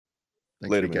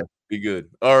Thanks, Later, BK. man. Be good.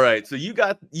 All right. So you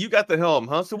got the helm,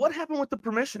 huh? So what happened with the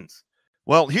permissions?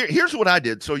 Well, here's what I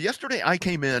did. So yesterday I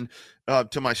came in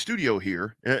to my studio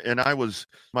here, and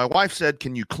my wife said,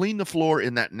 "Can you clean the floor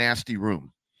in that nasty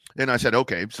room?" And I said,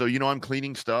 "Okay." So I'm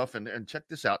cleaning stuff, and check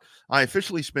this out. I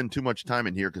officially spend too much time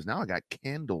in here because now I got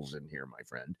candles in here, my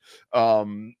friend.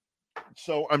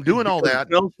 So I'm doing all Because that. it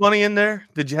smells funny in there?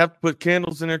 Did you have to put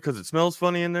candles in there because it smells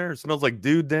funny in there? It smells like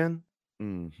dude then?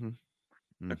 Mm-hmm,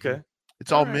 mm-hmm. Okay.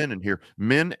 It's All all right. men in here,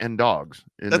 men and dogs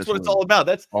in That's this what it's room all about.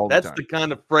 That's all the that's time. the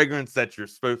kind of fragrance that you're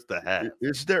supposed to have.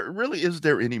 Is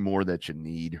there any more that you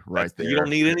need right there? You don't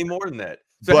need any more than that.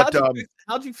 So But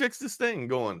how'd you fix this thing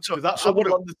going? so Because I so would what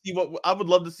it, love to see I would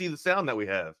love to see the sound that we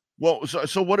have. well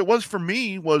so what it was for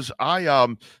me was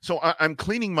I'm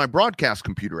cleaning my broadcast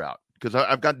computer out because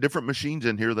I've got different machines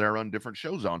in here that I run different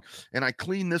shows on, and I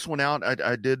cleaned this one out.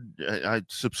 I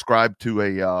subscribed to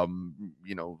a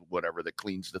whatever that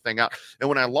cleans the thing out, and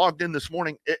when I logged in this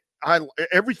morning,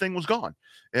 everything was gone,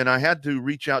 and I had to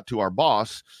reach out to our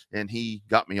boss, and he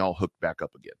got me all hooked back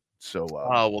up again. So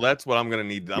Oh, well, that's what I'm gonna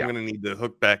need. I'm yeah, gonna need to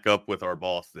hook back up with our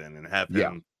boss then and have yeah,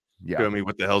 him yeah. show me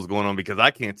what the hell's going on because I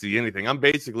can't see anything.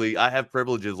 I have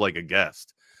privileges like a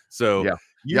guest. So Yeah.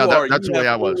 you That's the way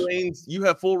have I full was. reins. You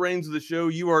have full reins of the show.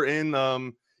 You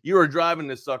are driving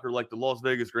this sucker like the Las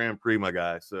Vegas Grand Prix, my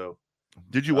guy. So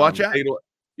Did you watch that?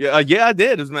 Yeah, I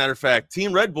did. As a matter of fact,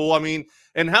 Team Red Bull. I mean,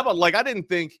 and how about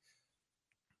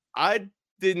I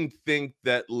didn't think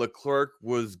that Leclerc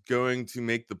was going to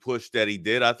make the push that he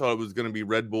did. I thought it was going to be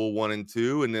Red Bull 1 and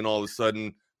 2, and then all of a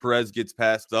sudden Perez gets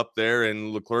passed up there,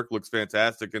 and Leclerc looks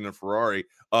fantastic in the Ferrari.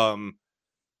 I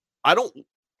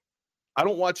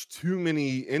don't watch too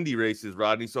many Indy races,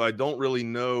 Rodney, so I don't really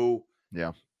know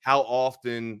how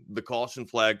often the caution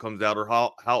flag comes out or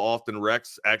how often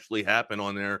wrecks actually happen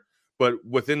on there. But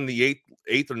within the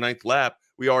eighth or ninth lap,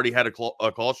 we already had a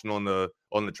caution on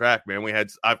the track, man. We had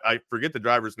I forget the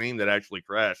driver's name that actually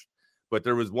crashed, but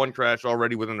there was one crash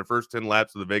already within the first 10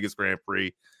 laps of the Vegas Grand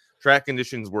Prix. Track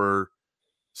conditions were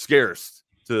scarce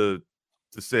to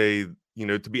say,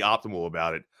 to be optimal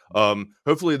about it.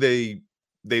 Hopefully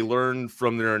they learned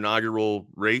from their inaugural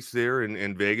race there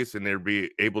in Vegas, and they'll be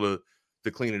able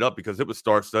to clean it up because it was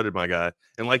star-studded, my guy.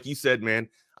 And like you said, man,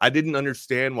 I didn't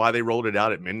understand why they rolled it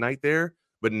out at midnight there,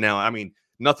 but now, I mean,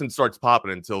 nothing starts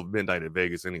popping until midnight at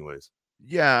Vegas anyways.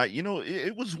 Yeah,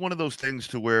 it was one of those things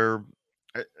to where,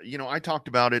 I talked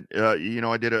about it.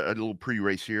 I did a little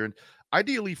pre-race here, and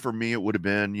ideally for me, it would have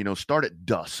been, start at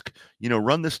dusk.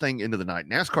 Run this thing into the night.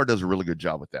 NASCAR does a really good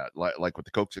job with that, like with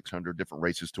the Coke 600, different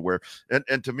races to where,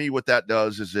 and to me, what that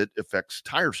does is it affects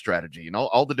tire strategy and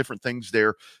all the different things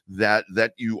there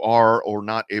that you are or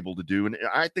not able to do. And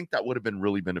I think that would have been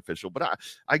really beneficial. But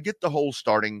I get the whole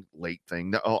starting late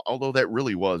thing, although that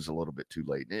really was a little bit too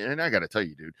late. And I got to tell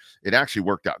you, dude, it actually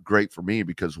worked out great for me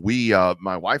because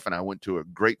my wife and I went to a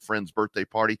great friend's birthday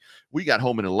party. We got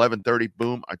home at 11:30.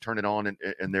 Boom, I turned it on,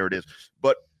 and there it is.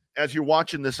 But as you're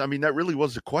watching this, I mean, that really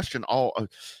was the question. All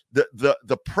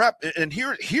the prep, and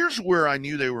here's where I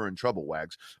knew they were in trouble.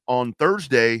 Wags on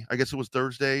Thursday, I guess it was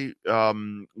Thursday.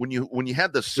 When you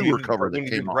had the sewer cover that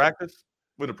came on practice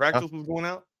when the practice was going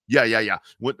out. Yeah.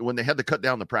 When they had to cut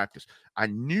down the practice, I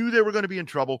knew they were going to be in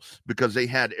trouble because they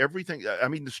had everything. I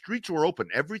mean, the streets were open,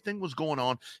 everything was going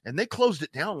on, and they closed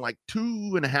it down like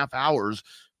 2.5 hours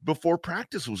before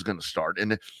practice was going to start,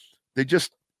 and they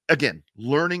just. Again,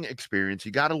 learning experience.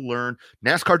 You got to learn.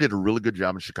 NASCAR did a really good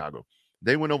job in Chicago.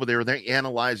 They went over there. They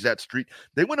analyzed that street.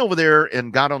 They went over there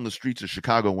and got on the streets of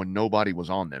Chicago when nobody was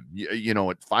on them,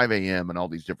 at 5 a.m. and all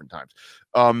these different times.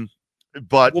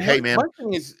 But hey, man, my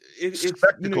thing is, you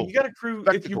got a crew.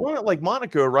 Spectacle. If you run it like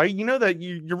Monaco, right? You know that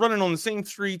you're running on the same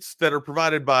streets that are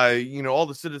provided by all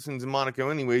the citizens in Monaco.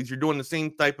 Anyways, you're doing the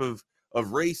same type of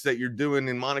race that you're doing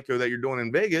in Monaco that you're doing in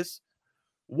Vegas.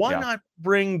 Why not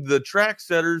bring the track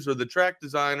setters or the track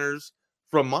designers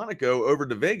from Monaco over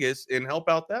to Vegas and help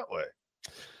out that way?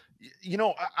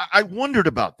 I wondered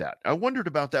about that.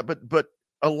 But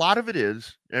a lot of it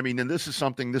is, I mean, and this is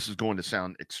going to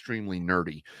sound extremely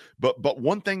nerdy, but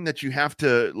one thing that you have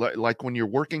to like when you're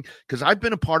working, because I've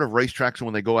been a part of racetracks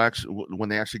when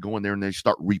they actually go in there and they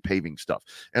start repaving stuff,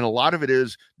 and a lot of it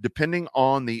is depending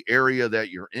on the area that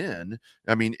you're in.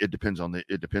 I mean, it depends on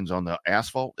the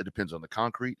asphalt, it depends on the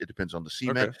concrete, it depends on the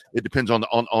cement, it depends on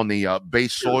the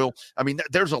base soil. I mean,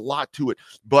 there's a lot to it,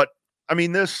 but I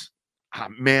mean this.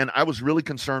 Man, I was really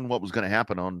concerned what was going to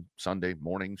happen on Sunday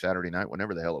morning, Saturday night,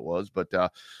 whenever the hell it was. But,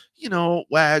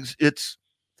 Wags, it's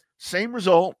same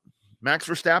result. Max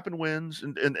Verstappen wins,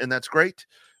 and that's great.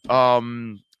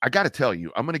 I got to tell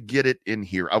you, I'm going to get it in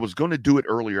here. I was going to do it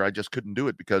earlier. I just couldn't do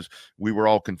it because we were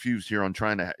all confused here on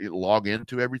trying to log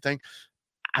into everything.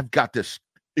 I've got this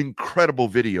incredible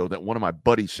video that one of my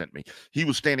buddies sent me. He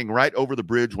was standing right over the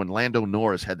bridge when Lando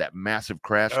Norris had that massive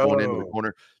crash going into the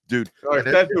corner. Dude.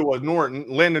 That's who it was.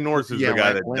 Lando Norris is the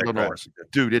guy that Lando Norris.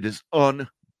 Dude, it is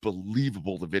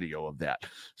unbelievable, the video of that.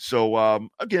 So,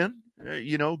 again,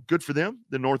 good for them.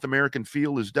 The North American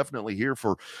feel is definitely here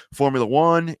for Formula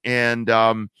One, and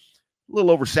a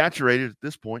little oversaturated at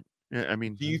this point. I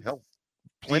mean,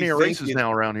 plenty of races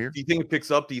now around here. Do you think it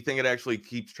picks up? Do you think it actually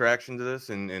keeps traction to this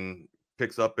and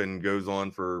picks up and goes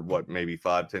on for maybe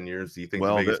 5-10 years? Do you think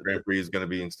the Vegas Grand Prix is going to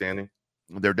be in standing?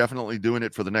 They're definitely doing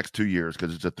it for the next 2 years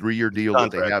because it's a 3-year deal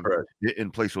that they have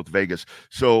in place with Vegas.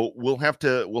 So we'll have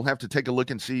to take a look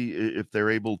and see if they're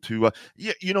able to.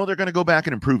 They're going to go back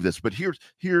and improve this. But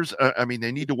here's I mean,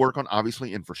 they need to work on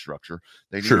obviously infrastructure.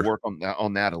 They need to work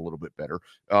on that a little bit better.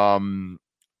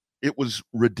 It was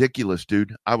ridiculous,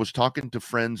 dude. I was talking to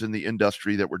friends in the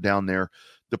industry that were down there.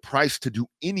 The price to do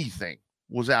anything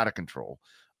was out of control.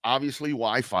 Obviously,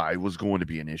 Wi-Fi was going to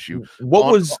be an issue.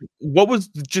 What was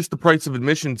just the price of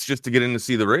admissions just to get in to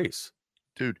see the race?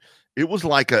 Dude, it was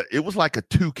like a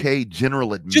 $2K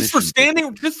general admission.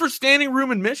 Just for standing room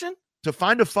admission? To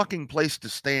find a fucking place to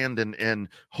stand and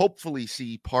hopefully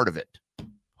see part of it.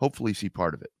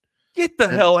 Get the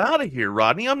hell out of here,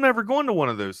 Rodney. I'm never going to one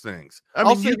of those things.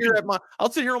 I'll sit here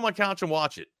on my couch and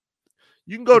watch it.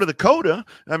 You can go to the Coda.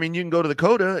 I mean, you can go to the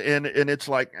Coda and it's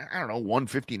like, I don't know,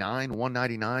 $159,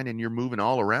 $199, and you're moving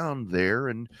all around there.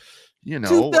 And,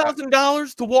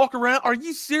 $2,000 to walk around. Are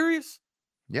you serious?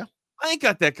 Yeah. I ain't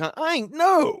got that kind.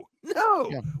 No.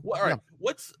 Yeah. Well, all right.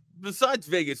 What's besides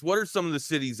Vegas? What are some of the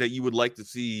cities that you would like to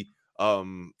see?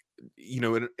 An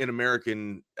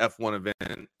American F1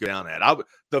 event go down at?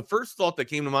 The first thought that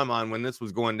came to my mind when this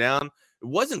was going down, it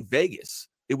wasn't Vegas.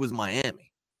 It was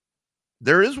Miami.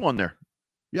 There is one there.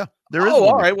 Yeah, there is. Oh,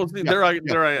 all right. Well, see, there I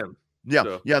am. Yeah,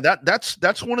 so. Yeah.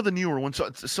 That's one of the newer ones.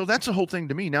 So that's the whole thing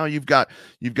to me. Now you've got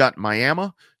Miami,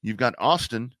 you've got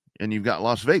Austin, and you've got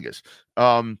Las Vegas.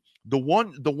 The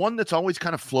one that's always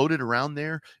kind of floated around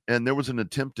there, and there was an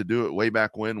attempt to do it way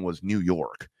back when, was New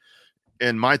York.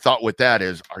 And my thought with that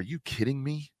is, are you kidding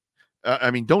me?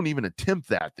 I mean, don't even attempt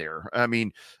that there. I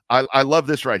mean, I love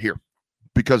this right here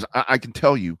because I can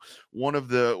tell you one of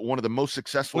the most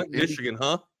successful. Michigan,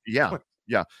 huh? Yeah.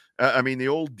 Yeah. I mean, the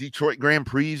old Detroit Grand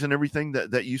Prix and everything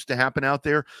that used to happen out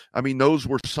there. I mean, those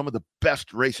were some of the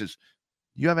best races.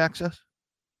 You have access?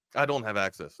 I don't have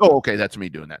access. Oh, okay. That's me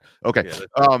doing that. Okay.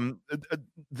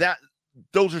 Yeah,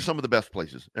 those are some of the best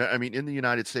places. I mean, in the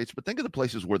United States, but think of the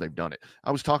places where they've done it.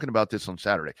 I was talking about this on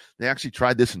Saturday. They actually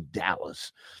tried this in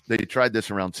Dallas. They tried this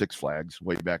around Six Flags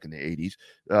way back in the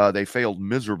 80s. They failed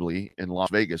miserably in Las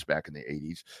Vegas back in the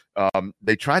 80s.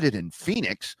 They tried it in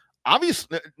Phoenix.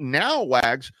 Obviously, now,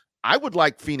 Wags, I would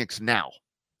like Phoenix now.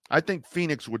 I think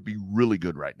Phoenix would be really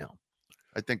good right now.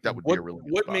 I think that would be a really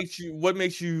good spot. What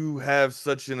makes you have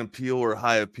such an appeal or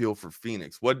high appeal for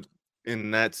Phoenix?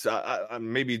 That's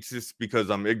maybe it's just because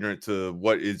I'm ignorant to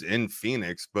what is in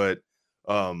Phoenix, but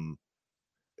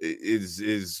is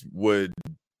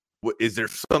there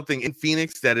something in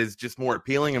Phoenix that is just more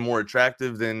appealing and more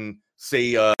attractive than,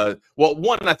 say,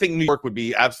 one, I think New York would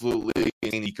be absolutely,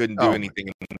 and you couldn't do anything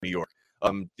in New York.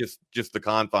 Just the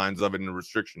confines of it and the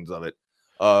restrictions of it.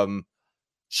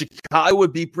 Chicago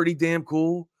would be pretty damn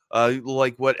cool. It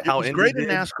was great in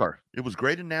NASCAR. It was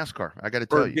great in NASCAR. I got to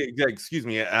tell you. Excuse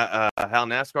me. How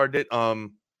NASCAR did.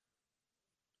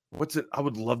 What's it? I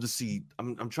would love to see.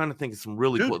 I'm trying to think of some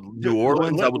really cool. New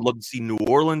Orleans. I would love to see New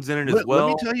Orleans in it as well.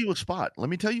 Let me tell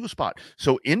you a spot.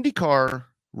 So IndyCar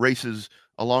races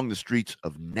along the streets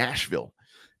of Nashville,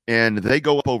 and they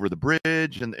go up over the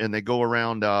bridge and they go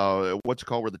around what's it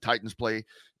called, where the Titans play.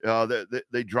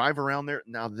 They drive around there.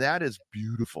 Now that is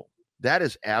beautiful. That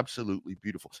is absolutely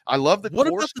beautiful. I love the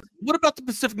course. What about the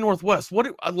Pacific Northwest?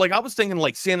 I was thinking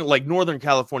like Northern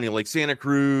California, like Santa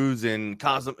Cruz and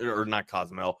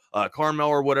Carmel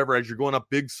or whatever, as you're going up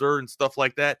Big Sur and stuff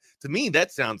like that. To me,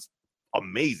 that sounds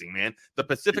amazing, man. The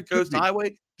Pacific Coast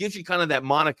Highway gives you kind of that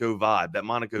Monaco vibe, that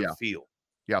Monaco feel.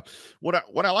 Yeah. What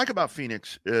I like about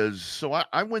Phoenix is, so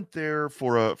I went there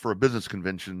for a business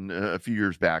convention a few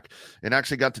years back and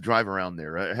actually got to drive around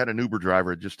there. I had an Uber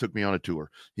driver. It just took me on a tour.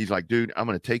 He's like, dude, I'm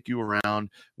going to take you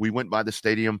around. We went by the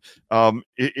stadium.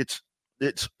 It's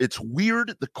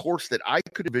weird. The course that I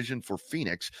could envision for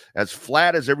Phoenix, as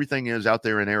flat as everything is out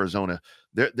there in Arizona,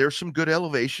 there's some good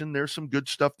elevation. There's some good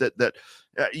stuff that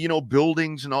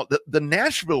buildings and all. The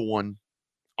Nashville one,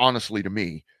 honestly, to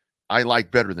me, I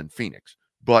like better than Phoenix.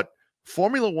 But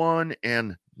Formula One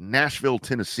and Nashville,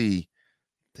 Tennessee,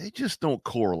 they just don't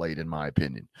correlate, in my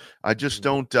opinion. I just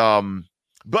don't.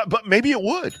 But maybe it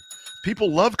would.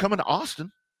 People love coming to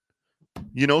Austin,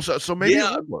 so maybe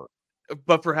it would work.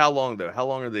 But for how long, though? How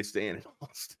long are they staying in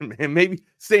Austin, man? Maybe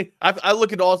stay. I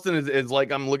look at Austin as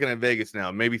like I'm looking at Vegas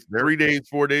now. Maybe 3 days,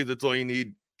 4 days. That's all you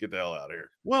need. Get the hell out of here.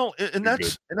 Well, and I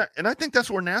think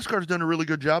that's where NASCAR's done a really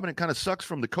good job, and it kind of sucks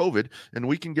from the COVID, and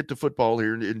we can get to football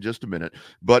here in just a minute.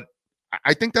 But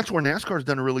I think that's where NASCAR's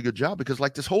done a really good job, because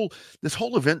like this whole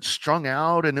event strung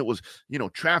out, and it was,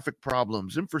 traffic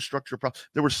problems, infrastructure problems.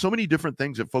 There were so many different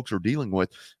things that folks were dealing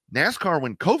with. NASCAR,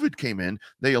 when COVID came in,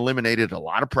 they eliminated a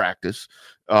lot of practice.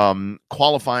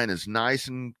 Qualifying is nice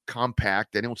and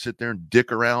compact. They don't sit there and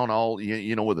dick around all, with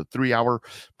a 3-hour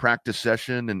practice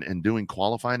session and doing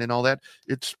qualifying and all that.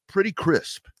 It's pretty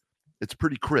crisp.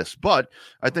 But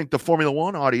I think the Formula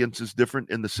One audience is different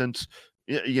in the sense,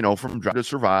 from Drive to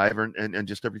Survive and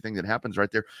just everything that happens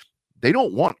right there. They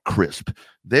don't want crisp.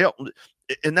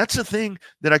 And that's the thing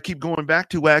that I keep going back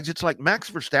to, Wags. It's like Max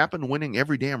Verstappen winning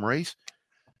every damn race.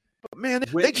 But man,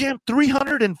 they jammed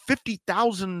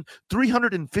 315,000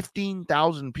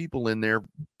 people in there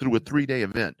through a 3-day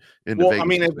event. Vegas. I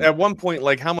mean, at one point,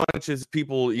 like, how much is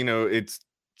people, it's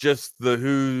just the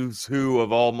who's who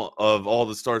of all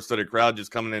the star-studded crowd just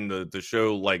coming in to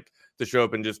show, like, to show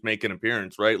up and just make an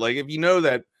appearance, right? Like, if you know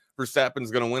that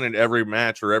Verstappen's going to win in every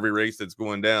match or every race that's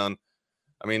going down,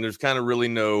 I mean, there's kind of really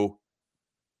no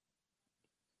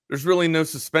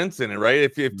suspense in it,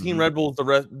 right? If Team Red Bull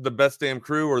is the best damn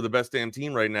crew or the best damn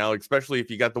team right now, especially if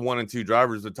you got the 1 and 2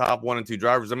 drivers, the top 1 and 2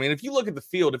 drivers. I mean, if you look at the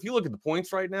field, if you look at the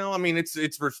points right now, I mean, it's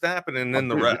Verstappen and then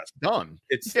the rest. It's done.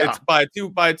 It's by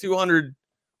 200.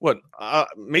 What?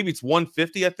 Maybe it's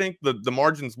 150. I think the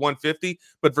margin's 150.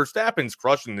 But Verstappen's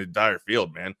crushing the entire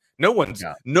field, man. No one's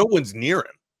near him.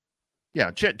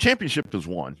 Yeah, championship is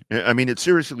won. I mean, it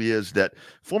seriously is that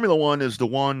Formula One is the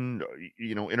one,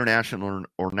 international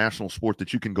or national sport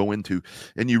that you can go into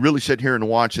and you really sit here and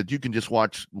watch that. You can just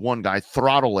watch one guy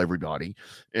throttle everybody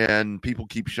and people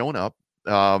keep showing up.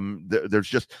 There's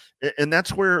just, and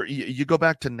that's where you go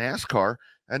back to NASCAR.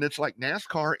 And it's like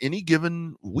NASCAR, any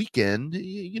given weekend,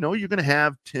 you're going to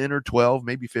have 10 or 12,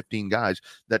 maybe 15 guys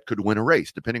that could win a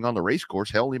race, depending on the race course.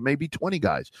 Hell, it may be 20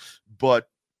 guys. But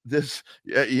this,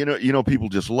 people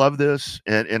just love this.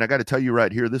 And I got to tell you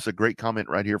right here, this is a great comment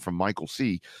right here from Michael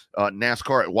C.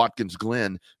 NASCAR at Watkins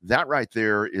Glen. That right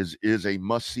there is a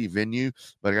must-see venue.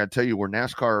 But I got to tell you, where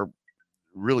NASCAR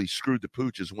really screwed the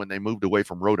pooch is when they moved away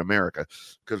from Road America,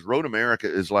 because Road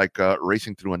America is like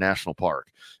racing through a national park.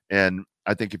 And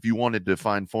I think if you wanted to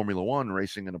find Formula One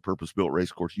racing in a purpose-built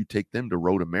race course, you take them to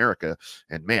Road America,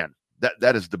 and man,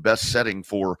 that is the best setting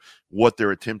for what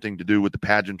they're attempting to do with the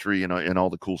pageantry and all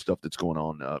the cool stuff that's going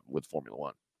on with Formula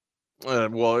One.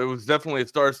 Well, it was definitely a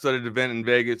star-studded event in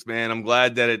Vegas, man. I'm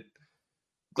glad that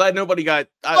nobody got.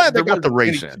 They got the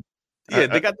race in. Yeah,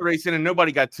 they got the race in, and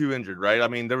nobody got too injured, right? I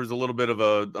mean, there was a little bit of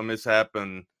a mishap,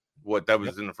 and that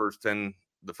was in the first 10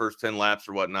 laps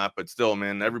or whatnot. But still,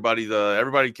 man,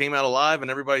 everybody came out alive,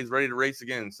 and everybody's ready to race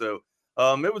again. So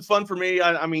it was fun for me.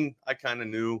 I mean, I kind of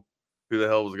knew who the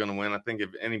hell was going to win. I think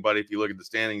if you look at the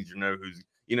standings, you know who's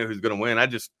going to win. I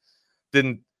just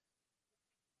didn't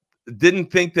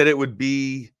think that it would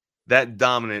be that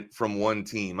dominant from one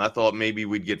team. I thought maybe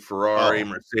we'd get Ferrari,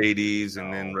 Mercedes,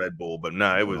 and then Red Bull, but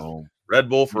no, it was Red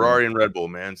Bull, Ferrari, and Red Bull,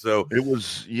 man. So it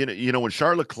was, when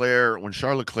Charles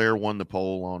Leclerc won the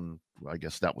pole on, I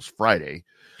guess that was Friday,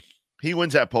 he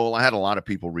wins that pole. I had a lot of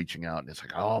people reaching out, and it's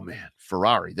like, oh man,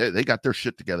 Ferrari, they got their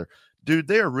shit together. Dude,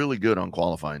 they are really good on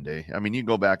qualifying day. I mean, you can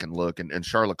go back and look, and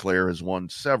Charles Leclerc has won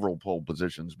several pole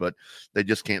positions, but they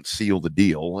just can't seal the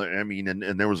deal. I mean,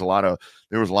 and there was a lot of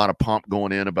pomp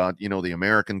going in about, the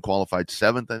American qualified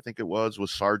 7th, I think it was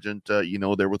Sargent,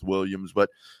 there with Williams, but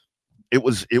it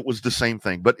was the same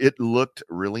thing, but it looked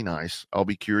really nice. I'll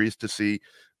be curious to see.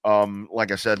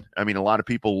 Like I said, I mean, a lot of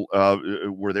people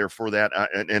were there for that,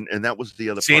 and that was the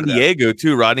other San Diego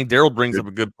too. Rodney Darrell brings up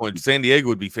a good point. San Diego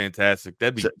would be fantastic.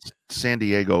 San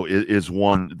Diego is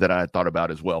one that I thought about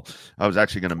as well. I was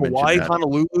actually going to mention Hawaii, that.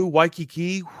 Honolulu,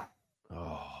 Waikiki.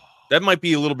 Oh, that might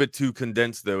be a little bit too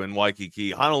condensed though. In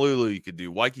Waikiki, Honolulu, you could do.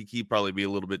 Waikiki probably be a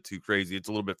little bit too crazy. It's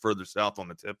a little bit further south on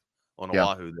the tip on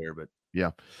Oahu there, but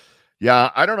yeah,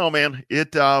 I don't know, man.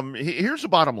 It here's the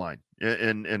bottom line.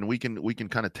 And we can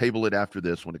kind of table it after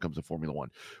this when it comes to Formula One.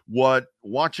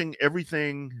 Watching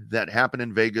everything that happened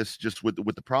in Vegas, just with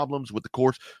the problems with the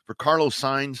course for Carlos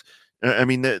Sainz. I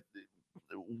mean,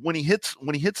 when he hits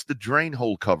the drain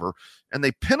hole cover, and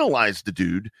they penalize the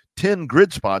dude 10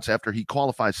 grid spots after he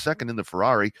qualifies second in the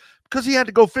Ferrari because he had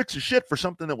to go fix his shit for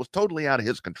something that was totally out of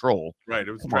his control. Right.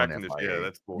 It was Come track on, condition. FIA. Yeah,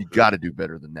 that's cool. You got to do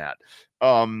better than that.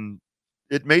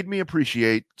 It made me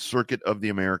appreciate Circuit of the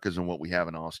Americas and what we have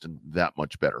in Austin that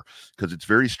much better because it's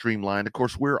very streamlined. Of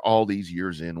course, we're all these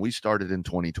years in. We started in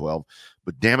 2012,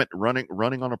 but damn it, running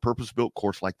on a purpose-built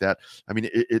course like that, I mean,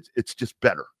 it's just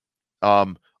better.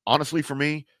 Honestly, for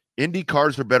me, Indy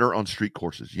cars are better on street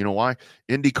courses. You know why?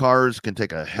 Indy cars can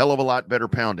take a hell of a lot better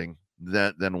pounding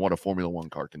than what a Formula One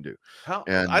car can do.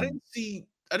 I didn't see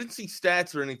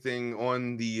stats or anything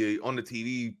on the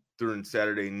TV during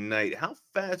Saturday night. How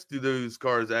fast do those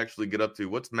cars actually get up to?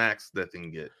 What's max that thing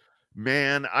get?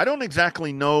 Man, I don't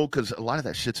exactly know because a lot of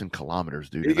that shit's in kilometers,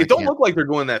 dude. It don't look like they're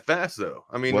going that fast, though.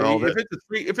 I mean, well, if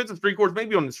it's a street course,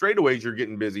 maybe on the straightaways you're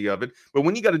getting busy of it. But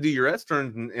when you got to do your S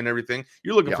turns and everything,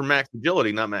 you're looking for max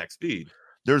agility, not max speed.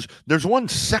 There's one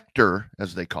sector,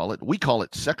 as they call it. We call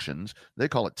it sections. They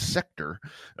call it sector.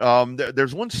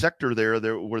 There's one sector there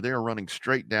where they are running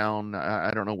straight down.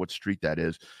 I don't know what street that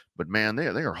is, but man, they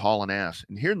are hauling ass.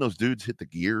 And hearing those dudes hit the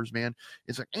gears, man,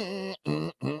 it's like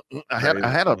I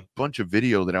had a bunch of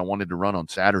video that I wanted to run on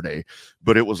Saturday,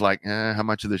 but it was like, how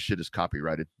much of this shit is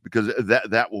copyrighted? Because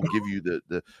that will give you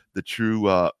the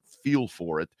true feel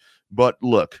for it. But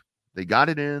look, they got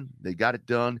it in, they got it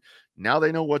done. Now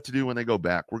they know what to do when they go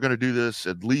back. We're going to do this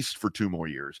at least for 2 more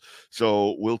years.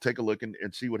 So we'll take a look and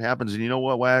see what happens. And you know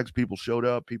what, Wags? People showed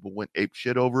up. People went ape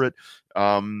shit over it.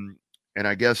 And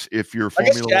I guess if you're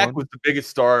Formula Shaq One, was the biggest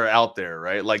star out there,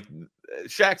 right? Like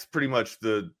Shaq's pretty much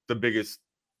the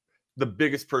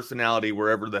biggest personality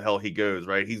wherever the hell he goes,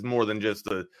 right? He's more than just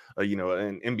an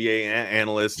NBA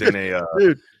analyst and a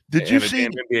dude. Did you see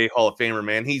NBA Hall of Famer,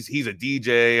 man? He's a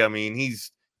DJ. I mean, he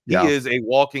is a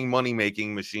walking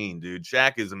money-making machine, dude.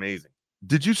 Shaq is amazing.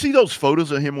 Did you see those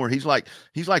photos of him where he's like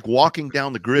walking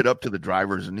down the grid up to the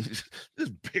drivers and he's this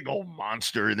big old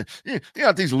monster and you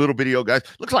got these little video guys,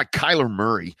 looks like Kyler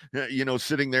Murray,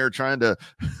 sitting there trying to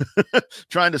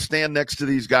stand next to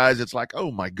these guys. It's like, oh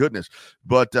my goodness.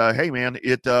 But hey man,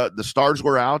 the stars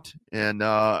were out and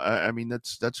I mean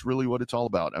that's really what it's all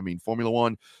about. I mean, Formula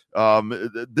One,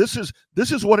 this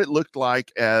is what it looked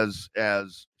like as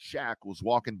Shaq was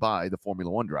walking by the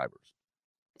Formula One drivers.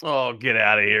 Oh, get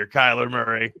out of here, Kyler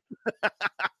Murray.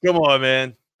 Come on,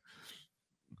 man.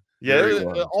 Yeah,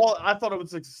 I thought it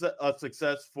was a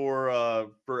success for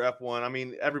F1. I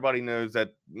mean, everybody knows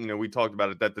that, we talked about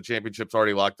it, that the championship's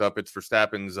already locked up. It's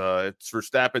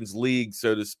Verstappen's league,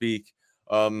 so to speak.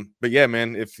 But yeah,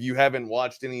 man, if you haven't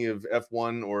watched any of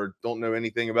F1 or don't know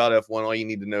anything about F1, all you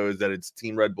need to know is that it's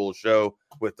Team Red Bull show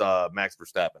with Max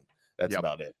Verstappen. That's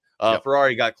about it.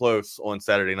 Ferrari got close on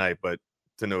Saturday night, but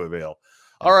to no avail.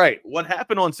 All right, what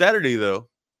happened on Saturday, though?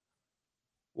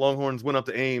 Longhorns went up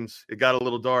to Ames. It got a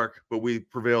little dark, but we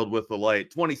prevailed with the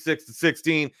light.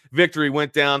 26-16, victory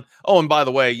went down. Oh, and by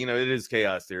the way, it is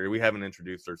Chaos Theory. We haven't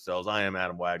introduced ourselves. I am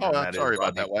Adam Wagner. Oh, sorry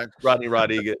about that, Wagner.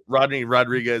 Rodney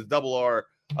Rodriguez, double R.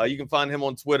 You can find him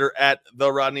on Twitter at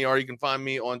the Rodney R. You can find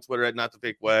me on Twitter at Not the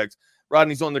Fake Wags.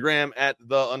 Rodney's on the gram at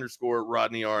the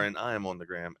 _Rodney R, and I am on the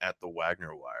gram at the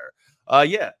Wagner Wire.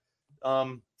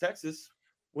 Texas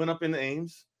went up into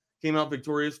Ames, came out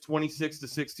victorious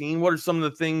 26-16. What are some of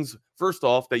the things, first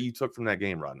off, that you took from that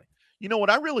game, Rodney? What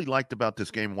I really liked about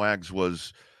this game, Wags,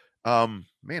 was, man,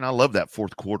 I love that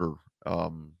fourth quarter,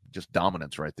 just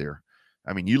dominance right there.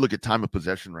 I mean, you look at time of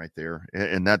possession right there,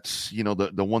 and that's,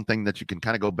 the one thing that you can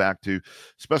kind of go back to,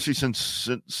 especially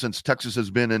since Texas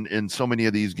has been in so many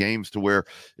of these games to where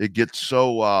it gets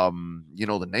so,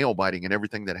 the nail biting and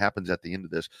everything that happens at the end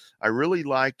of this. I really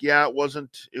like, it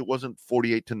wasn't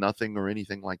 48-0 or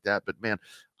anything like that, but man,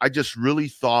 I just really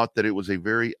thought that it was a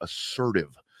very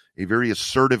assertive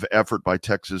effort by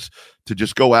Texas to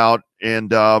just go out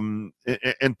and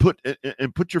put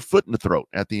your foot in the throat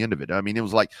at the end of it. I mean, it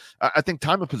was like, I think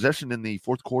time of possession in the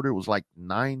fourth quarter was like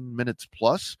 9 minutes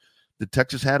plus that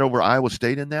Texas had over Iowa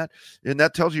State in that. And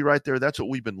that tells you right there, that's what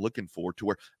we've been looking for, to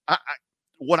where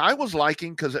what I was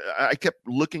liking, because I kept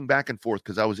looking back and forth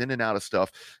because I was in and out of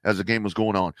stuff as the game was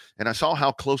going on, and I saw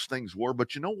how close things were.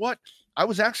 But you know what? I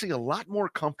was actually a lot more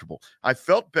comfortable. I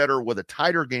felt better with a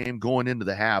tighter game going into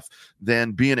the half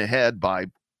than being ahead by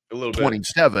a little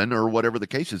 27 or whatever the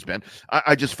case has been.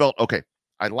 I just felt, okay,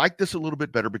 I like this a little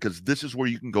bit better because this is where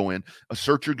you can go in,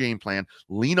 assert your game plan,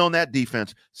 lean on that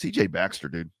defense. CJ Baxter,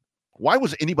 dude, why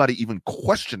was anybody even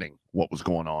questioning what was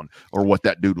going on or what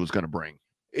that dude was going to bring?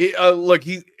 Look,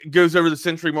 he goes over the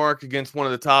century mark against one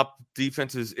of the top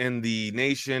defenses in the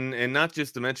nation, and not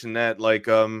just to mention that, like,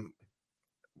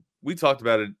 we talked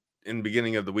about it in the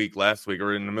beginning of the week last week,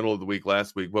 or in the middle of the week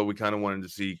last week, what we kind of wanted to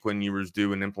see Quinn Ewers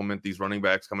do and implement these running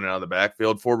backs coming out of the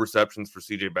backfield. 4 receptions for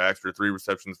CJ Baxter, 3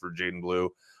 receptions for Jaden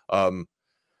Blue.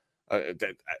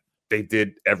 They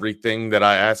did everything that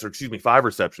I asked, or excuse me, 5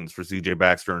 receptions for CJ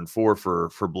Baxter and 4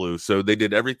 for Blue. So they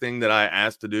did everything that I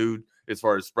asked to do as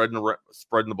far as spreading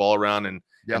the ball around and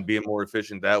being more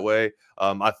efficient that way.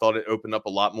 I thought it opened up a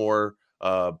lot more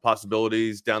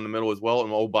possibilities down the middle as well.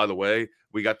 And oh, by the way,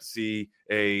 we got to see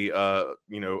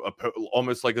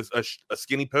almost like a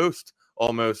skinny post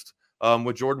almost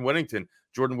with Jordan Whittington.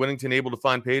 Jordan Whittington able to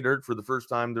find pay dirt for the first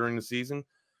time during the season.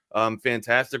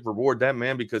 Fantastic. Reward that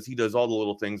man, because he does all the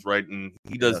little things right, and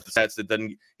he does the stats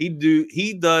that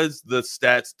he does the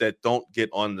stats that don't get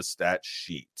on the stat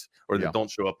sheet, or that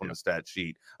don't show up on the stat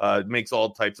sheet. Makes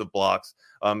all types of blocks.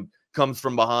 Comes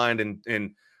from behind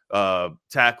and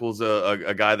tackles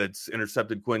a guy that's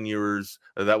intercepted Quinn Ewers.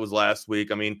 That was last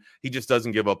week. I mean, he just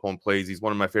doesn't give up on plays. He's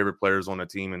one of my favorite players on the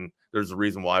team, and there's a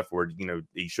reason why for it.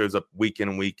 He shows up week in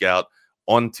and week out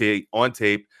on tape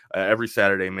every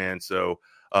Saturday, man. So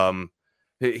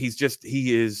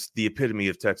he is the epitome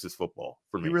of Texas football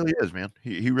for me. He really is, man.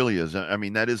 He really is. I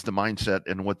mean, that is the mindset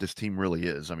and what this team really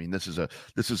is. I mean, this is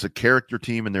a character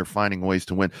team, and they're finding ways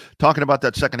to win. Talking about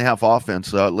that second half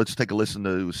offense, let's take a listen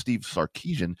to Steve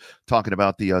Sarkisian talking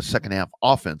about the second half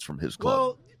offense from his club.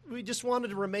 Well, we just wanted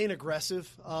to remain aggressive,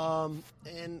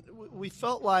 and we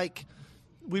felt like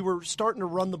we were starting to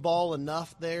run the ball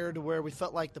enough there to where we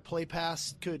felt like the play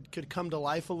pass could come to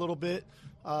life a little bit.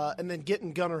 And then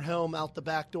getting Gunnar Helm out the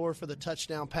back door for the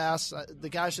touchdown pass. The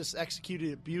guys just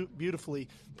executed it beautifully.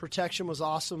 Protection was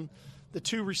awesome. The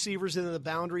 2 receivers into the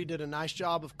boundary did a nice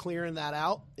job of clearing that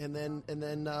out, and then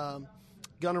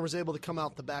Gunnar was able to come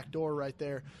out the back door right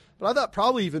there. But I thought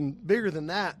probably even bigger than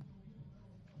that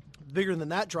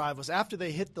drive was after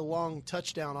they hit the long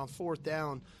touchdown on 4th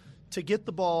down, to get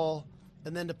the ball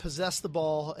and then to possess the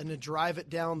ball and to drive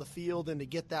it down the field and to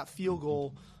get that field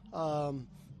goal.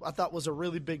 I thought was a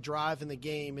really big drive in the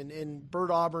game, and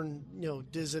Bert Auburn,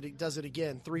 does it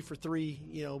again, 3 for 3,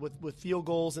 with field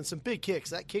goals and some big kicks.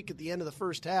 That kick at the end of the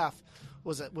first half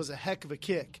was a heck of a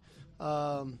kick,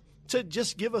 to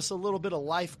just give us a little bit of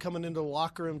life coming into the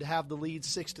locker room to have the lead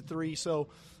 6-3. So,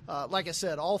 like I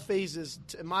said, all phases,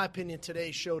 in my opinion, today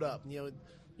showed up.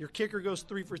 Your kicker goes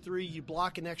 3 for 3, you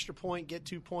block an extra point, get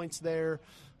 2 points there.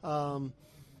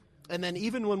 And then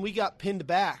even when we got pinned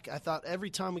back, I thought every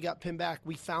time we got pinned back,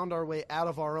 we found our way out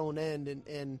of our own end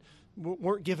and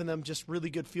weren't giving them just really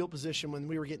good field position when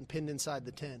we were getting pinned inside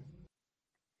the 10.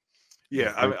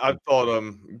 Yeah, I thought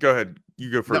go ahead.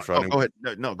 You go first, Ronnie. Go ahead.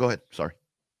 No, go ahead. Sorry.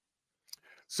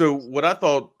 So what I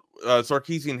thought,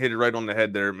 Sarkisian hit it right on the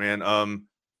head there, man.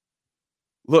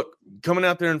 Look, coming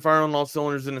out there and firing on all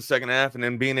cylinders in the second half, and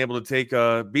then being able to take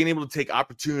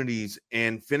opportunities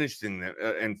and finishing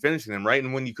them right.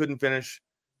 And when you couldn't finish,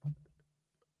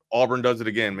 Auburn does it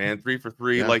again, man. 3 for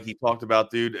 3, like he talked about,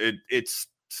 dude. It's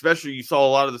especially, you saw a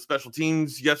lot of the special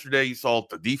teams yesterday. You saw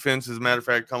the defense, as a matter of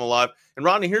fact, come alive. And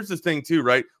Rodney, here's this thing too,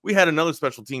 right? We had another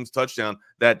special teams touchdown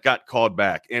that got called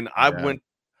back, and I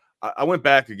went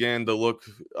back again to look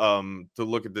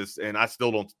at this, and I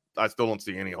still don't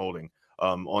see any holding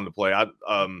on the play.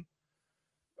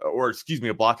 Or excuse me,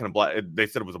 a block and a black. They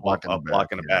said it was a block in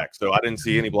the back. So I didn't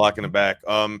see any block in the back.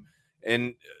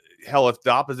 And hell, if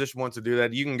the opposition wants to do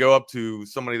that, you can go up to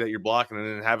somebody that you're blocking and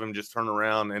then have him just turn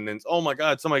around and then, oh my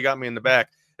God, somebody got me in the back.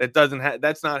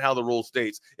 That's not how the rule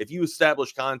states. If you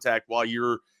establish contact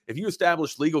if you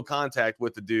establish legal contact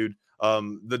with the dude,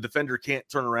 the defender can't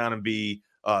turn around and be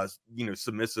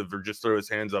submissive or just throw his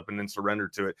hands up and then surrender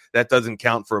to it. That doesn't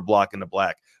count for a block in the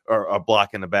black or a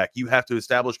block in the back. You have to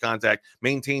establish contact,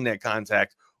 maintain that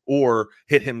contact, or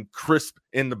hit him crisp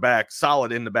in the back,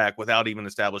 solid in the back without even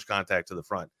established contact to the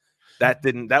front.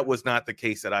 That was not the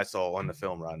case that I saw on the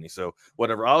film, Rodney. So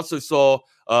whatever. I also saw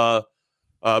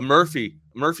Murphy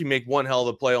make one hell of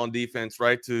a play on defense,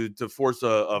 right? To force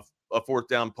a 4th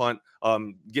down punt,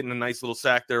 getting a nice little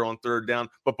sack there on 3rd down.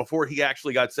 But before he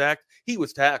actually got sacked, he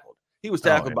was tackled. He was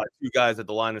tackled by 2 guys at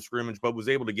the line of scrimmage, but was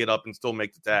able to get up and still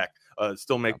make the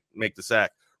make the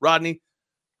sack. Rodney,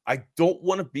 I don't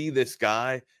want to be this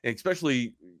guy,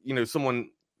 especially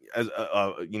someone as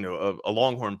a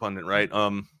Longhorn pundit, right?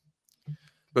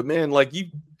 But man, like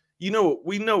we know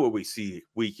what we see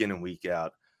week in and week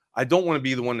out. I don't want to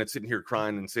be the one that's sitting here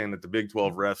crying and saying that the Big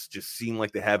 12 refs just seem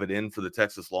like they have it in for the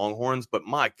Texas Longhorns. But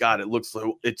my God,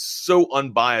 it's so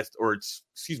unbiased, or it's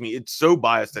so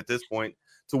biased at this point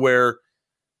to where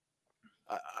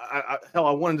I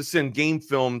wanted to send game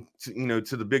film to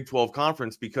the Big 12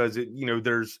 conference, because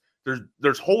there's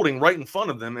there's holding right in front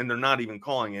of them, and they're not even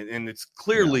calling it, and it's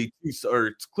clearly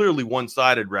it's clearly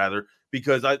one-sided rather,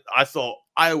 because I saw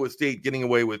Iowa State getting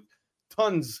away with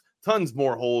tons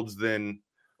more holds than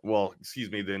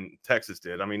Texas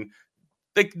did. I mean,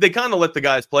 they kind of let the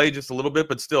guys play just a little bit,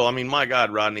 but still, I mean, my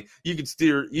God, Rodney, you could see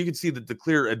that the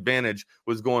clear advantage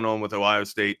was going on with Iowa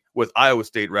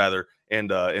State rather, and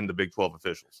the Big 12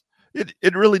 officials.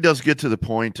 It really does get to the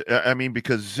point. I mean,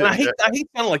 because I hate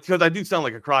sounding like, because I do sound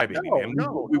like a crybaby, man.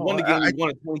 We won the game. We won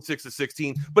it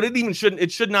 26-16, but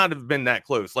it should not have been that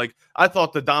close. Like, I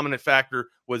thought the dominant factor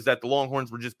was that the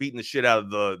Longhorns were just beating the shit out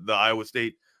of the Iowa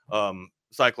State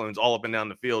Cyclones all up and down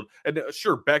the field. And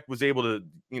sure, Beck was able to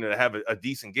to have a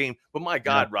decent game, but my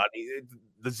God, Rodney,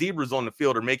 the Zebras on the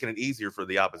field are making it easier for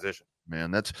the opposition. Man,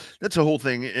 that's the whole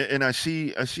thing. And I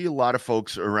see a lot of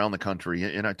folks around the country,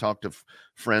 and I talk to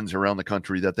friends around the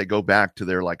country that they go back to,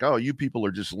 they're like, oh, you people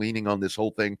are just leaning on this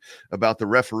whole thing about the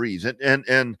referees.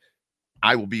 And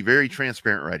I will be very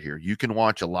transparent right here. You can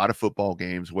watch a lot of football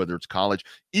games, whether it's college,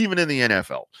 even in the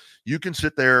NFL. You can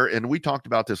sit there, and we talked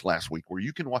about this last week, where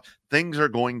you can watch, things are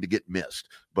going to get missed.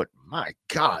 But my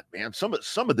God, man, some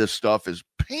of this stuff is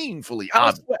painfully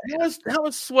obvious. How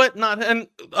is Sweat not? And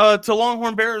to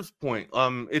Longhorn Bear's point,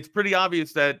 it's pretty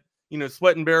obvious that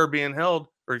Sweat and Bear are being held,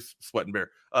 or Sweat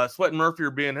and Murphy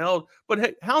are being held. But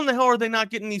hey, how in the hell are they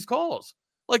not getting these calls?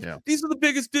 Like, these are the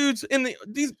biggest dudes in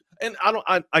these, and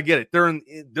I get it.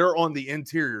 They're on the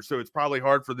interior, so it's probably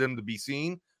hard for them to be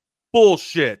seen.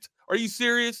 Bullshit. Are you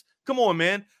serious? Come on,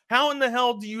 man. How in the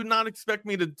hell do you not expect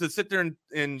me to sit there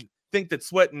and think that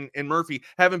Sweat and Murphy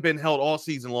haven't been held all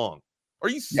season long? Are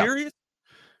you serious?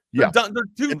 Yeah.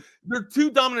 They're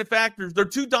two dominant factors. They're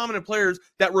two dominant players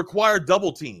that require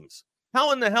double teams.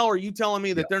 How in the hell are you telling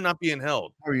me that they're not being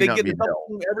held? They get the double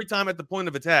team every time at the point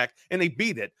of attack, and they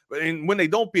beat it. And when they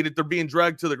don't beat it, they're being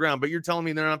dragged to the ground. But you're telling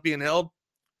me they're not being held?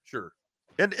 Sure.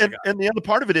 And the other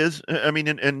part of it is, I mean,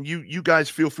 and you guys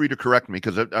feel free to correct me,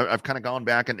 because I've kind of gone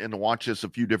back and watched this a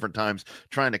few different times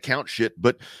trying to count shit.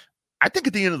 But I think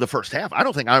at the end of the first half, I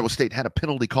don't think Iowa State had a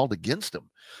penalty called against them.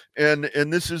 And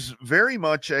this is very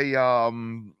much a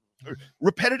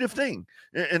repetitive thing.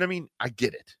 And I mean, I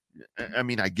get it.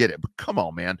 But come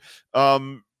on, man.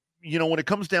 When it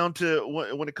comes down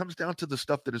to the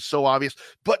stuff that is so obvious,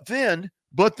 but then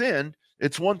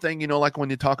it's one thing, like when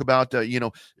you talk about, in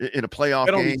a playoff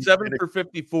game, 7 for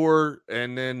 54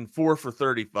 and then 4 for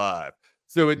 35.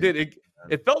 So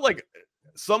it felt like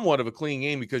somewhat of a clean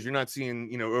game, because you're not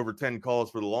seeing, over 10 calls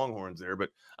for the Longhorns there. But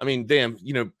I mean, damn,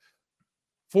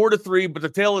 4-3, but the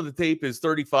tail of the tape is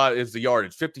 35 is the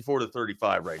yardage,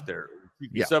 54-35 right there.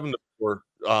 7-4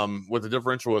 with a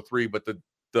differential of 3. But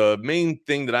the main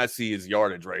thing that I see is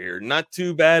yardage right here. Not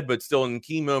too bad, but still in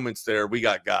key moments there, we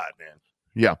got God, man.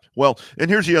 Yeah. Well, and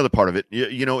here's the other part of it.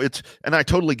 It's, and I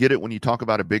totally get it when you talk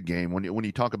about a big game, when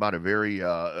you talk about a very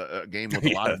a game with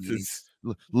a lot of meetings.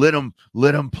 Let them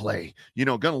play.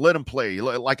 Gonna let them play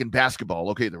like in basketball.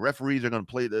 Okay, the referees are gonna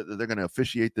play. They're gonna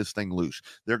officiate this thing loose.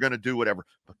 They're gonna do whatever.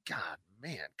 But God,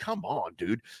 man, come on,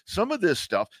 dude. Some of this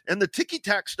stuff and the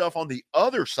ticky-tack stuff on the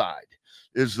other side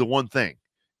is the one thing.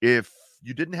 If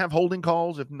you didn't have holding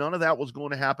calls, if none of that was going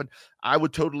to happen, I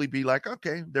would totally be like,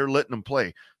 okay, they're letting them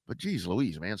play. But geez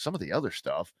Louise, man, some of the other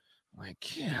stuff, like,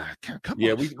 come on.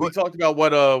 Yeah, we talked about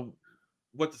what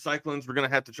the Cyclones were going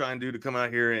to have to try and do to come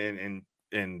out here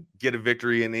and get a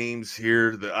victory in Ames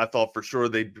here. That I thought for sure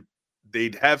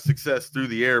they'd have success through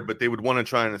the air, but they would want to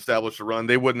try and establish a run.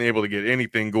 They wasn't able to get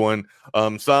anything going.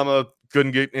 Sama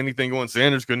couldn't get anything going.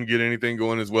 Sanders couldn't get anything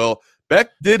going as well. Beck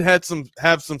did have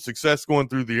some success going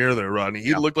through the air there, Rodney.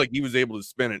 He looked like he was able to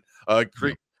spin it.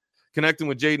 Connecting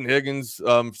with Jaden Higgins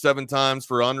 7 times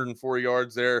for 104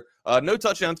 yards there. No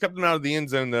touchdowns, kept him out of the end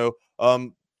zone, though.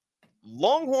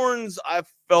 Longhorns, I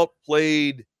felt,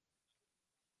 played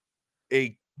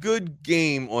a good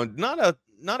game on not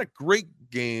a great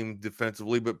game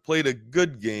defensively, but played a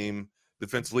good game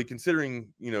defensively, considering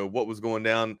what was going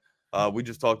down. We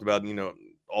just talked about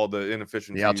all the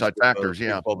inefficiencies, the outside factors,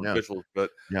 officials. But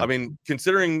I mean,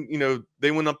 considering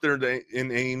they went up there in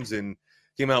Ames and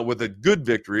came out with a good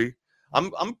victory,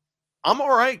 I'm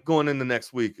all right going into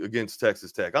next week against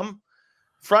Texas Tech.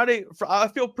 I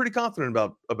feel pretty confident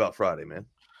about Friday, man.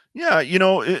 Yeah,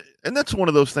 and that's one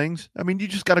of those things. I mean, you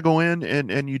just got to go in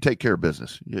and you take care of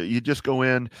business. You just go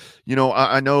in.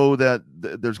 I know that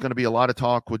there's going to be a lot of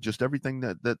talk with just everything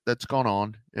that's gone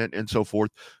on and so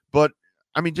forth. But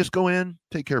I mean, just go in,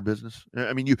 take care of business.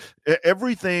 I mean, you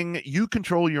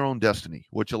control your own destiny,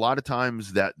 which a lot of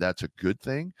times that's a good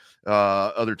thing.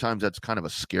 Other times that's kind of a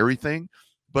scary thing.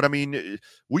 But I mean,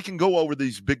 we can go over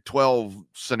these Big 12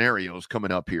 scenarios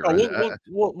coming up here. Oh,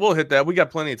 we'll hit that. We got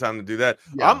plenty of time to do that.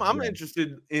 Yeah, I'm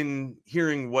interested in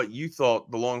hearing what you thought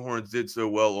the Longhorns did so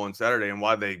well on Saturday and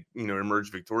why they,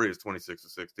 emerged victorious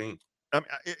 26-16. I mean,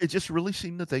 it just really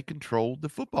seemed that they controlled the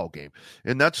football game,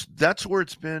 and that's where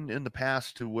it's been in the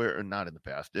past. To where, or not in the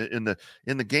past, in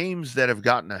the games that have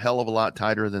gotten a hell of a lot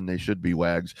tighter than they should be,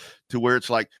 Wags, to where it's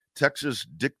like Texas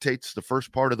dictates the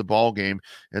first part of the ball game,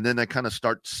 and then they kind of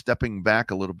start stepping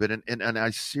back a little bit. And I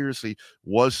seriously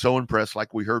was so impressed,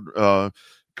 like we heard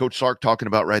Coach Sark talking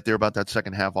about right there about that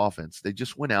second half offense. They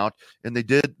just went out and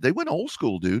they went old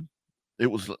school, dude. It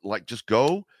was like just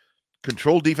go.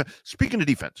 Control defense. Speaking of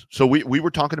defense, so we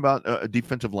were talking about a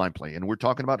defensive line play, and we're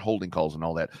talking about holding calls and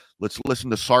all that. Let's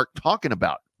listen to Sark talking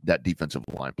about that defensive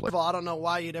line play. I don't know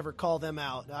why you'd ever call them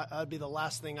out. That'd be the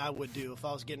last thing I would do if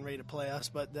I was getting ready to play us.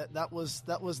 But that was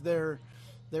their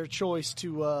choice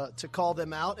to call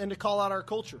them out and to call out our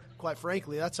culture. Quite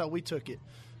frankly, that's how we took it.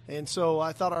 And so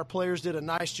I thought our players did a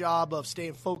nice job of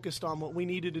staying focused on what we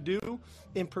needed to do,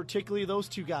 and particularly those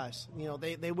two guys.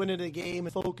 They went into the game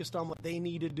and focused on what they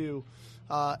needed to do,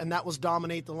 and that was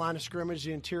dominate the line of scrimmage,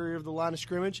 the interior of the line of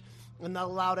scrimmage, and that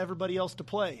allowed everybody else to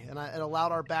play, and it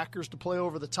allowed our backers to play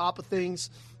over the top of things.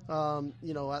 Again,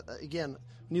 when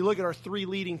you look at our three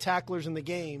leading tacklers in the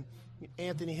game,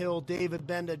 Anthony Hill, David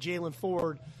Benda, Jalen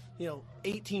Ford,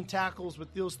 18 tackles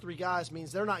with those three guys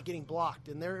means they're not getting blocked,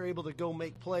 and they're able to go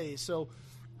make plays. So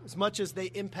as much as they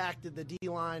impacted the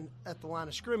D-line at the line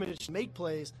of scrimmage to make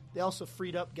plays, they also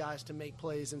freed up guys to make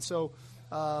plays. And so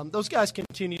those guys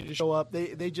continue to show up.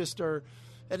 They just are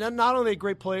 – and then not only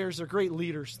great players, they're great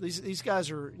leaders. These guys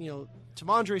are,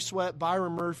 T'Vondre Sweat,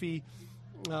 Byron Murphy.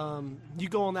 You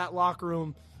go in that locker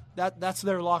room, that's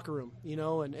their locker room,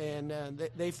 and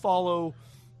they follow –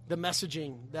 the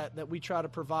messaging that we try to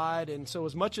provide. And so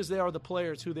as much as they are the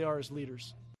players, who they are as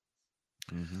leaders.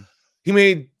 Mm-hmm. He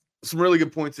made some really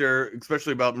good points there,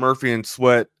 especially about Murphy and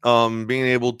Sweat, being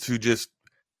able to just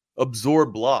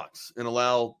absorb blocks and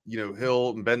allow,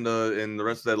 Hill and Benda and the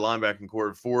rest of that linebacking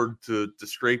core Ford to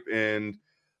scrape and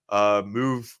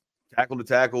move tackle to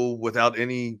tackle without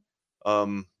any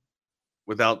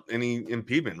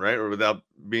impediment, right? Or without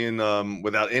being,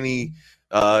 without any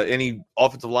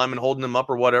offensive lineman holding them up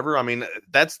or whatever. I mean,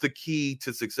 that's the key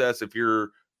to success. If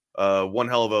you're one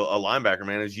hell of a linebacker,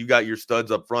 man, is you got your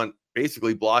studs up front,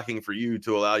 basically blocking for you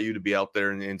to allow you to be out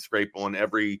there and scrape on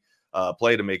every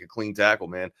play to make a clean tackle,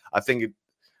 man. I think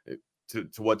to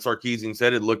what Sarkisian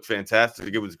said, it looked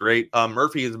fantastic. It was great.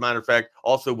 Murphy, as a matter of fact,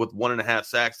 also with 1.5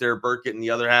 sacks there, Burke getting the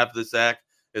other half of the sack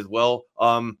as well.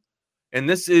 And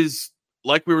this is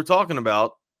like we were talking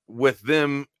about with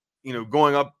them,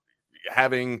 going up,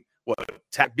 having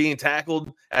being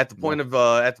tackled at the point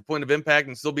of impact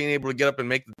and still being able to get up and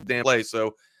make the damn play.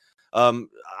 So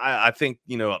I think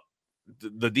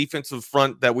the defensive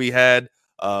front that we had,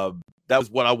 that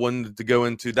was what I wanted to go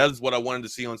into. That is what I wanted to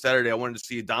see on Saturday. I wanted to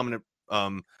see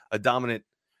a dominant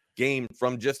game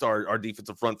from just our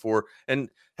defensive front four, and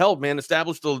hell, man,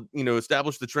 establish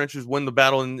the trenches, win the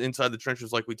battle inside the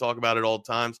trenches, like we talk about it all the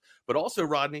times. But also,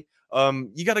 Rodney,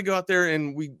 you got to go out there,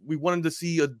 and we wanted to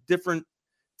see a different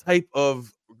type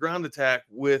of ground attack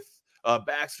with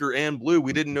Baxter and Blue.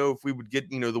 We didn't know if we would get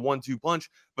the 1-2 punch,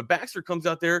 but Baxter comes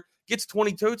out there, gets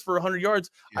 20 totes for 100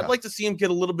 yards. Yeah. I'd like to see him get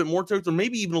a little bit more totes, or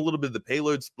maybe even a little bit of the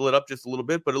payload split up just a little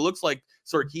bit. But it looks like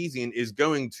Sarkisian is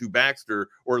going to Baxter,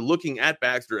 or looking at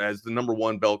Baxter as the number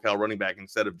one bell cow running back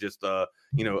instead of just a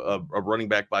running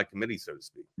back by committee, so to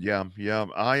speak. Yeah.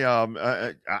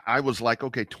 I was like,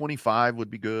 okay, 25 would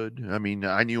be good. I mean,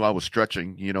 I knew I was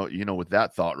stretching, with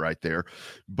that thought right there.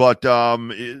 But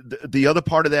the other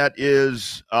part of that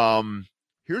is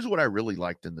here's what I really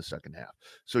liked in the second half.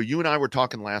 So you and I were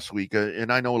talking last week,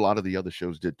 and I know a lot of the other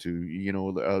shows did too.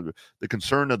 The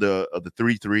concern of the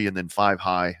 3-3 and then 5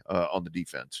 high on the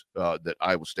defense that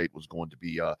Iowa State was going to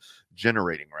be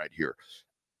generating right here.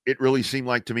 It really seemed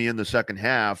like to me in the second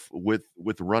half with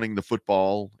running the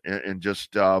football and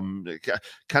just kind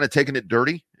of taking it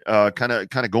dirty, kind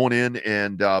of going in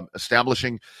and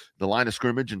establishing the line of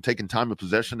scrimmage and taking time of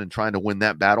possession and trying to win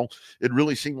that battle. It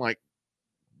really seemed like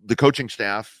the coaching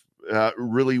staff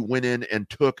really went in and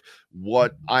took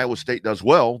what Iowa State does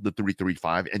well, the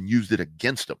 3-3-5, and used it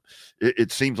against them.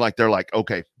 It seems like they're like,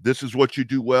 okay, this is what you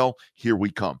do well. Here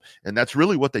we come. And that's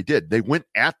really what they did. They went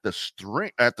at the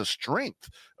strength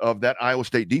of that Iowa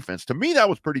State defense. To me, that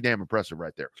was pretty damn impressive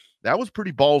right there. That was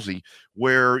pretty ballsy,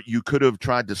 where you could have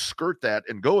tried to skirt that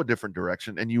and go a different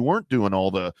direction, and you weren't doing all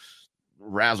the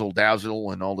razzle dazzle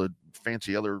and all the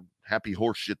fancy other happy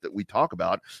horse shit that we talk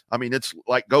about. I mean, it's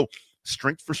like go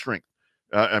strength for strength.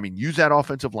 I mean, use that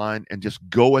offensive line and just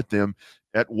go at them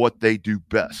at what they do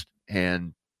best.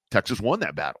 And Texas won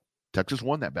that battle. Texas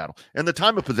won that battle. And the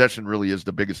time of possession really is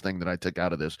the biggest thing that I took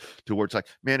out of this, to where it's like,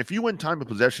 man, if you win time of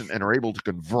possession and are able to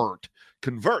convert,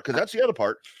 because that's the other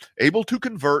part, able to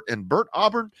convert. And Bert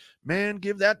Auburn, man,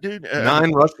 give that dude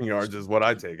 9 rushing yards is what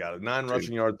I take out of it. 9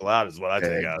 rushing yards allowed is what I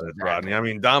take out of it, Rodney. I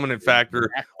mean, dominant factor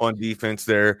on defense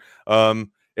there. And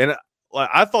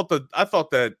I thought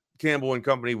that Campbell and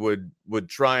company would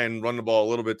try and run the ball a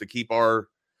little bit to keep our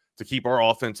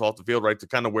offense off the field, right? To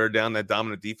kind of wear down that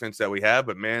dominant defense that we have.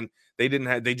 But man, they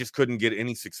just couldn't get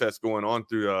any success going on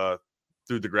through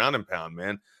the ground and pound,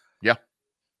 man. Yeah.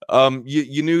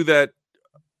 You knew that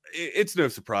it's no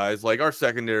surprise. Like, our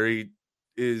secondary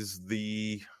is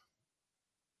I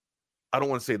don't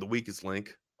want to say the weakest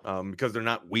link, because they're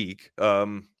not weak.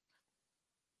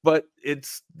 But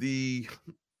it's the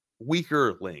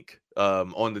weaker link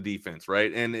on the defense,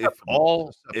 right? And if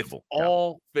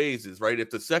all phases, right, if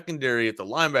the secondary, if the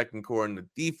linebacking core and the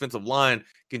defensive line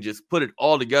can just put it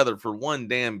all together for one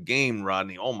damn game,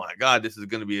 Rodney, oh my God, this is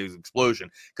going to be an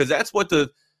explosion. Because that's what the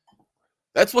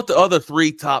other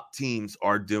 3 top teams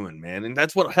are doing, man. And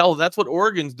that's what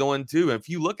Oregon's doing too. And if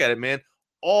you look at it, man,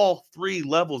 all 3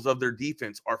 levels of their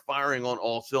defense are firing on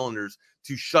all cylinders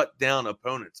to shut down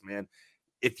opponents, man.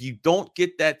 If you don't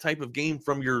get that type of game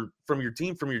from your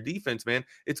team, from your defense, man,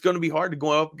 it's going to be hard to go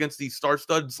up against these star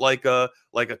studs like a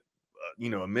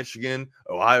Michigan,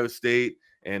 Ohio State,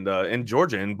 and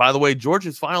Georgia. And by the way,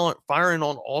 Georgia's firing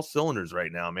on all cylinders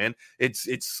right now, man. It's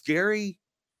scary.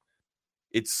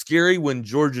 It's scary when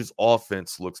Georgia's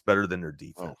offense looks better than their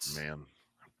defense. Oh man,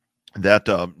 that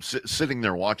sitting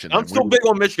there watching. I'm still big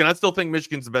on Michigan. I still think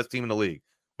Michigan's the best team in the league,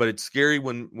 but it's scary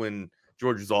when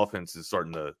Georgia's offense is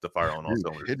starting to fire on all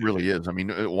cylinders. It really is. I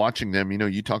mean, watching them,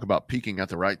 you talk about peaking at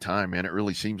the right time, man. It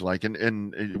really seems like,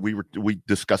 and we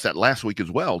discussed that last week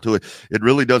as well. Too, it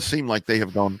really does seem like they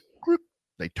have gone.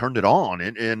 They turned it on,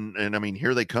 and I mean,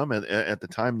 here they come at the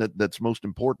time that's most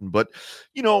important. But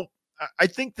I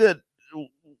think that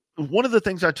one of the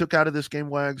things I took out of this game,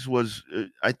 Wags, was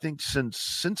I think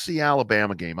since the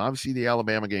Alabama game, obviously the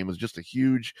Alabama game was just a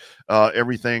huge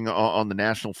everything on the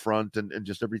national front and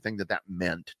just everything that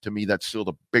meant. To me, that's still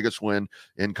the biggest win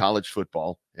in college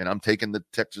football. And I'm taking the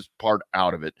Texas part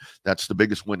out of it. That's the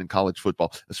biggest win in college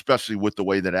football, especially with the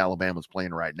way that Alabama's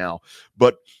playing right now.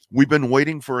 But we've been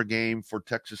waiting for a game for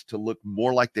Texas to look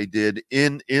more like they did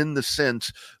in the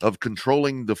sense of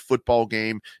controlling the football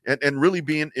game and really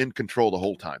being in control the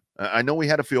whole time. I know we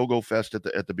had a field goal fest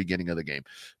at the beginning of the game,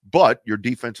 but your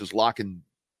defense is locking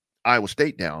Iowa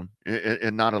State down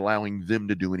and not allowing them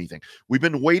to do anything. We've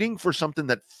been waiting for something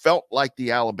that felt like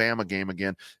the Alabama game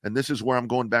again. And this is where I'm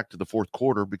going back to the fourth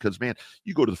quarter, because, man,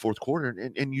 you go to the fourth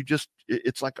quarter and you just,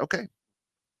 it's like, okay,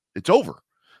 it's over.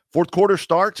 Fourth quarter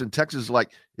starts and Texas is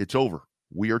like, it's over.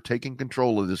 We are taking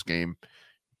control of this game.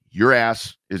 Your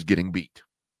ass is getting beat.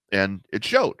 And it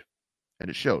showed.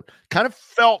 Kind of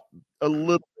felt a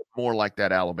little bit more like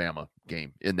that Alabama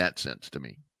game in that sense to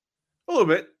me. A little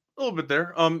bit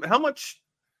there. How much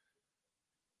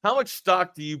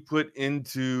stock do you put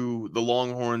into the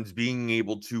Longhorns being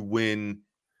able to win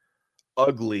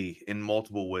ugly in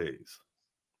multiple ways?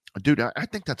 Dude, I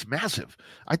think that's massive.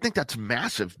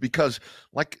 Because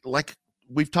like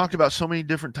we've talked about so many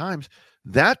different times,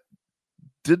 that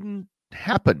didn't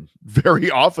happen very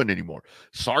often anymore.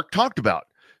 Sark talked about,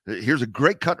 here's a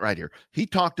great cut right here. He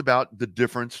talked about the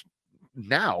difference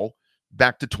now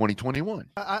back to 2021.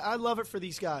 I love it for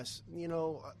these guys.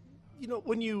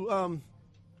 When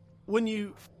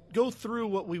you go through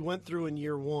what we went through in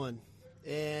year one,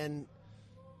 and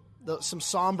some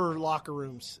somber locker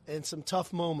rooms and some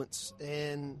tough moments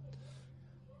and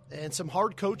some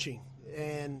hard coaching,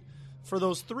 and for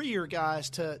those 3-year guys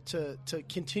to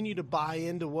continue to buy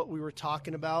into what we were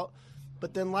talking about.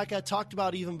 But then, like I talked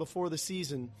about even before the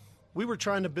season, we were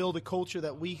trying to build a culture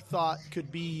that we thought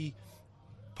could be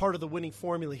part of the winning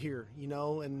formula here,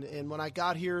 and when I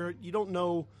got here, you don't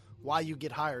know why you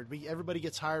get hired. Everybody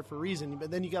gets hired for a reason,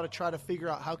 but then you got to try to figure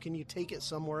out how can you take it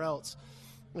somewhere else.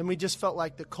 And we just felt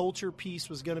like the culture piece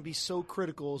was going to be so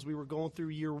critical as we were going through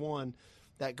year one,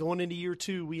 that going into year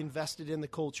two, we invested in the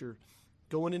culture.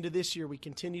 Going into this year, we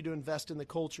continue to invest in the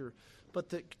culture.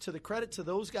 But to the credit to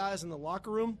those guys in the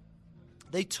locker room,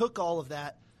 they took all of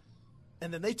that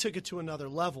and then they took it to another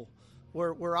level.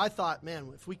 Where I thought,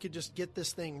 man, if we could just get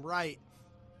this thing right,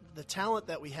 the talent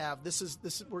that we have, this is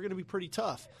we're going to be pretty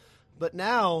tough. But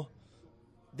now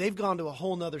they've gone to a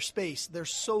whole nother space. They're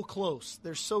so close.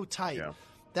 They're so tight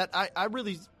that I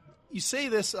really, you say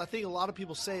this, I think a lot of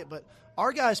people say it, but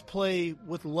our guys play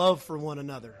with love for one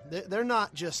another. They're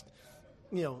not just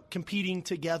competing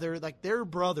together. Like, they're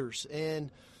brothers.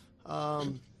 And,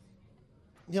 I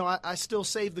still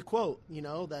save the quote,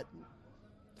 that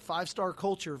 5-star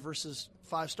culture versus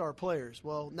 5-star players.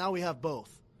 Well, now we have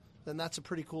both. Then that's a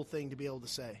pretty cool thing to be able to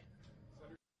say.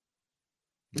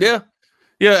 Yeah.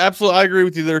 Yeah, absolutely. I agree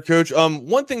with you there, Coach.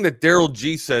 One thing that Daryl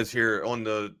G says here on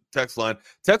the text line,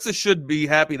 Texas should be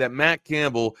happy that Matt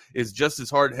Campbell is just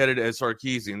as hard-headed as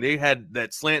Sarkisian. They had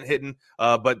that slant hitting,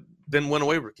 but then went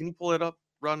away. Can you pull that up,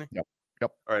 Rodney? Yep.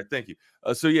 All right, thank you.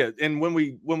 So yeah, and when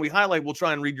we highlight, we'll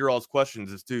try and read your all's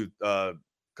questions as too,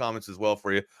 comments as well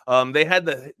for you. They had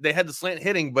the slant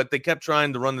hitting, but they kept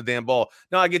trying to run the damn ball.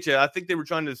 No, I get you. I think they were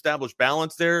trying to establish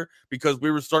balance there because we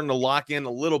were starting to lock in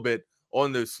a little bit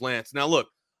on those slants. Now, look,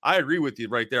 I agree with you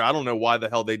right there. I don't know why the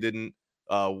hell they didn't,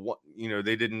 go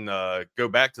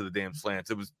back to the damn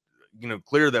slants. It was,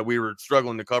 clear that we were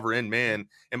struggling to cover in man.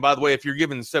 And by the way, if you're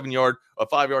given a 5-yard to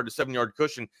 7-yard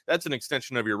cushion, that's an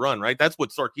extension of your run, right? That's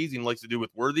what Sarkisian likes to do with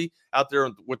Worthy out there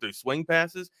with their swing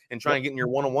passes and try and get in your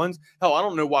one-on-ones. Hell, I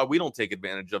don't know why we don't take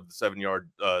advantage of the 7-yard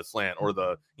slant or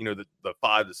the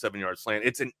 5 to 7-yard slant.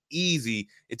 It's an easy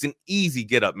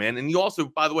get up, man. And you also,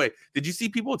 by the way, did you see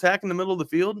people attacking the middle of the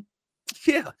field?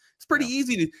 Yeah, it's pretty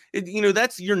easy to,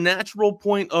 that's your natural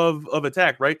point of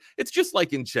attack, right? It's just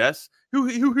like in chess. Who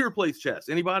here plays chess?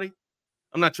 Anybody?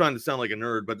 I'm not trying to sound like a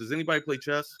nerd, but does anybody play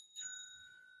chess?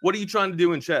 What are you trying to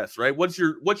do in chess, right? What's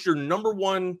your number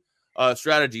one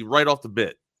strategy right off the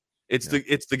bit? It's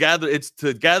to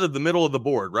gather the middle of the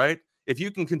board, right? If you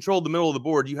can control the middle of the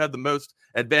board, you have the most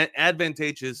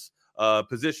advantageous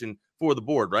position for the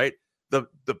board, right? The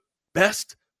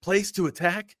best place to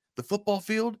attack the football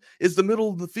field is the middle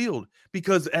of the field,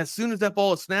 because as soon as that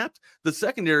ball is snapped, the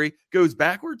secondary goes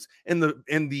backwards and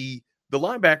the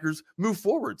linebackers move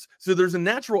forwards. So there's a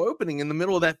natural opening in the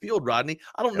middle of that field, Rodney.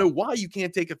 I don't know why you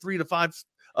can't take a 3 to 5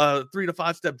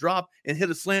 step drop and hit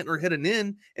a slant or hit an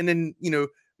in, and then,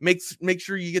 make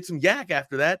sure you get some yak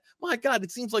after that. My God,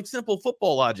 it seems like simple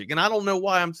football logic. And I don't know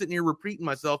why I'm sitting here repeating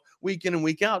myself week in and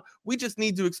week out. We just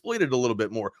need to exploit it a little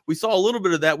bit more. We saw a little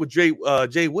bit of that with Jay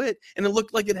Witt, and it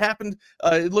looked like it happened.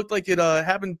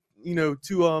 Happened,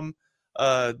 to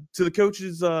the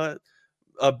coach's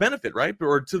benefit, right?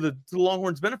 Or to the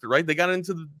Longhorns' benefit, right? They got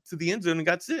into the end zone and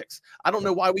got 6. I don't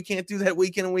know why we can't do that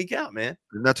week in and week out, man.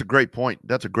 And that's a great point.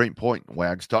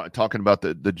 Wags, talking about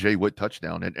the Jay Witt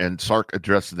touchdown, and Sark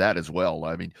addressed that as well.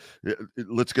 I mean,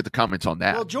 let's get the comments on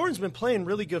that. Well, Jordan's been playing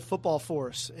really good football for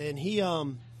us, and he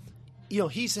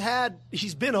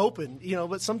he's been open,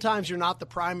 but sometimes you're not the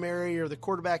primary or the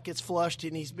quarterback gets flushed,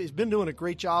 and he's been doing a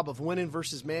great job of winning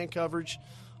versus man coverage.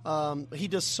 He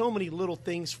does so many little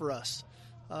things for us.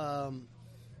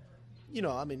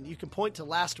 You can point to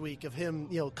last week of him,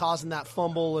 causing that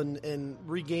fumble and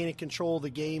regaining control of the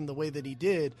game the way that he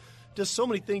did. Does so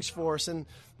many things for us, and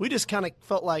we just kind of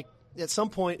felt like at some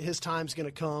point his time's going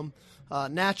to come.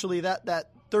 Naturally, that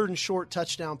 3rd and short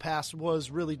touchdown pass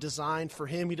was really designed for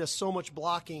him. He does so much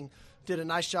blocking, did a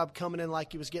nice job coming in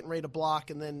like he was getting ready to block,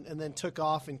 and then took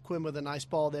off, and Quinn with a nice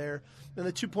ball there. And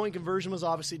the 2-point conversion was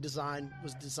obviously designed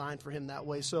for him that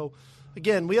way. So,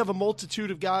 again, we have a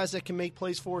multitude of guys that can make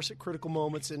plays for us at critical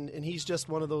moments, and he's just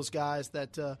one of those guys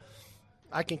that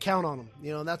I can count on him.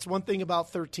 And that's one thing about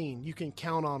 13. You can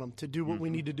count on him to do what we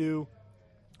need to do.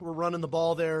 We're running the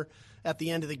ball there at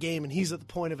the end of the game, and he's at the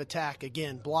point of attack,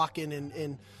 again, blocking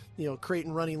and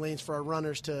creating running lanes for our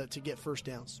runners to get first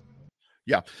downs.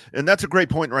 Yeah, and that's a great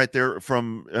point right there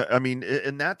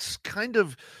and that's kind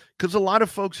of because a lot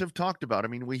of folks have talked about,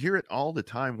 we hear it all the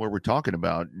time where we're talking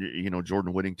about,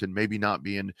 Jordan Whittington maybe not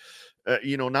being,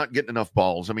 not getting enough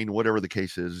balls. Whatever the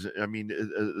case is,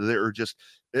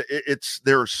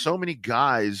 there are so many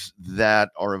guys that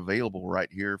are available right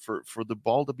here for the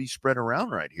ball to be spread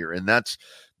around right here. And that's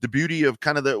the beauty of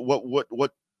kind of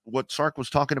what Sark was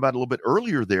talking about a little bit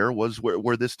earlier there was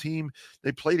where this team,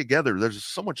 they play together. There's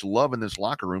so much love in this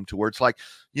locker room to where it's like,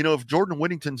 if Jordan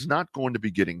Whittington's not going to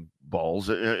be getting balls,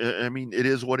 it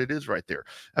is what it is right there.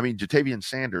 Jatavian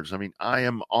Sanders, I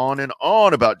am on and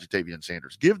on about Jatavian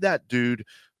Sanders. Give that dude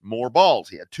more balls.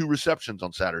 He had 2 receptions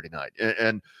on Saturday night.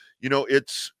 And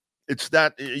it's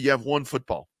that you have one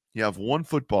football. You have one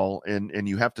football, and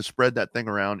you have to spread that thing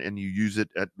around, and you use it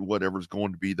at whatever's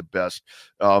going to be the best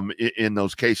in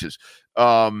those cases.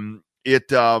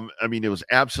 It was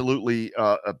absolutely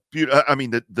a beautiful.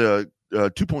 The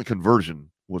 2-point conversion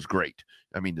was great.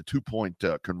 I mean, the 2-point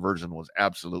conversion was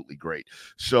absolutely great.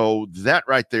 So that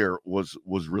right there was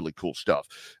really cool stuff.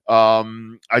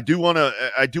 I do want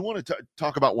to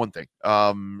talk about one thing,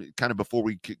 kind of before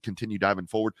we continue diving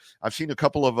forward. I've seen a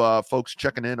couple of folks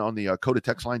checking in on the Coda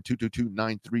text line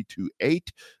 222-9328.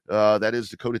 That is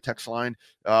the Coda text line.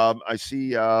 I see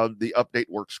the update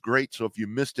works great. So if you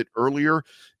missed it earlier,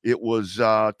 it was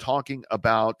talking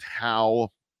about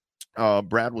how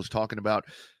Brad was talking about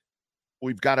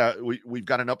we've got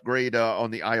an upgrade on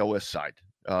the iOS side,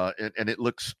 and it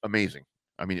looks amazing.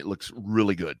 I mean, it looks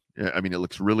really good. I mean, it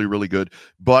looks really, really good,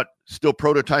 but still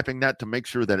prototyping that to make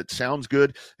sure that it sounds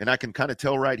good. And I can kind of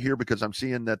tell right here because I'm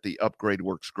seeing that the upgrade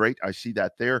works great. I see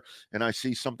that there, and I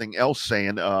see something else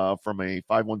saying from a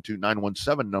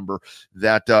 512-917 number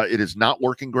that it is not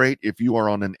working great. If you are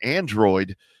on an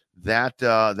Android, that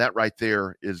right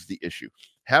there is the issue.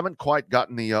 Haven't quite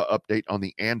gotten the update on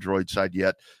the Android side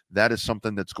yet. That is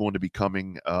something that's going to be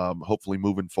coming, hopefully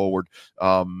moving forward.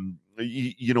 Towards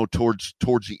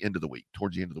the end of the week,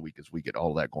 as we get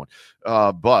all that going.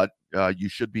 But you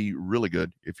should be really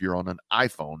good if you're on an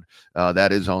iPhone.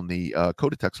 That is on the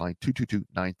Coda text line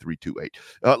 222-9328.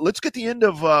 Let's get the end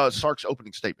of Sark's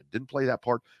opening statement. Didn't play that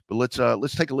part, but let's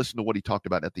take a listen to what he talked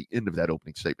about at the end of that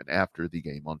opening statement after the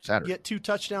game on Saturday. Get 2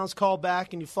 touchdowns called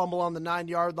back, and you fumble on the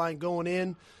 9-yard line going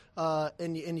in,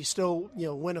 and you still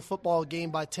win a football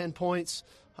game by 10 points.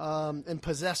 And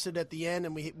possessed it at the end,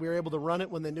 and we were able to run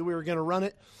it when they knew we were going to run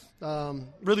it.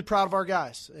 Really proud of our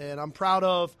guys, and I'm proud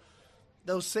of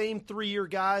those same 3-year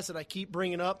guys that I keep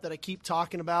bringing up, that I keep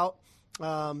talking about,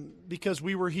 because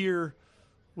we were here,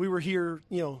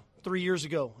 3 years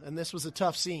ago, and this was a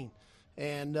tough scene.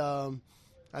 And I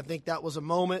think that was a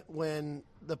moment when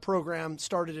the program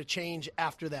started to change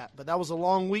after that. But that was a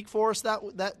long week for us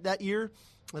that year,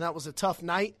 and that was a tough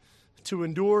night to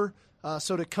endure.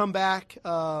 So to come back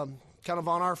kind of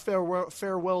on our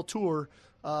farewell tour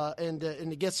and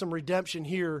to get some redemption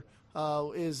here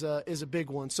is a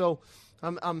big one. So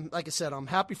I'm like I said, I'm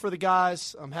happy for the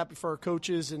guys. I'm happy for our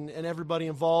coaches and everybody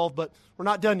involved, but we're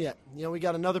not done yet. We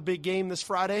got another big game this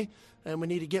Friday, and we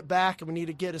need to get back, and we need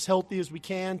to get as healthy as we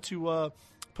can to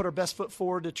put our best foot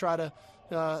forward to try to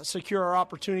secure our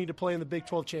opportunity to play in the Big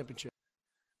 12 championship.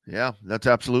 Yeah, that's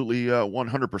absolutely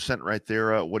 100% right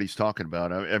there. What he's talking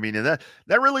about. I mean, and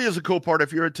that really is a cool part.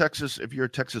 If you're a Texas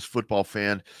football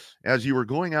fan, as you were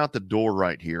going out the door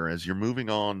right here, as you're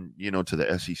moving on, to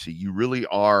the SEC, you really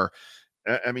are.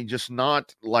 I mean, just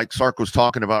not like Sark was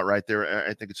talking about right there.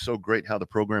 I think it's so great how the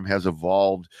program has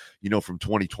evolved, from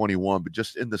 2021, but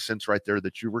just in the sense right there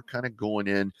that you were kind of going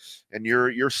in and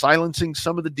you're silencing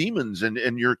some of the demons and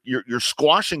you're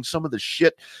squashing some of the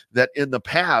shit that in the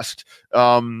past,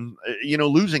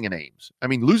 losing in Ames. I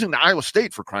mean, losing to Iowa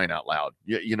State, for crying out loud,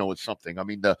 it's something. I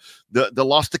mean, the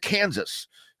loss to Kansas.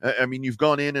 I mean, you've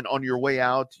gone in and on your way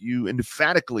out, you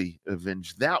emphatically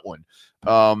avenged that one.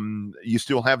 You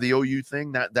still have the OU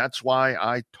thing. That's why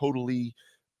I totally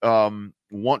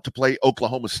want to play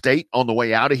Oklahoma State on the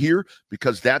way out of here,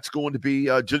 because that's going to be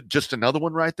just another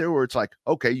one right there where it's like,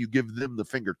 okay, you give them the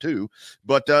finger too.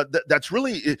 But that's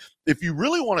really, if you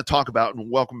really want to talk about, and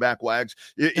welcome back, Wags.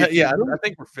 I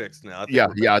think we're fixed now.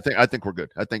 I think we're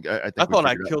good. I thought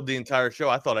I killed the entire show.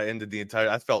 I thought I ended the entire.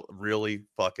 I felt really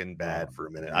fucking bad for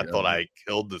a minute. I thought I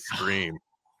killed the stream.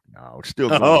 No, it's still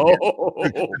going.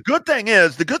 The good thing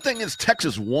is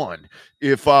Texas won.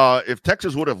 If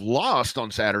Texas would have lost on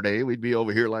Saturday, we'd be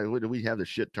over here like we have the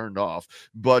shit turned off.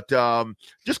 But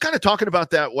just kind of talking about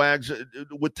that, Wags,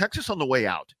 with Texas on the way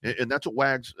out, and that's what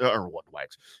Wags.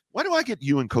 Why do I get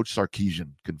you and Coach Sarkisian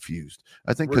confused?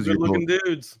 I think because you're looking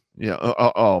dudes. Yeah.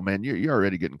 Oh man, you're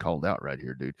already getting called out right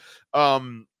here, dude.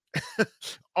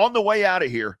 On the way out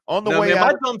of here, out,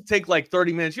 my dumps take like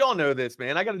 30 minutes. Y'all know this,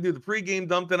 man. I got to do the pregame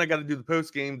dump, then I got to do the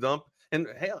postgame dump, and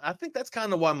hey, I think that's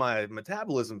kind of why my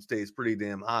metabolism stays pretty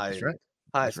damn high. That's right.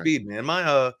 High speed, man.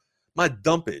 My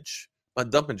dumpage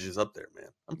is up there, man.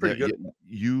 I'm pretty good.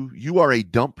 You are a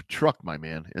dump truck, my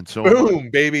man, and so boom,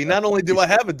 baby. Not only do I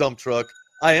have a dump truck,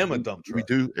 I am a dump truck. We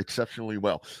do exceptionally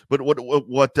well. But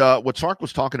what Sark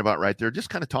was talking about right there, just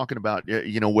kind of talking about,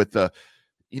 with the.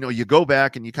 You go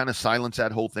back and you kind of silence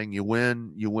that whole thing. You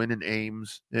win in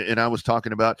Ames. And I was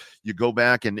talking about, you go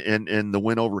back and the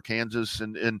win over Kansas.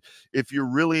 And if you're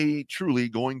really, truly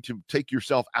going to take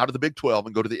yourself out of the Big 12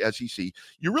 and go to the SEC,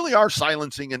 you really are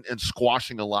silencing and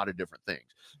squashing a lot of different things.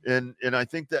 And I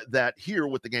think that here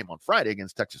with the game on Friday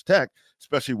against Texas Tech,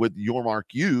 especially with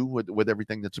Yormark U, with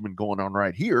everything that's been going on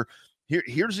right here,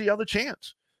 here's the other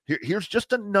chance. Here's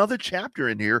just another chapter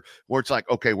in here where it's like,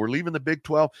 okay, we're leaving the Big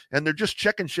 12, and they're just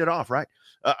checking shit off, right?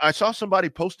 I saw somebody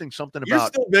posting something You're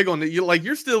about. still big on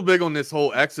you're still big on this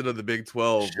whole exit of the Big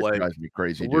 12. Shit Like, drives me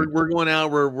crazy, we're dude. going out,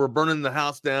 we're burning the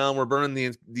house down, we're burning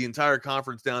the entire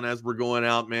conference down as we're going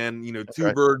out, man. You know, That's two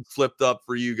right. birds flipped up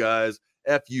for you guys.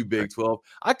 F you, Big 12.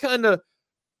 I'm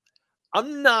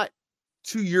not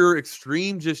to your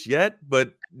extreme just yet,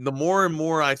 but the more and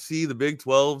more I see the Big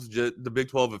 12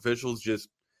 officials just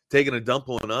taking a dump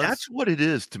on us. That's what it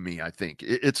is to me. I think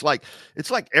it's like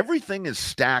everything is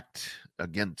stacked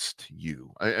against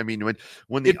you. I mean,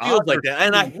 when the it feels odds like are that,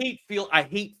 and I skewed-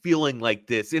 hate feeling like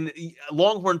this. And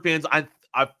Longhorn fans, I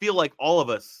feel like all of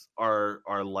us are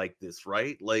like this,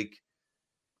 right? Like,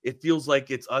 it feels like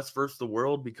it's us versus the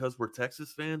world because we're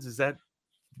Texas fans. Is that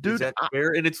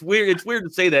fair? And it's weird. It's weird to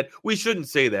say that. We shouldn't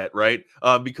say that, right?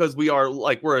 Because we're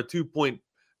a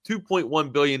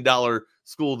 $2.1 billion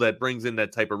school that brings in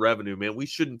that type of revenue, man. We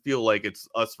shouldn't feel like it's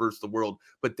us versus the world.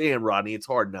 But damn, Rodney, it's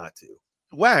hard not to.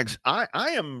 Wags, I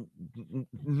am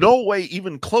no way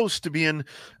even close to being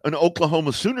an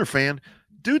Oklahoma Sooner fan.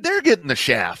 Dude, they're getting the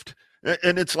shaft.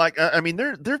 And it's like, I mean,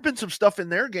 there have been some stuff in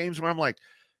their games where I'm like,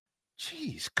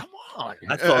 geez, come on.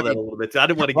 I saw that a little bit too. I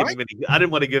didn't want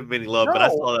to give him any love, but I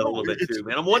saw that a little bit too,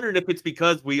 man. I'm wondering if it's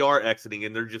because we are exiting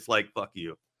and they're just like, fuck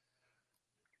you.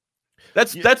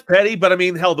 That's petty, but I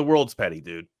mean, hell, the world's petty,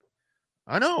 dude.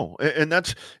 I know, and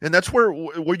that's where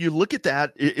you look at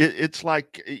that. It's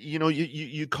like,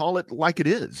 you call it like it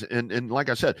is, and like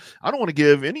I said, I don't want to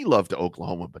give any love to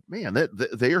Oklahoma, but man,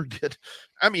 they are good.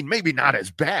 I mean, maybe not as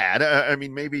bad. I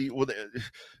mean, maybe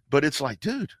but it's like,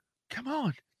 dude, come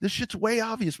on. This shit's way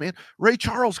obvious, man. Ray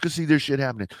Charles could see this shit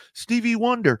happening. Stevie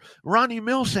Wonder, Ronnie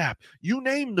Millsap, you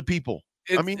name the people.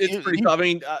 It's pretty tough. I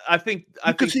mean, I think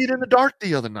could see it in the dark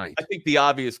the other night. I think the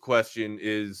obvious question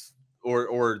is,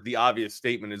 or the obvious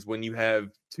statement is, when you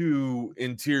have two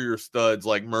interior studs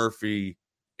like Murphy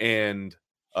and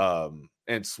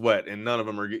Sweat, and none of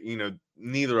them are,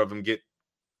 neither of them get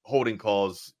holding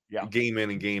calls game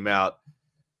in and game out.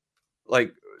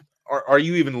 Like, are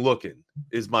you even looking?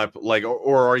 Is my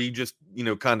or are you just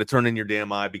kind of turning your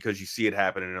damn eye because you see it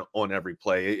happening on every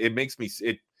play? It makes me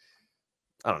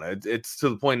I don't know. It's to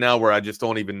the point now where I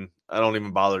don't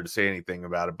even bother to say anything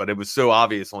about it. But it was so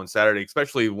obvious on Saturday,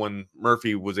 especially when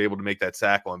Murphy was able to make that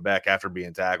sack on Beck after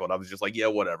being tackled. I was just like, yeah,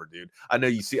 whatever, dude. I know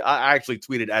you see. I actually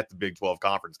tweeted at the Big 12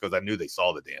 conference because I knew they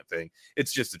saw the damn thing.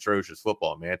 It's just atrocious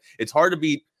football, man. It's hard to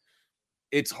beat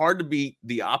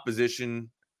the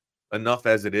opposition enough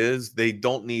as it is. They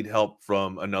don't need help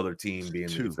from another team being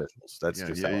the officials. That's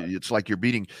it's like you're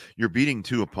beating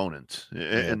two opponents,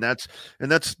 and that's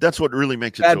what really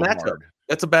makes it bad so matchup. hard.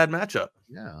 That's a bad matchup.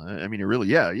 Yeah, I mean, it really,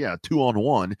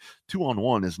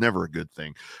 2-on-1 is never a good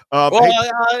thing.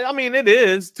 I mean, it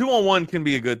is. 2-on-1 can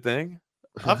be a good thing.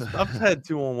 I've had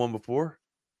 2-on-1 before.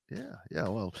 Yeah.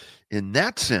 Well, in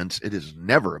that sense, it is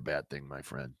never a bad thing, my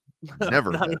friend. Never.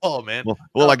 Not at all, man.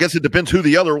 Well, I guess it depends who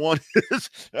the other one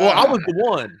is. Well, I was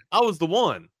the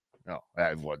one. No,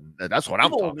 I wasn't. That's what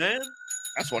I'm talking, man.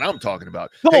 That's what I'm talking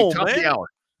about. Top of the hour.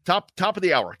 Top of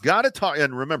the hour. Got to talk.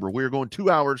 And remember, we are going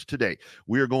 2 hours today.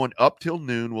 We are going up till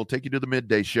noon. We'll take you to the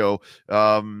midday show.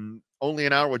 Only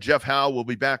an hour with Jeff Howe. We'll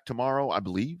be back tomorrow, I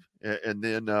believe. And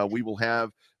then we will have,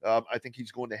 I think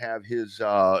he's going to have his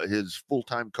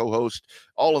full-time co-host.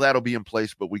 All of that will be in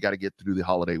place, but we got to get through the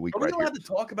holiday week. Are we allowed to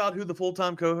talk about who the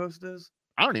full-time co-host is?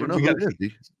 I don't even know who it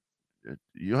is.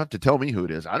 You have to tell me who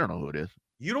it is. I don't know who it is.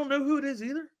 You don't know who it is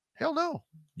either? Hell no.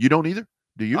 You don't either?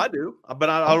 Do you? I do, but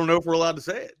I don't know if we're allowed to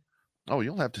say it. Oh,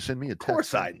 you'll have to send me a text. Of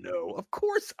course I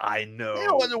know.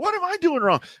 What am I doing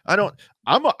wrong?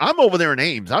 I'm over there in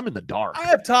Ames. I'm in the dark. I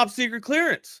have top secret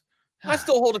clearance. I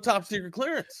still hold a top secret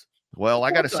clearance. Well,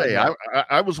 I got to say,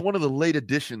 I was one of the late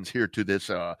additions here to this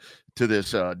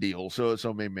deal.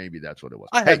 So maybe that's what it was.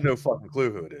 I have no fucking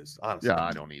clue who it is, honestly. Yeah,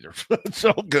 I don't either.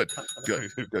 So good.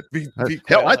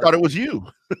 Hell, I thought it was you.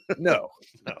 No,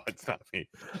 it's not me.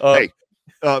 Hey,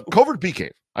 Covert Bee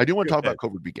Cave. I do want to talk about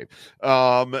Covert Bee Cave.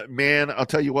 Man, I'll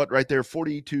tell you what, right there,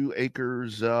 42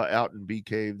 acres out in Bee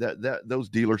Cave. Those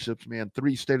dealerships, man,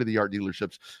 3 state-of-the-art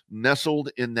dealerships nestled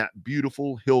in that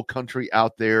beautiful hill country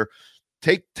out there.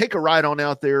 Take a ride on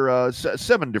out there.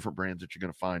 7 different brands that you're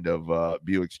going to find of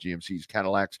Buicks, GMCs,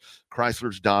 Cadillacs,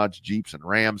 Chryslers, Dodge, Jeeps, and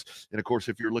Rams. And, of course,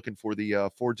 if you're looking for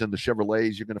the Fords and the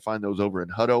Chevrolets, you're going to find those over in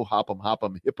Hutto,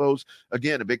 Hopham, Hippos.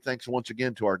 Again, a big thanks once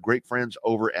again to our great friends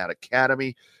over at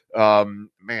Academy.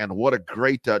 Man, what a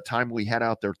great time we had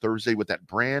out there Thursday with that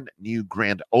brand new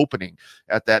grand opening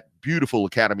at that beautiful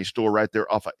Academy store right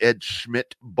there off of Ed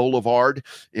Schmidt Boulevard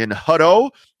in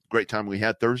Hutto. great time we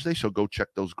had Thursday. So go check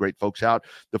those great folks out.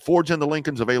 The Fords and the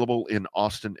Lincolns available in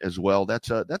Austin as well. That's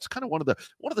kind of one of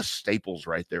the staples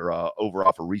right there over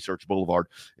off of Research Boulevard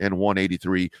and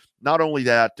 183. Not only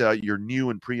that, your new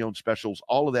and pre-owned specials,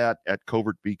 all of that at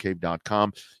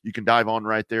covertbeecave.com. You can dive on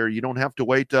right there. You don't have to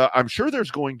wait. I'm sure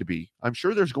there's going to be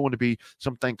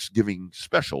some Thanksgiving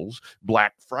specials,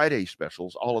 Black Friday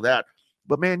specials, all of that.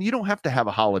 But, man, you don't have to have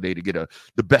a holiday to get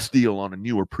the best deal on a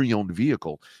new or pre-owned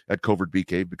vehicle at Covert Bee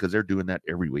Cave, because they're doing that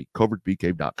every week.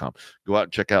 CovertBeeCave.com. Go out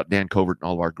and check out Dan Covert and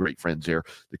all of our great friends there.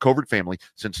 The Covert family,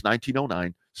 since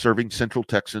 1909, serving Central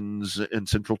Texans.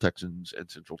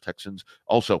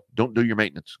 Also, don't do your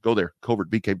maintenance. Go there,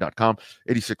 CovertBeeCave.com.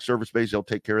 86 service bays. They'll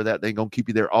take care of that. They ain't going to keep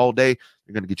you there all day.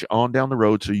 They're going to get you on down the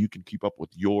road so you can keep up with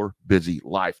your busy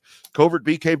life.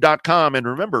 CovertBeeCave.com. And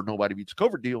remember, nobody beats a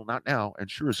Covert deal. Not now,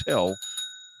 and sure as hell,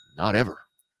 not ever.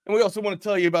 And we also want to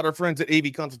tell you about our friends at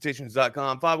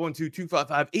avconsultations.com,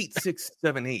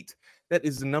 512-255-8678. That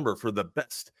is the number for the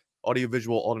best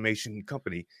audiovisual automation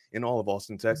company in all of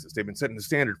Austin, Texas. They've been setting the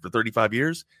standard for 35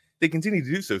 years. They continue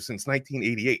to do so since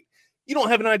 1988. You don't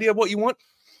have an idea of what you want?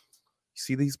 You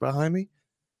see these behind me?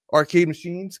 Arcade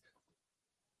machines,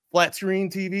 flat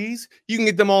screen TVs. You can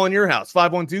get them all in your house.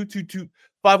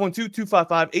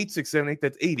 512-255-8678.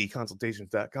 That's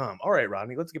avconsultations.com. All right,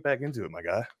 Rodney, let's get back into it, my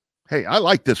guy. Hey, I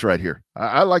like this right here.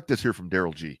 I like this here from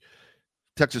Daryl G.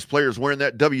 Texas players wearing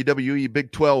that WWE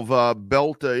Big 12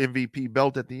 belt, MVP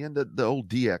belt at the end of the old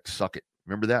DX. Suck it.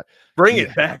 Remember that? Bring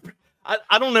it back.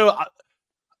 I don't know.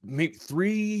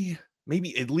 Maybe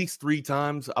at least three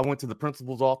times I went to the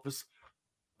principal's office.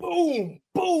 Boom,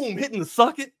 boom, hitting the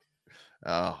suck it.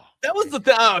 Oh, that was the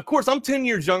thing. Of course, I'm 10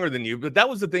 years younger than you, but that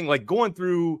was the thing. Like going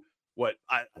through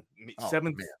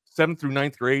seventh through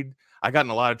ninth grade, I got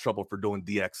in a lot of trouble for doing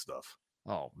DX stuff.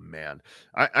 Oh man,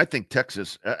 I think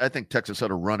Texas had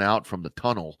to run out from the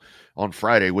tunnel on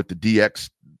Friday with the DX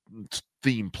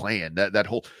theme playing. That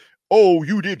whole, oh,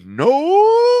 you didn't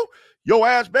know? Your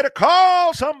ass better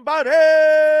call somebody.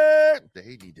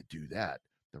 They need to do that.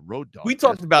 The Road Dogg. We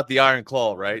talked about the Iron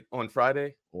Claw, right, on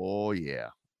Friday. Oh yeah.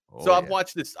 So I've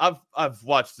watched this. I've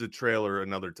watched the trailer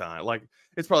another time. Like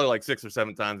it's probably like 6 or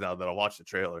 7 times now that I watched the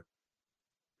trailer.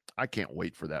 I can't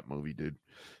wait for that movie, dude.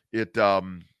 I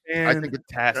think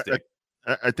it's fantastic.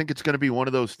 I think it's going to be one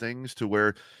of those things to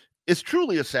where it's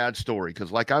truly a sad story.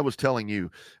 Because, like I was telling you,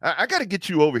 I got to get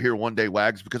you over here one day,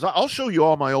 Wags, because I'll show you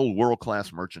all my old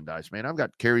world-class merchandise, man. I've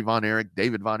got Kerry Von Erich,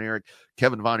 David Von Erich,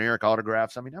 Kevin Von Erich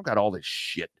autographs. I mean, I've got all this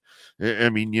shit. I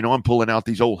mean, I'm pulling out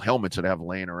these old helmets that I have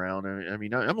laying around. I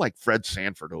mean, I'm like Fred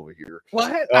Sanford over here.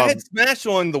 Well, I had Smash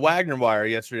on the Wagner Wire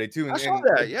yesterday too. And, I saw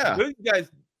that. Yeah,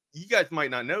 you guys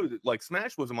might not know that like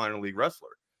Smash was a minor league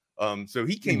wrestler. So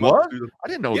he came up. I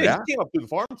didn't know that. He came up through the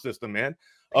farm system, man.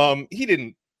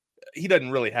 He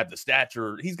doesn't really have the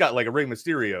stature. He's got like a Rey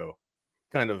Mysterio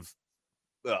kind of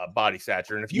body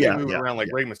stature. And if you move around like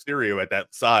Rey Mysterio at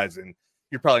that size, and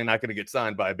you're probably not going to get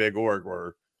signed by a big org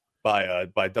or by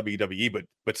WWE.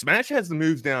 But Smash has the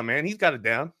moves down, man. He's got it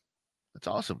down. That's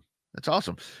awesome.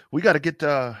 We got to get we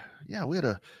had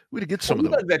to get some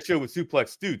of them. That show with Suplex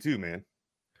Stu too, man.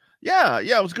 Yeah,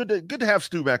 it was good to have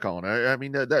Stu back on. I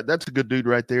mean that's a good dude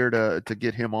right there to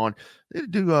get him on. They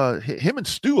do him and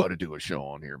Stu ought to do a show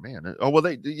on here, man. Oh well,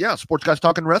 Sports Guys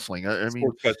Talking Wrestling. I mean,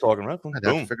 Sports Guys Talking Wrestling. I'd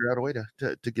have to figure out a way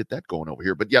to get that going over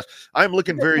here. But yes, I'm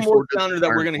looking very forward to that.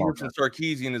 We're going to hear from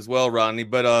Sarkeesian as well, Rodney.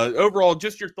 But overall,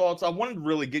 just your thoughts. I wanted to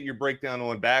really get your breakdown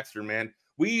on Baxter, man.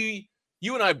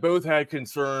 You and I both had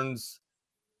concerns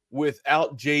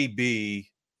without JB.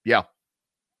 Yeah.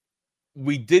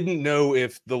 We didn't know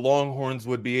if the Longhorns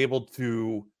would be able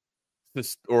to,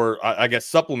 or I guess,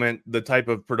 supplement the type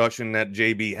of production that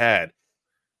JB had.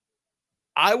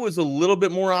 I was a little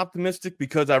bit more optimistic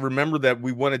because I remember that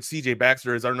we wanted CJ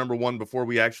Baxter as our number one before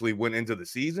we actually went into the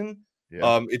season.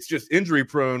 Yeah. It's just injury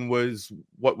prone was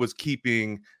what was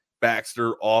keeping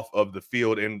Baxter off of the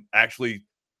field and actually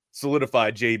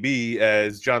solidified JB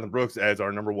as Jonathan Brooks as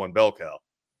our number one bell cow.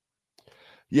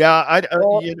 Yeah,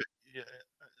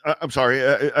 I'm sorry.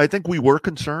 I think we were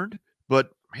concerned,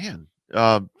 but man,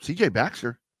 CJ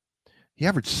Baxter, he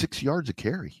averaged 6 yards a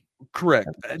carry. Correct.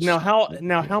 Now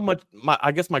how much?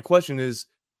 I guess my question is,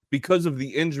 because of the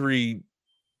injury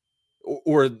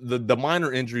or the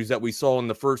minor injuries that we saw in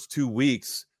the first 2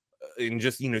 weeks, and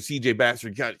just CJ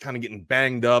Baxter got kind of getting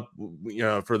banged up,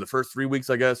 for the first 3 weeks,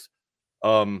 I guess.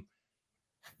 How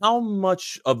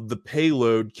much of the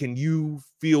payload can you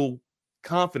feel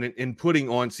confident in putting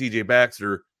on CJ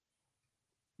Baxter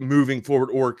moving forward,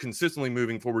 or consistently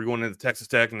moving forward, going into Texas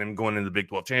Tech and then going into the Big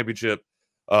 12 championship?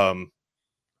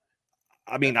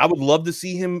 I mean, I would love to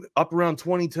see him up around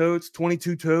 20 totes,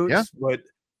 22 totes, Yeah. but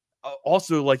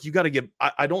also, like, you got to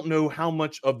I don't know how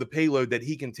much of the payload that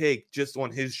he can take just on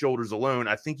his shoulders alone.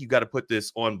 I think you got to put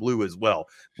this on Blue as well.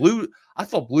 Blue, I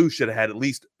thought Blue should have had at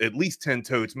least 10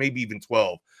 totes, maybe even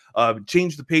 12.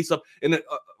 Change the pace up. And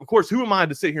of course, who am I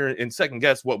to sit here and second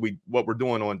guess what we're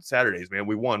doing on Saturdays, man?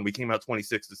 We won. We came out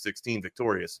 26-16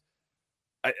 victorious.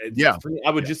 I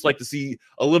would just like to see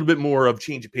a little bit more of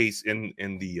change of pace in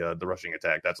the rushing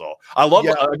attack. That's all. I love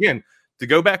again, to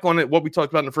go back on it, what we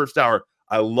talked about in the first hour.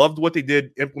 I loved what they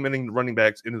did implementing the running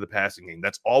backs into the passing game.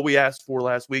 That's all we asked for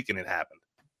last week, and it happened.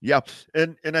 Yeah,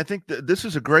 and I think this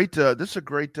is a great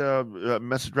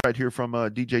message right here from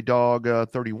DJ Dog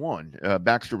 31.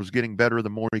 Baxter was getting better the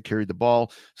more he carried the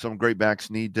ball. Some great backs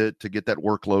need to get that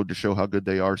workload to show how good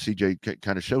they are. CJ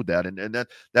kind of showed that, and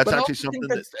that's actually something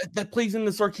that plays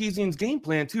into Sarkisian's game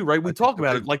plan too, right? We talk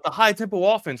about it like the high tempo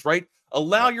offense, right?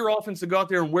 Allow your offense to go out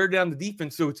there and wear down the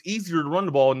defense, so it's easier to run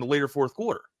the ball in the later fourth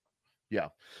quarter.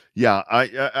 Yeah.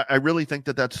 I really think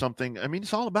that's something. I mean,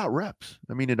 it's all about reps.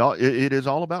 I mean, it is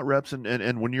all about reps,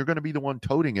 and when you're going to be the one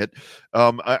toting it,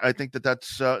 I think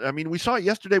that's. I mean, we saw it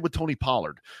yesterday with Tony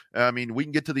Pollard. I mean, we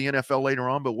can get to the NFL later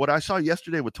on, but what I saw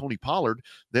yesterday with Tony Pollard,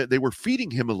 they were feeding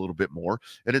him a little bit more,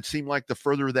 and it seemed like the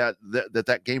further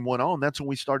that game went on, that's when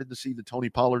we started to see the Tony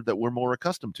Pollard that we're more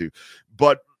accustomed to.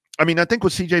 But I mean, I think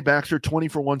with CJ Baxter, 20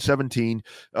 for 117,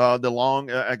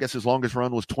 I guess his longest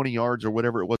run was 20 yards or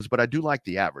whatever it was. But I do like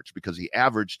the average, because the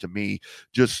average to me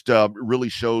just really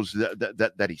shows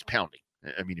that he's pounding.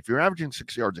 I mean, if you're averaging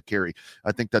 6 yards a carry,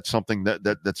 I think that's something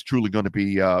that's truly going to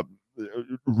be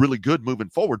really good moving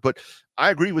forward. But I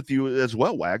agree with you as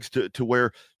well, Wags, to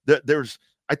where there's,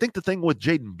 I think the thing with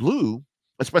Jaden Blue,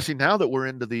 especially now that we're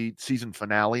into the season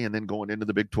finale and then going into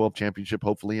the Big 12 championship,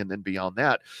 hopefully, and then beyond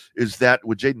that, is that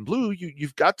with Jaden Blue,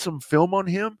 you've got some film on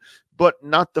him, but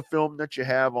not the film that you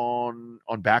have on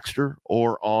Baxter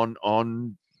or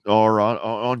on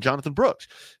Jonathan Brooks.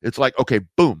 It's like, okay,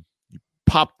 boom, you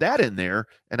pop that in there,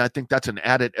 and I think that's an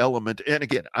added element. And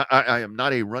again, I am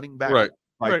not a running back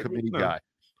by committee guy,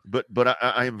 but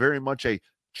I am very much a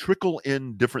trickle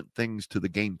in different things to the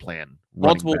game plan.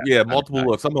 Multiple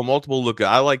looks. I'm a multiple look.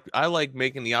 I like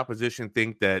making the opposition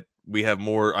think that we have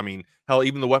more. I mean, hell,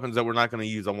 even the weapons that we're not going to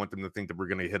use, I want them to think that we're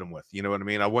going to hit them with. You know what I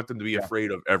mean? I want them to be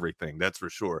afraid of everything. That's for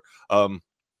sure. I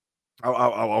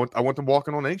want them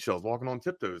walking on eggshells, walking on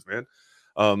tiptoes, man.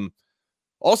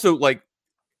 Also, like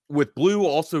with Blue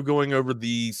also going over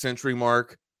the century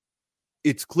mark,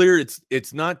 it's clear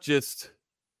it's not just,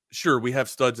 sure, we have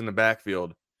studs in the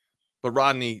backfield, but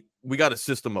Rodney, we got a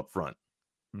system up front.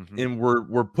 Mm-hmm. And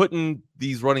we're putting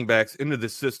these running backs into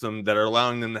this system that are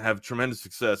allowing them to have tremendous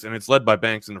success, and it's led by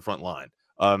Banks in the front line.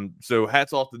 So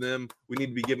hats off to them. We need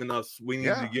to be giving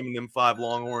them 5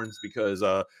 Longhorns, because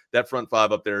that front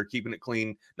 5 up there, keeping it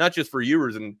clean, not just for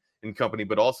Ewers and company,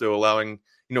 but also allowing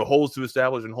holes to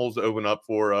establish and holes to open up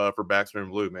for Baxter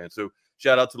and Blue, man. So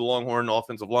shout out to the Longhorn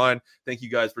offensive line. Thank you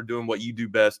guys for doing what you do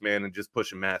best, man, and just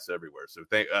pushing mass everywhere. So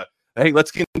hey,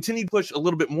 let's continue to push a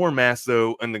little bit more mass,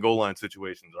 though, in the goal line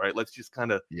situations. All right, let's just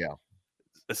kind of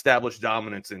establish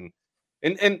dominance and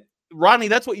Rodney,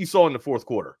 that's what you saw in the fourth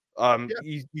quarter.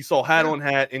 You saw hat on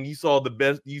hat, and you saw the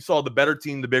best. You saw the better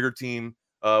team, the bigger team,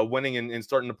 winning and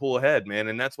starting to pull ahead, man.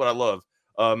 And that's what I love.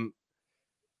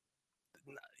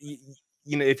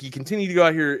 If you continue to go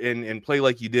out here and play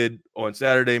like you did on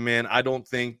Saturday, man, I don't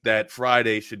think that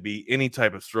Friday should be any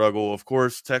type of struggle. Of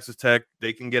course, Texas Tech,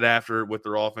 they can get after it with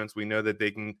their offense. We know that they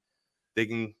can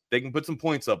put some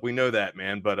points up. We know that,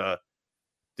 man. But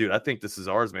dude, I think this is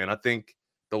ours, man. I think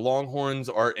the Longhorns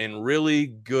are in really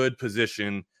good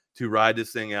position to ride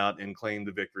this thing out and claim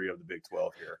the victory of the Big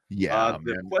 12 here. Yeah.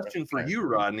 The question for you,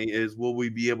 Rodney, is will we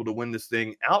be able to win this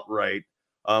thing outright?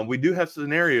 We do have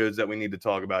scenarios that we need to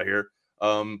talk about here.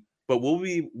 But will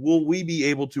we be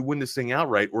able to win this thing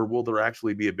outright, or will there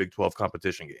actually be a Big 12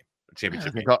 competition game, a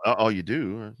championship game? All you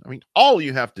do, I mean, all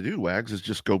you have to do, Wags, is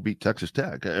just go beat Texas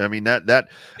Tech. I mean,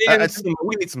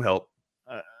 we need some help.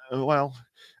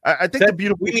 I think the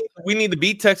beautiful we need to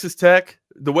beat Texas Tech.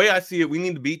 The way I see it, we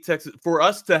need to beat Texas for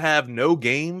us to have no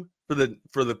game for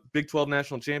the Big 12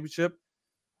 national championship.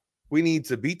 We need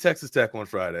to beat Texas Tech on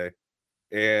Friday,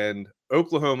 and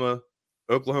Oklahoma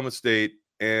State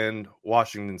and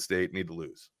Washington State need to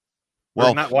lose.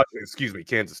 Well, not Washington, excuse me,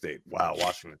 Kansas State. Wow,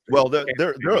 Washington State. Well,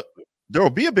 there will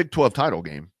be a Big 12 title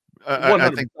game. I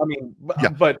think. I mean,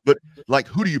 but like,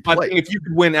 who do you play? I think if you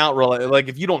could win outright, like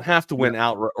if you don't have to win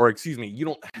outright, or excuse me, you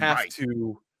don't have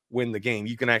to win the game.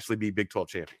 You can actually be Big 12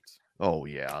 champions. Oh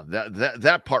yeah,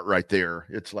 that part right there.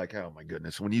 It's like, oh my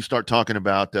goodness, when you start talking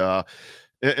about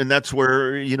And that's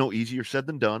where, easier said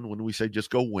than done when we say just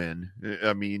go win.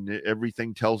 I mean,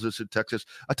 everything tells us at Texas.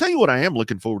 I'll tell you what I am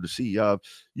looking forward to see. You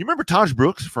remember Taj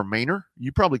Brooks from Manor?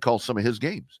 You probably call some of his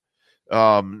games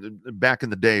back in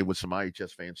the day with some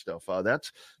IHS fan stuff.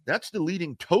 That's the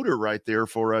leading toter right there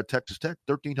for Texas Tech,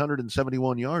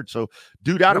 1,371 yards. So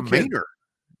dude out of Manor.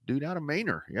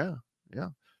 Yeah.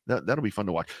 That'll be fun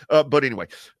to watch. But anyway,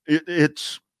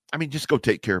 just go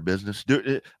take care of business.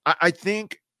 I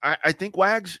think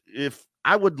Wags, if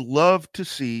I would love to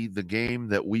see the game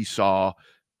that we saw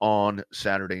on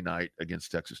Saturday night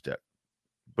against Texas Tech.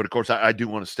 But of course, I do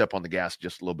want to step on the gas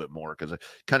just a little bit more because I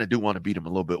kind of do want to beat them a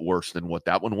little bit worse than what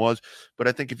that one was. But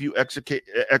I think if you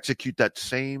execute that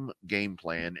same game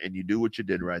plan and you do what you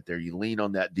did right there, you lean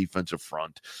on that defensive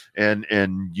front, and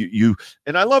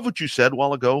I love what you said a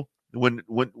while ago. When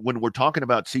we're talking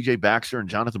about C.J. Baxter and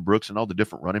Jonathan Brooks and all the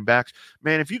different running backs,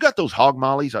 man, if you got those hog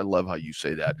mollies, I love how you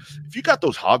say that. If you got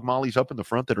those hog mollies up in the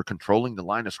front that are controlling the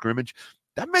line of scrimmage,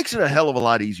 that makes it a hell of a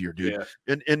lot easier, dude.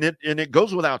 Yeah. And it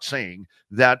goes without saying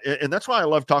that, and that's why I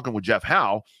love talking with Jeff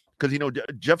Howe, because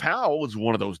Jeff Howe was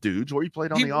one of those dudes where he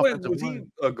played on the offensive line. Was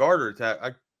he a guard or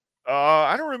attack?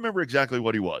 I don't remember exactly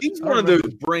what he was. He's one of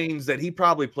those brains that he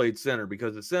probably played center,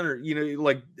 because the center,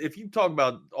 like if you talk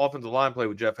about offensive line play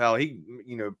with Jeff Howe, he,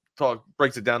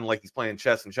 breaks it down like he's playing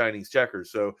chess and Chinese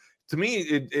checkers. So to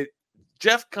me,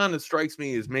 Jeff kind of strikes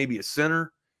me as maybe a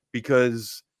center,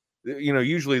 because,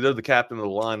 usually they're the captain of the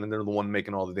line and they're the one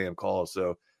making all the damn calls.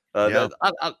 So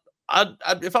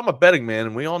if I'm a betting man,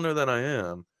 and we all know that I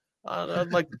am,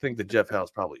 I'd like to think that Jeff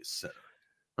Howe's probably a center.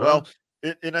 Well,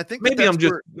 and I think maybe I'm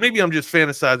just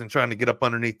fantasizing, trying to get up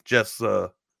underneath Jeff's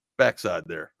backside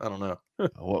there. I don't know.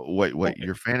 Wait!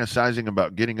 You're fantasizing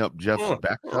about getting up Jeff's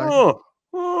backside?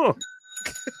 Let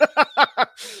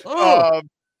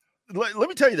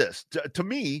me tell you this. To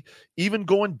me, even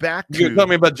going back to you tell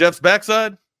me about Jeff's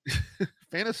backside.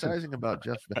 Fantasizing about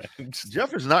Jeff's backside.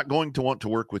 Jeff is not going to want to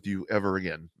work with you ever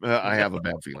again. I have a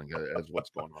bad feeling as what's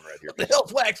going on right here. What the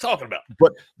hell's Wags talking about?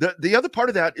 But the other part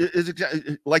of that is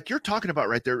exactly like you're talking about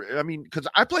right there. I mean, because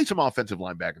I played some offensive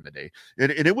line back in the day,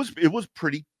 and it was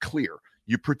pretty clear.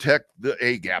 You protect the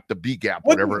A gap, the B gap,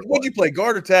 whatever. What'd you play,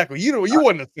 guard or tackle? You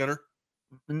wasn't a center.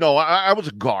 No, I was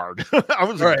a guard. I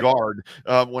was a guard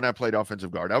when I played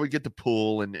offensive guard. I would get to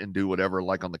pull and do whatever,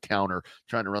 like on the counter,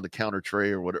 trying to run the counter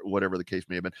tray or whatever the case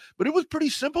may have been. But it was pretty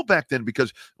simple back then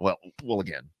because, well,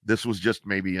 again, this was just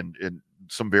maybe in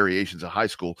some variations of high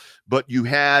school. But you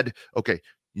had,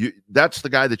 that's the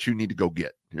guy that you need to go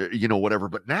get, whatever.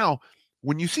 But now,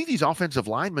 when you see these offensive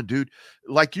linemen, dude,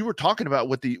 like you were talking about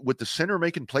with the center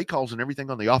making play calls and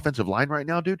everything on the offensive line right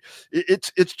now, dude,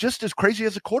 it's just as crazy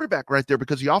as a quarterback right there,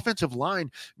 because the offensive line,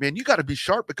 man, you got to be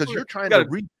sharp because you're trying to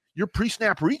read your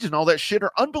pre-snap reads and all that shit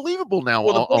are unbelievable now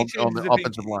on the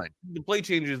offensive line. The play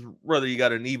changes whether you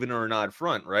got an even or an odd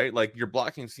front, right? Like your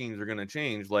blocking schemes are going to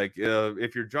change. Like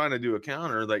if you're trying to do a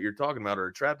counter that you're talking about or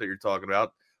a trap that you're talking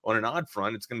about on an odd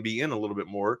front, it's going to be in a little bit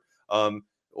more.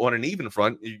 On an even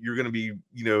front, you're going to be,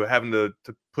 having to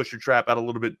push your trap out a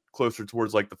little bit closer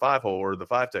towards like the 5-hole or the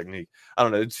 5 technique. I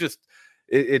don't know. It's just,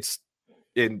 it's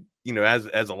in, as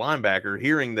a linebacker,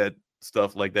 hearing that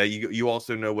stuff like that, you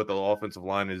also know what the offensive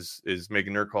line is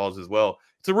making their calls as well.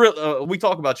 It's a real, we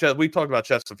talk about chess. We've talked about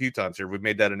chess a few times here. We've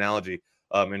made that analogy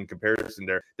in comparison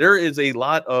there. There is a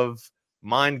lot of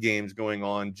mind games going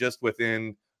on just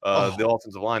within the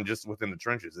offensive line, just within the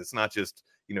trenches. It's not just,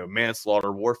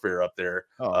 manslaughter warfare up there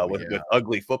with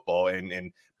ugly football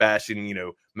and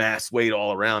bashing, mass weight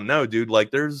all around. No, dude,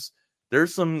 like there's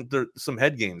some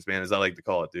head games, man, as I like to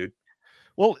call it, dude.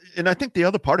 Well, and I think the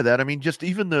other part of that, just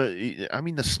even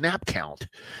the snap count.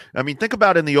 Think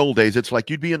about in the old days, it's like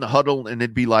you'd be in the huddle and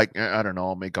it'd be like, I don't know,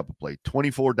 I'll make up a play,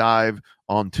 24 dive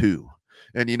on 2.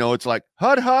 And, it's like,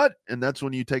 hut, and that's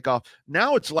when you take off.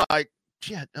 Now it's like,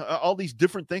 shit, all these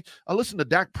different things. I listen to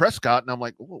Dak Prescott and I'm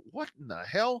like, what in the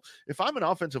hell? If I'm an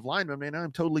offensive lineman, man,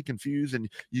 I'm totally confused. And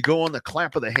you go on the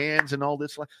clap of the hands and all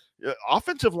this.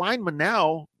 Offensive linemen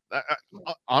now,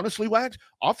 honestly, Wags,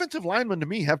 offensive linemen to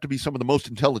me have to be some of the most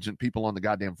intelligent people on the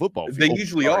goddamn football field. They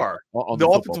usually are. The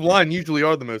offensive line usually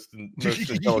are the most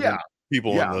intelligent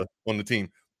people on the team.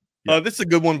 Yeah. This is a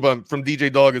good one from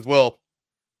DJ Dog as well.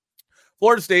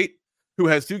 Florida State, who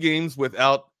has 2 games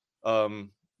without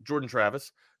Jordan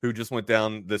Travis, who just went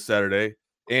down this Saturday,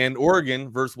 and Oregon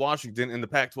versus Washington in the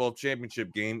Pac-12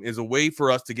 championship game is a way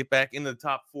for us to get back into the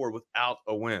top 4 without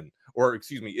a win, or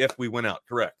excuse me, if we win out.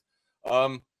 Correct.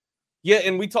 And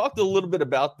we talked a little bit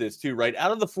about this too, right?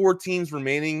 Out of the 4 teams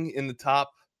remaining in the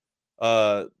top,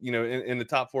 in the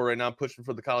top 4 right now, pushing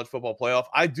for the college football playoff,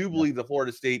 I do believe that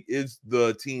Florida State is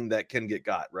the team that can get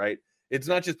got, right? It's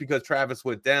not just because Travis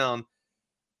went down.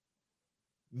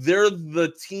 They're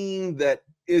the team that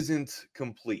isn't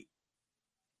complete,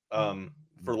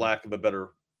 for lack of a better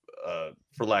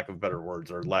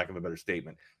words or lack of a better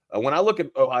statement. When I look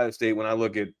at Ohio State, when I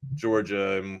look at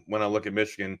Georgia, and when I look at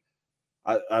Michigan,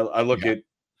 I look at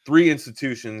three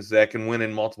institutions that can win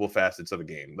in multiple facets of a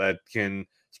game, that can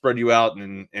spread you out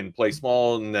and play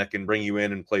small, and that can bring you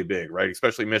in and play big, right?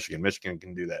 Especially Michigan. Michigan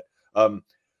can do that.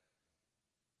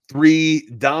 Three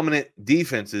dominant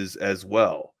defenses as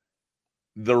well.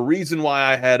 The reason why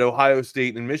I had Ohio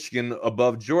State and Michigan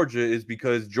above Georgia is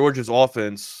because Georgia's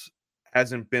offense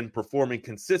hasn't been performing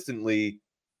consistently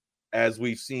as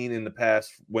we've seen in the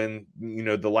past when,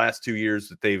 the last 2 years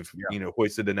that they've,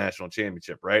 hoisted the national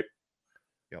championship, right?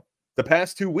 Yep. The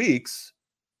past 2 weeks,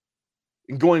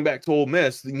 going back to Ole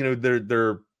Miss,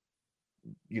 their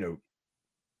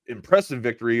impressive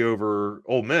victory over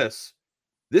Ole Miss,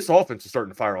 this offense is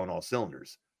starting to fire on all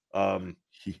cylinders.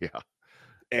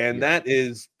 And that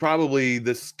is probably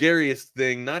the scariest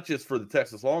thing, not just for the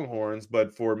Texas Longhorns,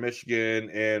 but for Michigan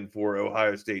and for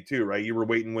Ohio State too, right? You were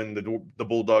waiting when the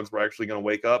Bulldogs were actually going to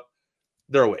wake up.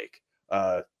 They're awake.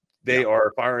 They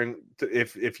are firing.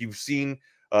 If you've seen,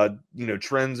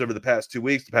 trends over the past 2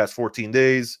 weeks, the past 14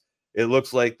 days, it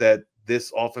looks like that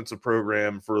this offensive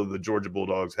program for the Georgia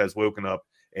Bulldogs has woken up,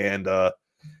 and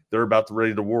they're about to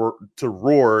ready to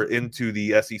roar into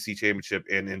the SEC championship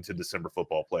and into December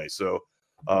football play. So.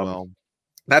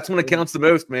 That's when it counts the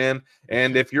most, man.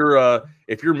 And if you're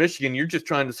Michigan, you're just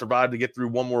trying to survive to get through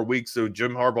one more week so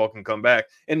Jim Harbaugh can come back.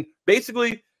 And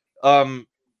basically, how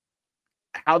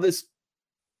this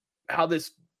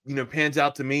pans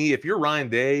out to me, if you're Ryan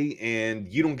Day and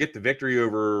you don't get the victory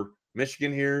over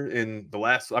Michigan here in the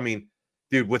last,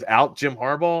 dude, without Jim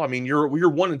Harbaugh, you're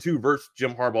 1-2 versus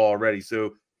Jim Harbaugh already.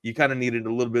 So you kind of needed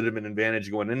a little bit of an advantage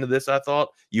going into this, I thought.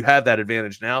 You have that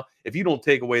advantage now. If you don't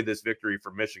take away this victory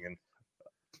from Michigan,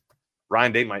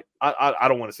 Ryan Day might – I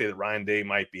don't want to say that Ryan Day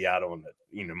might be out of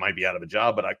a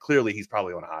job, but clearly he's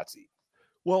probably on a hot seat.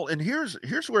 Well, and here's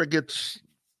where it gets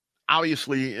 –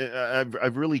 obviously,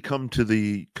 I've really come to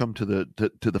the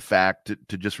fact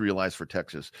to just realize for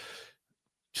Texas –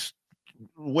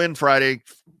 win Friday,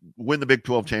 win the Big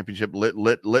 12 championship,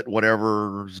 let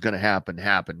whatever is going to happen,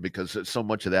 because so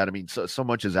much of that, so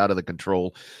much is out of the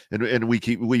control. And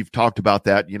we've talked about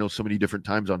that, so many different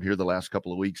times on here the last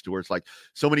couple of weeks, to where it's like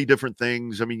so many different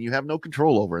things. You have no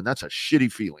control over, and that's a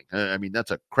shitty feeling.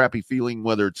 That's a crappy feeling,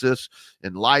 whether it's this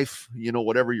in life,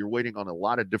 whatever, you're waiting on a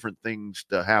lot of different things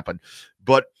to happen.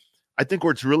 But I think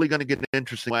where it's really going to get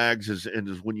interesting, Wags, is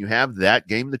when you have that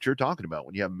game that you're talking about,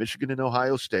 when you have Michigan and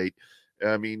Ohio State.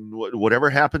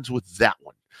 Whatever happens with that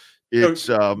one, it's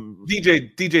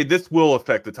DJ. This will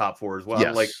affect the top four as well.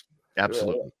 Yes,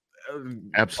 absolutely.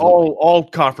 All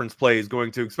conference play is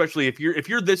going to, especially if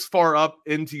you're this far up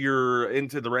into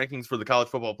the rankings for the college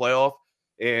football playoff,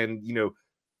 and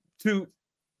 2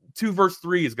 versus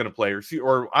 3 is going to play,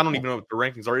 or I don't even know what the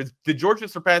rankings are. Did Georgia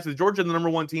surpass? Is Georgia the number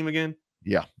 1 team again?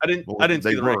 Yeah, I didn't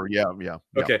see the rankings. Yeah.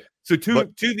 Okay, so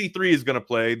 2v3 is going to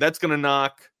play. That's going to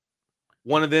knock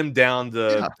one of them down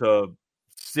to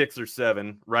 6 or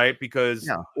 7, right? Because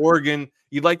Oregon,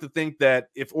 you'd like to think that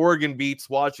if Oregon beats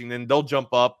Washington, they'll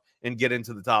jump up and get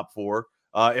into the top 4.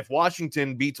 If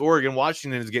Washington beats Oregon,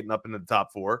 Washington is getting up into the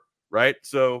top 4, right?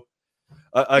 So,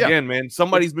 again, man,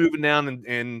 somebody's moving down,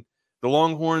 and the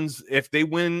Longhorns, if they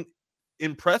win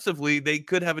impressively, they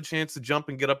could have a chance to jump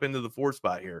and get up into the 4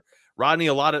 spot here. Rodney, we need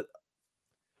a lot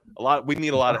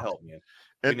of help, man.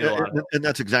 And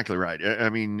that's exactly right.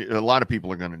 A lot of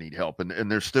people are going to need help,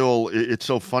 and there's still. It's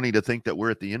so funny to think that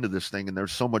we're at the end of this thing, and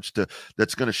there's so much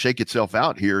that's going to shake itself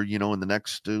out here, in the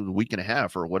next week and a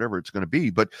half or whatever it's going to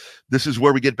be. But this is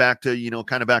where we get back to,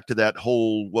 kind of back to that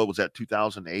whole, what was that,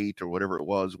 2008 or whatever it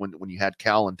was, when you had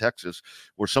Cal in Texas,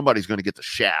 where somebody's going to get the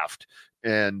shaft,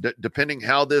 and depending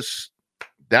how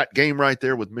that game right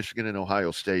there with Michigan and Ohio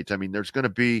State, there's going to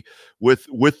be with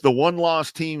the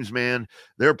 1-loss teams, man,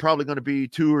 there are probably going to be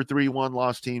 2 or 3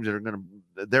 1-loss teams that are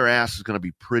their ass is going to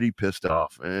be pretty pissed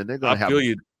off, and they're going to have. I feel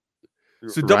you.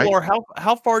 So, Double R,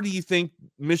 how far do you think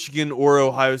Michigan or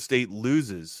Ohio State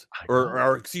loses,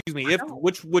 or excuse me,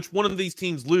 which one of these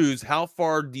teams lose? How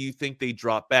far do you think they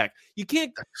drop back? You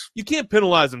can't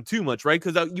penalize them too much, right?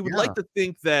 Because you would like to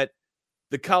think that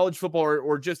the college football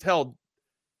or just held.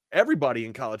 Everybody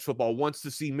in college football wants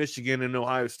to see Michigan and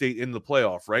Ohio State in the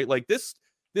playoff, right? Like this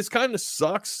kind of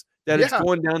sucks that it's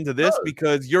going down to this,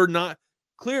 because you're not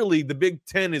clearly the Big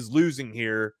Ten is losing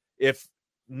here if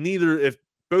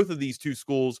both of these 2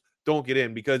 schools don't get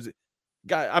in, because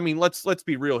let's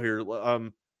be real here.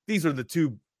 These are the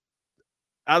 2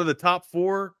 out of the top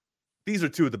 4. these are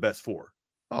two of the best four.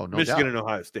 Oh, no Michigan doubt. and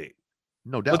Ohio State.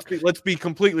 No doubt. Let's be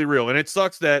completely real. And it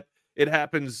sucks that it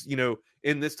happens,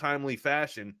 in this timely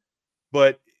fashion,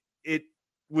 but it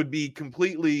would be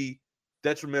completely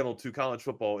detrimental to college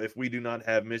football if we do not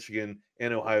have Michigan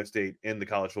and Ohio State in the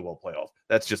college football playoff.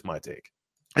 That's just my take.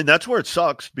 And that's where it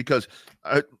sucks, because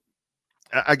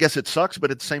I guess it sucks, but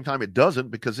at the same time it doesn't,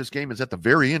 because this game is at the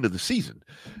very end of the season.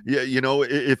 Yeah,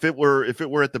 if it were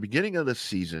at the beginning of the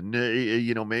season,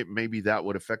 maybe that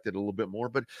would affect it a little bit more.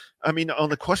 But I mean, on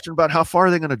the question about how far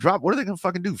are they going to drop, what are they going to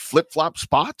fucking do? Flip flop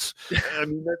spots? I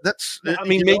mean, that's.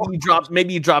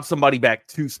 Maybe you drop somebody back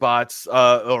 2 spots,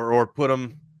 or put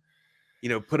them.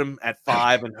 Put them at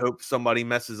 5 and hope somebody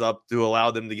messes up to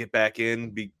allow them to get back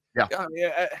in.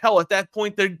 Hell, at that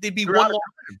point, they'd be one.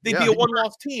 They'd be a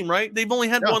one-loss team, right? They've only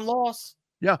had one loss.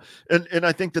 Yeah, and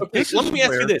I think that let me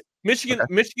ask you this: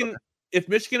 Michigan, if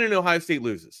Michigan and Ohio State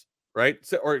loses, right?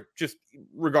 So, or just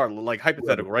regardless, like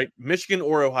hypothetical, right? Michigan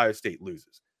or Ohio State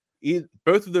loses,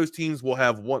 both of those teams will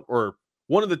have one, or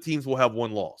one of the teams will have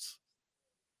one loss.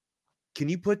 Can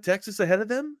you put Texas ahead of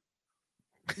them?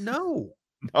 No.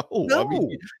 No. I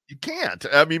mean, you can't.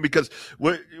 I mean, because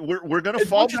we're going to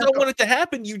fall. As much as I want it to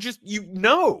happen, you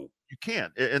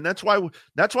can't, and that's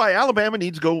why Alabama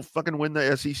needs to go fucking win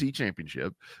the SEC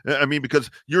championship. I mean,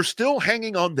 because you're still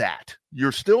hanging on that.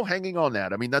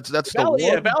 I mean, that's if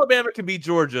Alabama can beat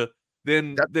Georgia,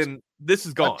 then this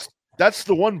is gone. That's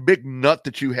the one big nut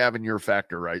that you have in your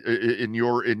factor, right? In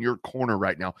your corner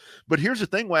right now. But here's the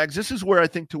thing, Wags. This is where I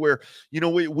think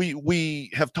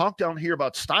we have talked down here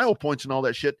about style points and all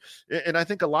that shit. And I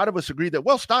think a lot of us agree that,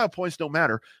 well, style points don't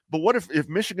matter. But what if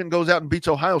Michigan goes out and beats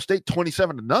Ohio State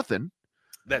 27-0?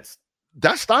 That's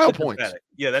style points. Emphatic.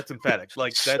 Yeah, that's emphatic.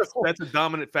 Like that's a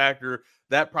dominant factor.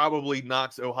 That probably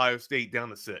knocks Ohio State down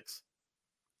to 6.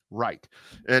 Right.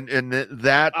 And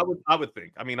that I would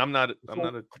think. I mean,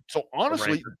 so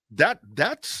honestly,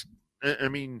 that's, I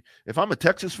mean, if I'm a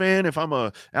Texas fan, if I'm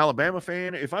a Alabama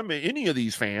fan, if I'm any of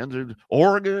these fans, or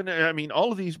Oregon, I mean,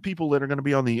 all of these people that are going to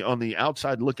be on the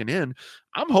outside looking in,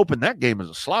 I'm hoping that game is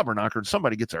a slobber knocker and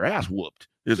somebody gets their ass whooped.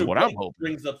 What I'm hoping.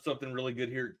 Brings up something really good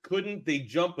here. Couldn't they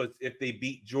jump us if they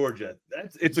beat Georgia?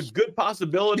 It's a good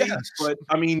possibility, yes. But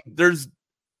I mean,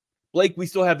 Blake, we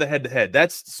still have the head-to-head.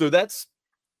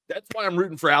 That's why I'm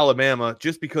rooting for Alabama,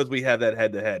 just because we have that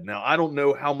head-to-head. Now, I don't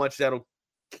know how much that'll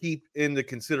keep into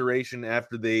consideration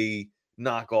after they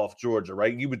knock off Georgia,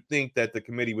 right? You would think that the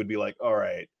committee would be like, all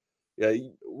right, yeah,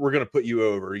 we're going to put you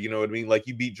over. You know what I mean? Like,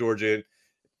 you beat Georgia.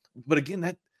 But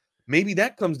again, maybe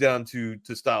that comes down to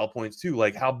style points too,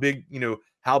 like how big,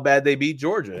 how bad they beat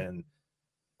Georgia. And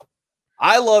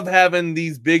I love having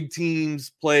these big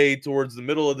teams play towards the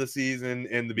middle of the season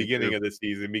and the beginning of the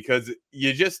season, because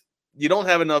you don't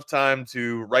have enough time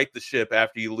to right the ship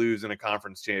after you lose in a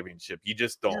conference championship. You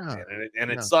just don't. Yeah.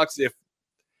 It sucks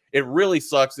it really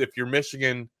sucks if you're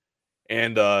Michigan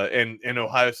and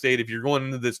Ohio State, if you're going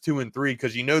into this 2-3,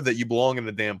 because you know that you belong in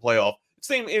the damn playoff.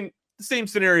 The same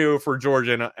scenario for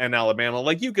Georgia and Alabama.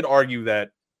 Like, you could argue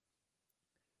that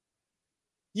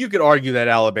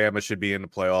Alabama should be in the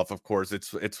playoff. Of course,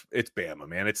 it's Bama,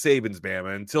 man. It's Saban's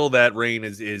Bama. Until that reign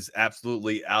is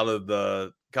absolutely out of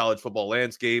the college football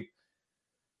landscape,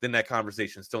 then that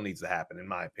conversation still needs to happen, in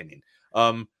my opinion.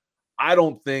 I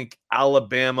don't think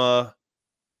Alabama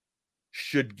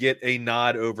should get a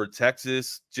nod over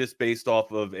Texas just based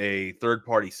off of a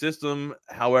third-party system.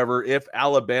 However, if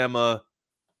Alabama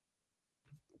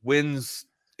wins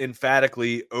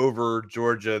emphatically over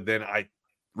Georgia, then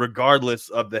regardless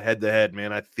of the head-to-head,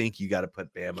 man, I think you got to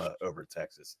put Bama over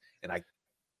Texas. And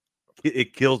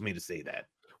it kills me to say that.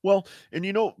 Well, and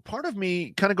part of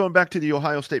me, kind of going back to the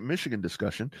Ohio State-Michigan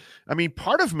discussion, I mean,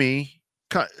 part of me,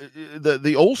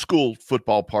 the old school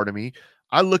football part of me,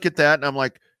 I look at that and I'm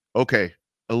like, okay,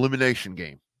 elimination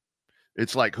game.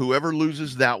 It's like whoever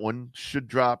loses that one should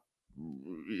drop.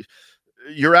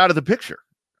 You're out of the picture.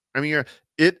 I mean,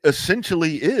 it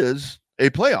essentially is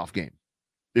a playoff game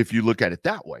if you look at it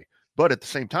that way. But at the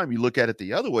same time, you look at it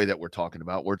the other way that we're talking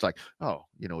about, where it's like, oh,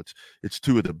 it's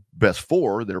two of the best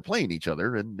 4 that are playing each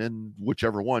other, and then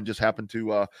whichever one just happened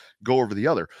to go over the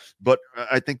other. But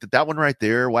I think that one right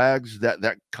there, Wags,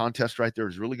 that contest right there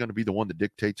is really going to be the one that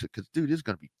dictates it, because, dude, it's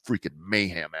going to be freaking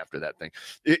mayhem after that thing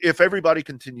if everybody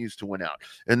continues to win out.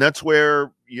 And that's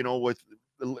where,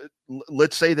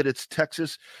 let's say that it's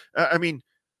Texas. I mean,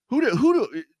 who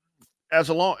do as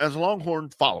a Longhorn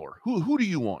follower, who do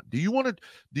you want? Do you want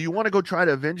to go try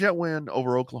to avenge that win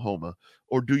over Oklahoma,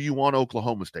 or do you want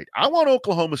Oklahoma State? I want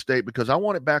Oklahoma State because I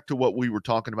want it back to what we were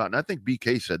talking about, and I think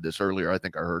BK said this earlier. I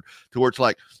think I heard, to where it's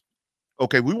like,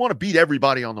 Okay, we want to beat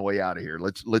everybody on the way out of here.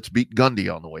 Let's beat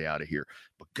Gundy on the way out of here.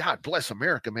 But God bless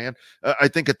America, man. I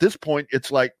think at this point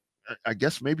it's like, I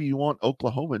guess maybe you want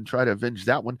Oklahoma and try to avenge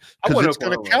that one because it's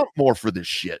going to count more for this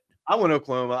shit. I want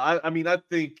Oklahoma. I mean, I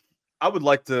think I would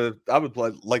like to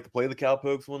play the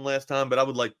Cowpokes one last time, but I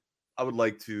would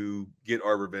like to get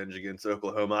our revenge against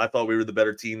Oklahoma. I thought we were the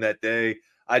better team that day.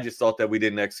 I just thought that we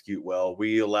didn't execute well.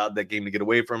 We allowed that game to get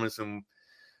away from us, and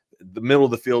the middle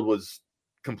of the field was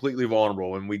completely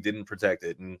vulnerable, and we didn't protect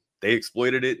it, and they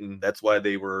exploited it, and that's why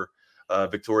they were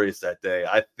victorious that day.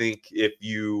 I think if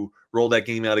you roll that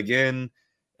game out again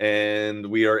and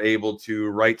we are able to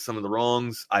right some of the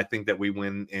wrongs, I think that we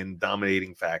win in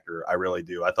dominating factor. I really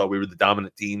do. I thought we were the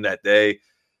dominant team that day.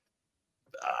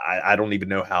 I don't even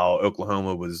know how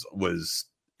Oklahoma was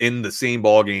in the same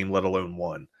ball game, let alone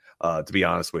won, to be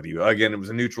honest with you. Again, it was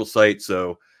a neutral site,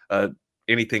 so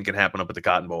anything can happen up at the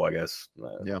Cotton Bowl, I guess.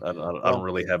 Yeah. I don't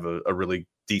really have a really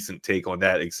decent take on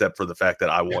that, except for the fact that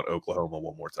I want Oklahoma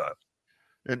one more time.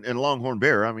 And Longhorn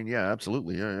Bear, I mean, yeah,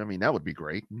 absolutely. I mean, that would be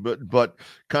great. But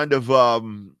kind of,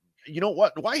 you know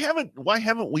what? Why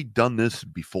haven't we done this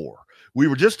before? We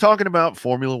were just talking about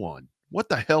Formula One. What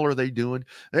the hell are they doing?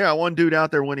 They got one dude out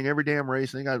there winning every damn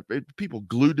race. They got people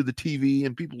glued to the TV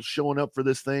and people showing up for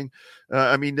this thing.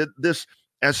 I mean, this,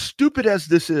 as stupid as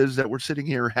this is that we're sitting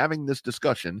here having this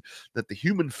discussion, that the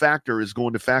human factor is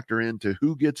going to factor into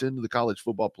who gets into the college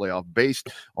football playoff based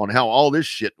on how all this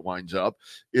shit winds up.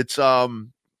 It's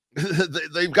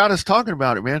they've got us talking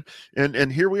about it, man.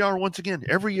 And here we are once again.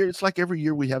 Every year, it's like every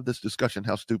year we have this discussion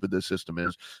how stupid this system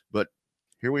is. But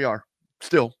here we are.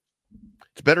 Still,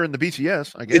 it's better in the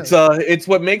BCS, I guess. It's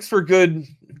what makes for good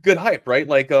hype, right?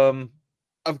 Like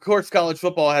of course, college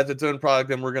football has its own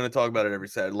product, and we're going to talk about it every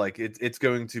Saturday. Like it's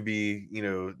going to be,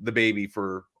 the baby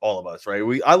for all of us, right?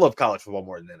 I love college football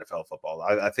more than NFL football.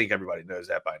 I think everybody knows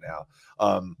that by now.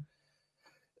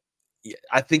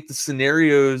 I think the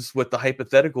scenarios with the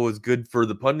hypothetical is good for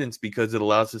the pundits because it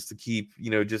allows us to keep,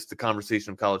 just the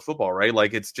conversation of college football, right?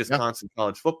 Like it's just constant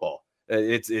college football.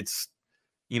 It's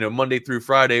Monday through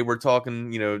Friday, we're talking,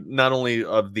 not only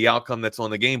of the outcome that's on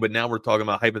the game, but now we're talking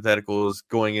about hypotheticals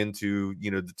going into,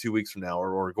 the 2 weeks from now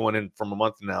or going in from a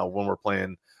month from now when we're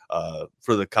playing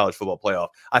for the college football playoff.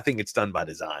 I think it's done by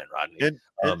design, Rodney.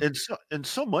 And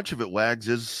so much of it, Wags,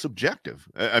 is subjective.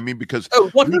 I mean, because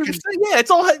 100%, it's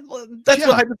all that's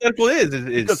what hypothetical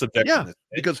is subjective. Yeah,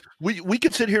 because we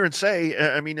could sit here and say,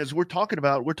 I mean, as we're talking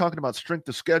about strength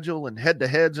of schedule and head to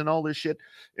heads and all this shit.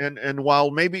 And while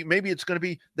maybe it's going to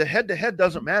be the head to head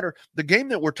doesn't matter, the game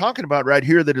that we're talking about right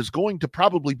here that is going to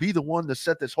probably be the one to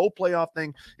set this whole playoff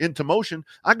thing into motion.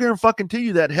 I guarantee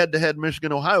you that head to head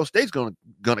Michigan Ohio State's going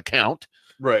to count.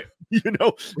 Right.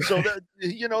 So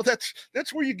that,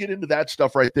 that's where you get into that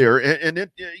stuff right there. And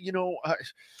it,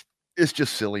 it's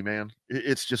just silly, man.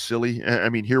 It's just silly. I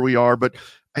mean, here we are, but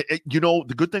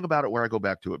the good thing about it, where I go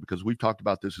back to it, because we've talked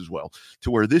about this as well,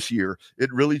 to where this year,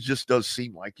 it really just does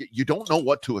seem like you don't know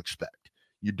what to expect.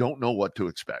 You don't know what to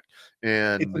expect.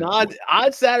 And it's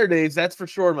odd Saturdays, that's for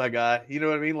sure, my guy. You know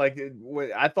what I mean? Like,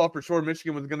 I thought for sure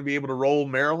Michigan was going to be able to roll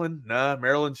Maryland. Nah,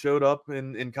 Maryland showed up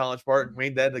in College Park and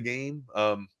made that a game.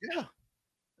 Yeah.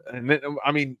 And then,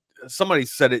 I mean, somebody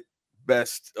said it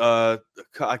best. I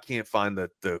can't find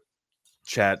the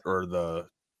chat or the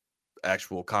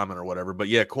actual comment or whatever. But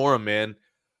yeah, Corum, man.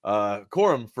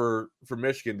 Corum for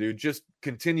Michigan, dude, just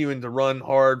continuing to run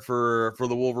hard for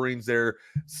the Wolverines there,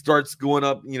 starts going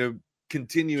up,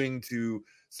 continuing to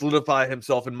solidify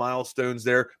himself in milestones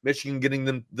there. Michigan getting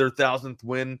them their 1,000th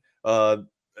win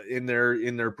in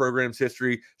their program's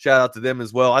history. Shout out to them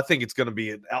as well. I think it's going to be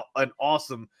an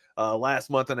awesome last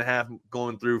month and a half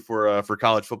going through for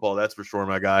college football. That's for sure,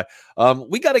 my guy.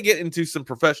 We got to get into some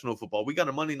professional football. We got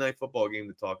a Monday night football game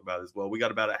to talk about as well. We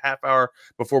got about a half hour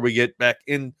before we get back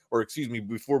in,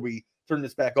 before we turn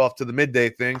this back off to the midday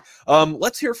thing.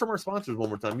 Let's hear from our sponsors one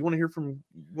more time. You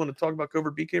want to talk about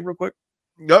Covert Bee Cave real quick?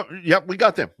 Yep, we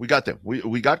got them. We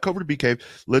got Covert Bee Cave.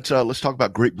 Let's talk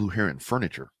about Great Blue Heron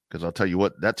Furniture. Because I'll tell you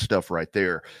what, that stuff right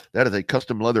there, that is a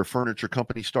custom leather furniture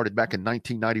company started back in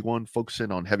 1991,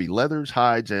 focusing on heavy leathers,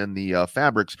 hides, and the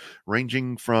fabrics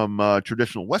ranging from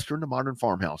traditional Western to modern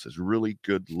farmhouses. Really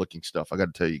good looking stuff. I got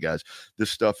to tell you guys,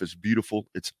 this stuff is beautiful.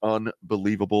 It's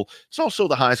unbelievable. It's also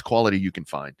the highest quality you can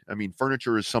find. I mean,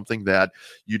 furniture is something that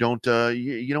you don't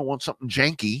want something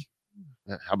janky.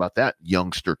 How about that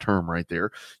youngster term right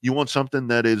there? You want something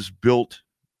that is built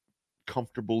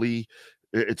comfortably,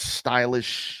 It's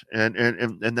stylish,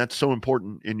 and that's so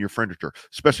important in your furniture,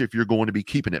 especially if you're going to be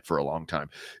keeping it for a long time.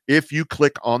 If you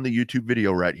click on the YouTube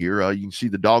video right here, you can see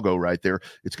the doggo right there.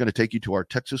 It's going to take you to our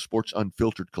Texas Sports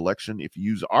Unfiltered collection. If you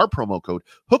use our promo code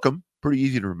HOOK'em, pretty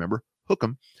easy to remember,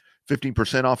 HOOK'em,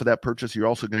 15% off of that purchase. You're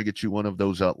also going to get you one of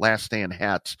those Last Stand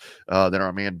hats that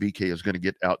our man BK is going to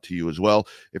get out to you as well.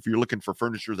 If you're looking for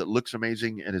furniture that looks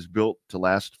amazing and is built to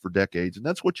last for decades, and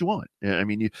that's what you want. I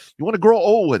mean, you want to grow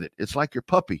old with it. It's like your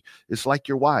puppy. It's like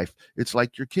your wife. It's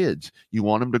like your kids. You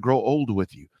want them to grow old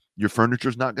with you. Your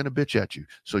furniture's not going to bitch at you.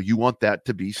 So you want that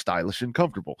to be stylish and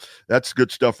comfortable. That's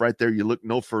good stuff right there. You look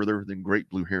no further than Great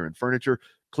Blue Heron Furniture.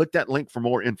 Click that link for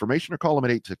more information or call them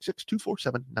at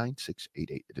 866-247-9688.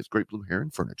 It is Great Blue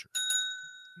Heron Furniture.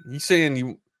 You saying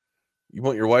you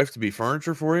want your wife to be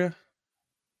furniture for you?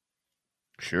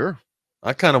 Sure.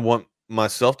 I kind of want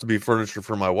myself to be furniture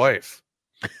for my wife.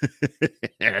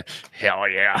 Hell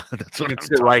yeah. That's what I'm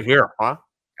sit right here, huh?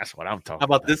 That's what I'm talking How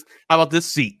about this? How about this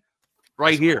seat?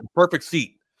 Right here. Perfect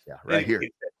seat. Yeah, right here.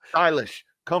 Stylish,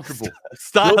 comfortable.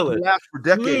 Stylish. Last for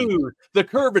decades. Smooth. The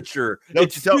curvature. Don't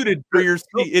It's you tell- suited for your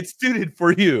seat. It's suited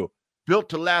for you. Built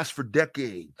to last for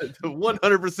decades.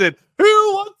 100%. Who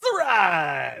wants to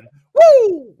ride?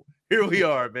 Woo! Here we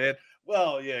are, man.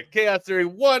 Well, yeah, Chaos Theory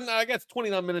 1. I guess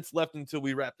 29 minutes left until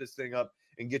we wrap this thing up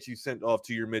and get you sent off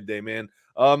to your midday, man.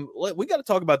 We got to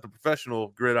talk about the professional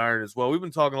gridiron as well. We've been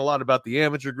talking a lot about the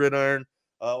amateur gridiron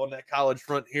on that college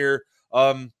front here.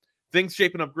 Things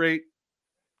shaping up great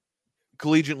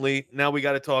collegiately. Now we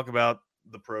got to talk about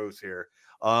the pros here.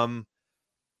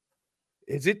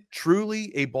 Is it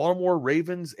truly a Baltimore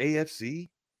Ravens AFC,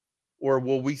 or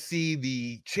will we see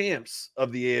the champs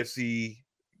of the AFC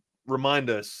remind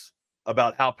us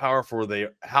about how powerful they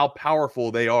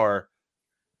are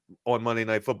on Monday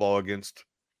Night Football against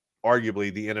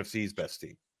arguably the NFC's best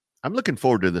team? I'm looking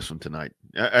forward to this one tonight.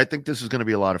 I think this is going to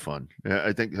be a lot of fun.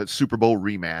 I think a Super Bowl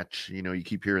rematch. You know, you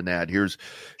keep hearing that. Here's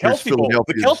Kelsey Bowl.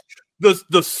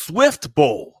 The Swift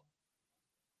Bowl.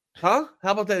 Huh?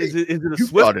 How about that? Is it a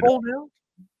Swift Bowl now?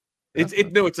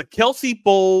 It's a Kelsey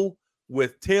Bowl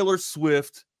with Taylor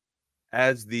Swift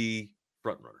as the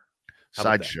front runner.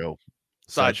 Sideshow.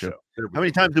 Sideshow. How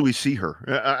many times do we see her?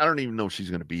 I don't even know if she's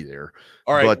going to be there.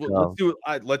 All right, let's do it.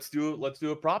 Let's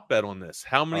do a prop bet on this.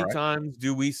 How many times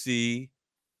do we see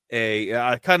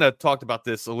I kind of talked about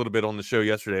this a little bit on the show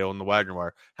yesterday on the Wagner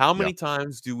Wire. How many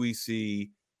times do we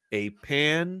see a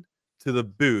pan to the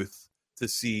booth to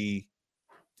see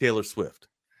Taylor Swift?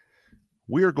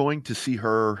 We are going to see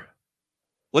her.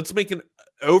 Let's make an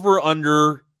over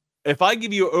under. If I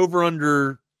give you over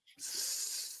under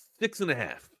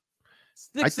 6.5.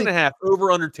 6.5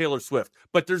 over under Taylor Swift.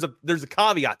 But there's a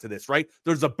caveat to this, right?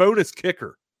 There's a bonus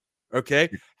kicker. Okay.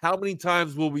 How many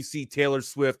times will we see Taylor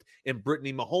Swift and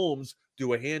Brittany Mahomes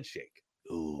do a handshake?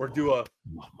 Ooh, or do a oh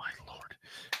my Lord.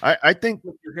 I think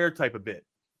with your hair type a bit.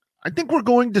 I think we're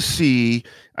going to see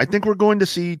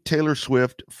Taylor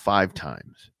Swift 5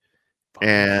 times.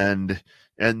 And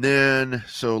then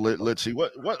so let's see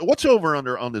what's over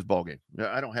under on this ball game.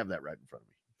 I don't have that right in front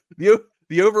of me.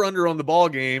 The over under on the ball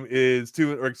game is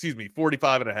 45.5.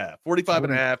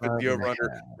 45.5 is the over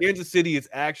under. Kansas City is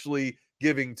actually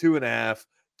giving 2.5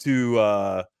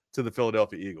 to the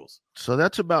Philadelphia Eagles. So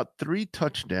that's about 3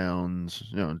 touchdowns,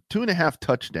 2.5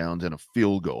 touchdowns and a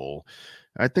field goal.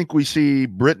 I think we see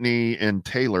Brittany and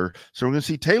Taylor. So we're going to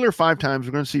see Taylor 5 times.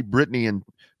 We're going to see Brittany and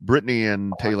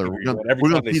Taylor.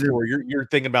 Every time they score, you're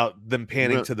thinking about them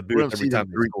panning to the booth every time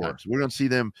they score. We're going to see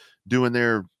them doing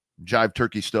their jive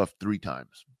turkey stuff 3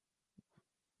 times.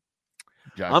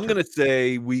 I'm going to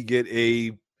say we get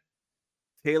a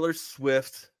Taylor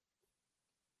Swift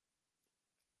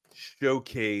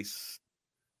showcase.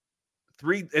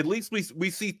 3, at least we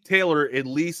see Taylor at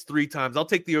least 3 times. I'll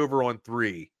take the over on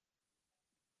 3.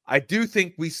 I do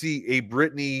think we see a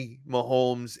Brittany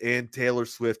Mahomes and Taylor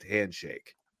Swift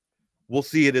handshake. We'll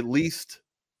see it at least.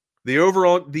 The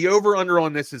over under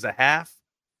on this is 0.5.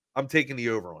 I'm taking the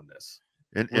over on this.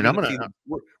 And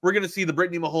we're going to see the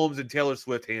Brittany Mahomes and Taylor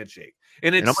Swift handshake.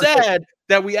 And it's sad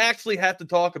that we actually have to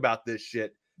talk about this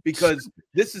shit because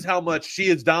this is how much she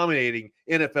is dominating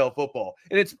NFL football.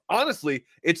 And it's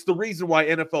the reason why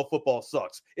NFL football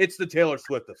sucks. It's the Taylor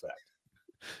Swift effect.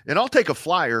 And I'll take a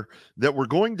flyer that we're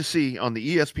going to see on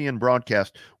the ESPN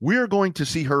broadcast. We're going to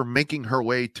see her making her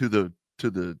way to the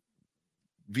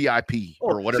VIP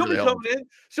or whatever. She'll be coming in.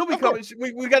 She'll be coming.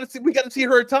 We got to see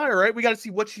her attire, right? We got to see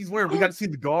what she's wearing. We got to see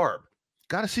the garb.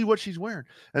 Got to see what she's wearing.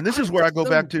 And this is where I go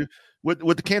back to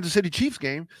with the Kansas City Chiefs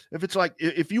game. If it's like,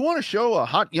 if you want to show a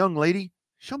hot young lady,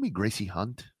 show me Gracie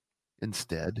Hunt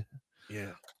instead.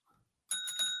 Yeah.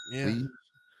 Please.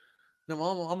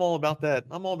 No, I'm all about that.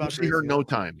 I'm all I'll about see her Gracie no Hunt.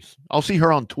 times. I'll see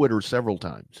her on Twitter several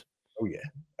times. Oh yeah,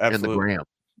 And the absolutely. gram.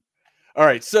 All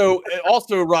right. So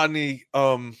also, Rodney,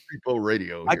 Repo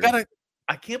radio. Here.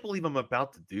 I can't believe I'm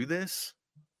about to do this.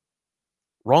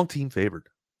 Wrong team favored.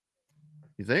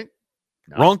 You think?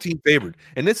 No. Wrong team favored.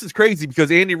 And this is crazy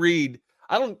because Andy Reid,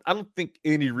 I don't think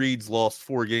Andy Reid's lost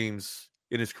 4 games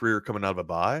in his career coming out of a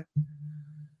bye.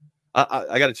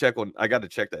 I got to check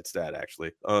that stat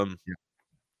actually. Yeah.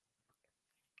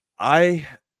 I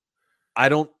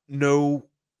don't know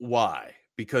why,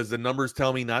 because the numbers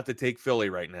tell me not to take Philly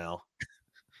right now.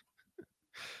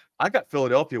 I got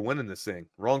Philadelphia winning this thing.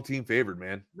 Wrong team favored,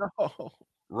 man. No.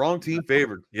 Wrong team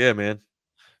favored. Yeah, man.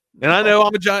 And I know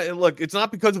I'm a Giant. Look, it's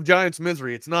not because of Giants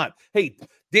misery. It's not. Hey,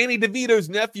 Danny DeVito's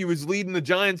nephew is leading the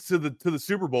Giants to the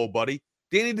Super Bowl, buddy.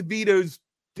 Danny DeVito's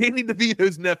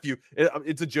nephew.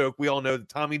 It's a joke. We all know that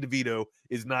Tommy DeVito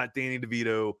is not Danny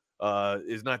DeVito.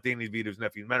 Is not Danny DeVito's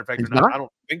nephew. As a matter of fact, they're not. I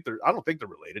don't think they're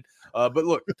related. But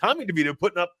look, Tommy DeVito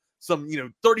putting up some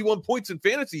 31 points in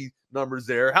fantasy numbers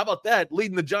there. How about that?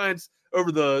 Leading the Giants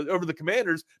over the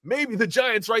Commanders. Maybe the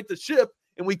Giants right the ship,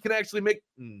 and we can actually make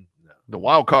the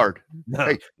wild card. No,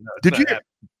 hey, no, did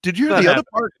you hear the other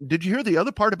part? Did you hear the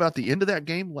other part about the end of that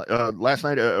game last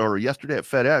night or yesterday at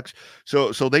FedEx?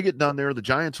 So they get done there. The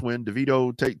Giants win.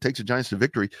 DeVito takes the Giants to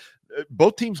victory.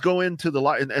 Both teams go into the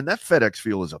lot, and that FedEx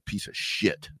field is a piece of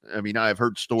shit. I mean, I've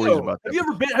heard stories about that. Have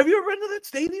you ever been to that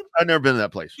stadium? I've never been to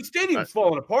that place. The stadium's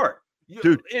falling apart,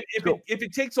 dude. If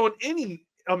it takes on any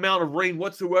amount of rain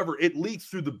whatsoever, it leaks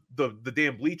through the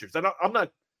damn bleachers. And I'm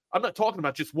not talking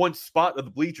about just one spot of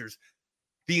the bleachers.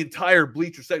 The entire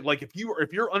bleacher set. Like if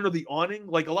you're under the awning,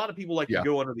 like a lot of people like to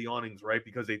go under the awnings, right?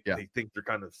 Because they think they're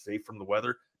kind of safe from the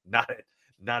weather. Not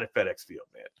at FedEx Field,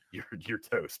 man. You're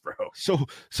toast, bro.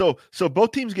 So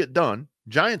both teams get done.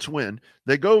 Giants win.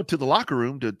 They go to the locker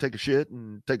room to take a shit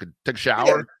and take a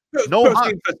shower. Yeah. No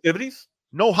festivities.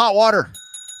 No hot water.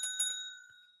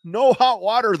 No hot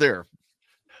water there.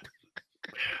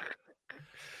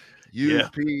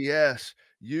 UPS.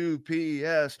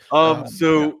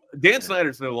 So Dan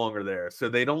Snyder's no longer there, so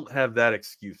they don't have that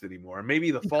excuse anymore.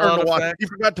 Maybe the fallout effect. He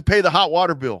forgot to pay the hot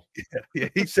water bill. Yeah,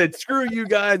 he said, "Screw you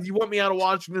guys. You want me out of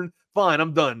Washington? Fine,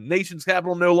 I'm done. Nation's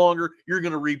capital no longer. You're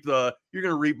gonna reap my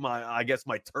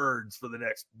my turds for the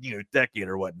next decade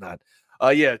or whatnot."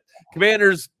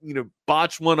 Commanders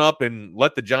botch one up and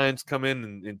let the Giants come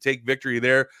in and take victory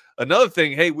there. Another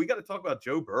thing, hey, we got to talk about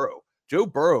Joe Burrow. Joe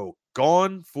Burrow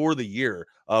gone for the year.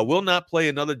 Will not play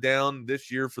another down this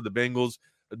year for the Bengals.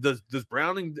 Does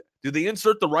Browning, do they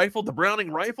insert the Browning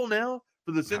rifle now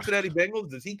for the Cincinnati Bengals?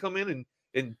 Does he come in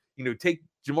and take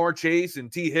Jamar Chase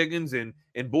and T. Higgins and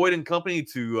Boyd and company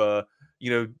to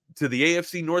the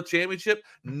AFC North Championship?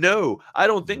 No, I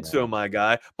don't think so, my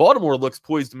guy. Baltimore looks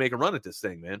poised to make a run at this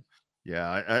thing, man.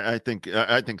 Yeah, I think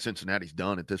Cincinnati's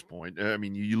done at this point. I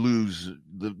mean, you lose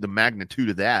the magnitude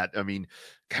of that. I mean,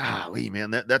 golly, man,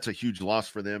 that's a huge loss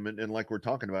for them. And like we're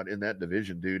talking about in that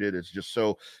division, dude, it is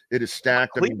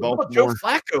stacked. I mean, Joe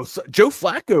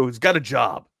Flacco's got a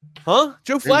job, huh?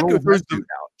 Joe Flacco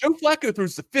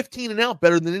throws the 15 and out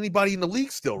better than anybody in the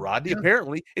league still, Rodney,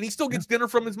 apparently, and he still gets dinner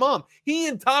from his mom. He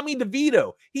and Tommy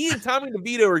DeVito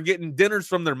are getting dinners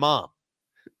from their mom.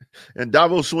 And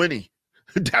Dabo Swinney.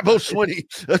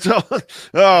 That's all.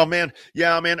 Oh man.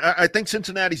 Yeah, man. I think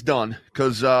Cincinnati's done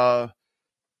because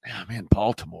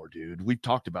Baltimore, dude. We've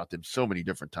talked about them so many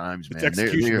different times, man. It's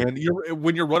execution, man.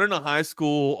 When you're running a high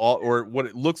school or what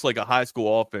it looks like a high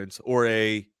school offense or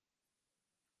I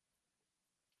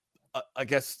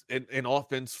guess an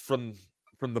offense from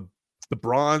the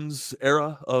bronze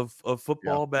era of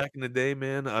football back in the day,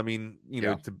 man. I mean,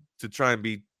 to try and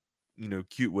be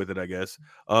cute with it, I guess.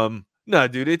 No,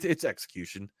 dude, it's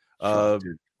execution.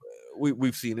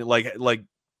 We've seen it. Like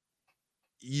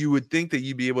you would think that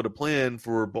you'd be able to plan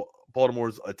for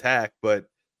Baltimore's attack, but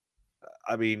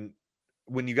I mean,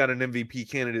 when you got an MVP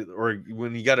candidate or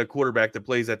when you got a quarterback that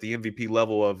plays at the MVP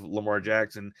level of Lamar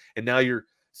Jackson, and now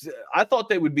I thought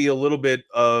they would be a little bit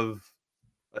of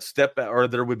a step back, or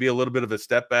there would be a little bit of a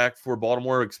step back for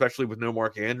Baltimore, especially with no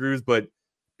Mark Andrews, but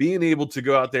being able to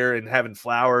go out there and having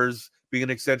Flowers being an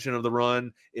extension of the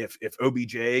run, if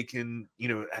OBJ can,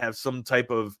 have some type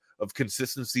of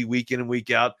consistency week in and week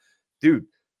out, dude,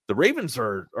 the Ravens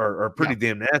are pretty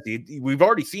damn nasty. We've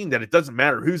already seen that it doesn't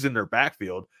matter who's in their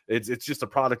backfield. It's just a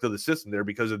product of the system there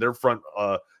because of their front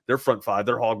five,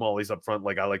 their hog mollies up front,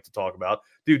 like I like to talk about.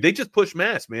 Dude, they just push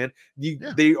mass, man.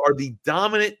 They are the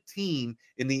dominant team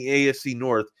in the AFC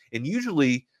North, and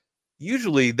usually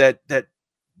that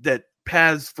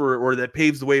paths for, or that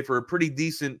paves the way for a pretty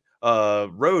decent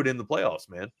road in the playoffs,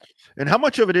 man. And how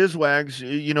much of it is, Wags?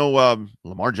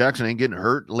 Lamar Jackson ain't getting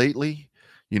hurt lately.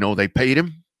 They paid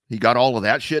him. He got all of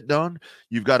that shit done.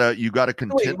 You got to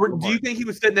contend. Wait, do you think he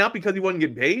was sitting out because he wasn't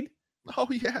getting paid? Oh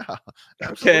yeah.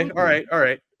 Absolutely. Okay. All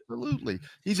right. Absolutely.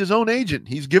 He's his own agent.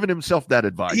 He's giving himself that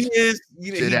advice. He is.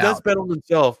 He does bet on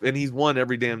himself, and he's won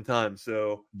every damn time.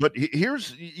 So, but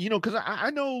here's, because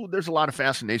I know there's a lot of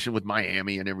fascination with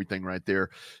Miami and everything right there.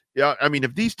 Yeah, I mean,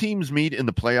 if these teams meet in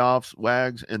the playoffs,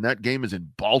 Wags, and that game is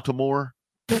in Baltimore,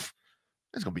 it's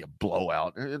going to be a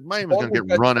blowout. Miami's going to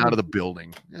get run out of the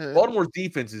building. Baltimore's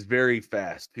defense is very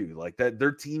fast too. Like that,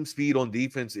 their team speed on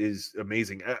defense is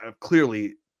amazing.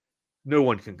 Clearly, no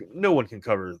one can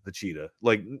cover the cheetah.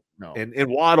 Like no. And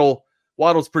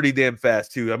Waddle's pretty damn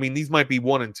fast too. I mean, these might be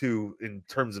 1 and 2 in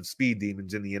terms of speed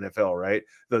demons in the NFL, right?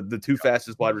 The two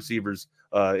fastest wide receivers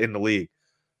in the league.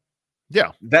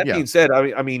 Yeah. That being said,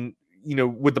 I mean,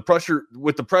 with the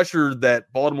pressure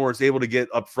that Baltimore is able to get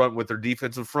up front with their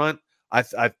defensive front,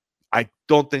 I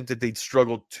don't think that they'd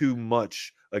struggle too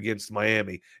much against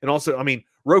Miami. And also, I mean,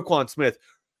 Roquan Smith.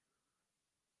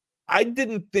 I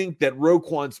didn't think that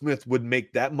Roquan Smith would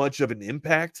make that much of an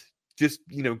impact. Just,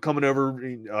 coming over.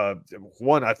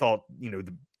 One, I thought,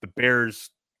 the Bears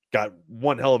got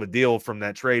one hell of a deal from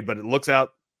that trade, but it looks to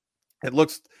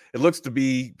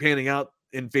be panning out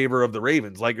in favor of the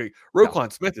Ravens. Like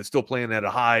Roquan Smith is still playing at a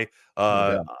high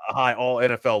all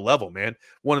NFL level, man.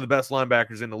 One of the best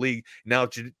linebackers in the league. Now,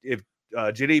 if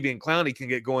Jadeveon Clowney can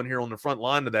get going here on the front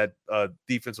line of that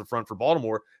defensive front for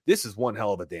Baltimore, this is one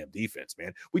hell of a damn defense,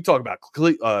 man. We talk about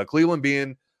Cleveland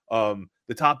being the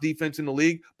top defense in the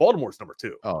league. Baltimore's number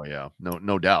 2. Oh yeah,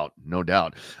 no doubt. I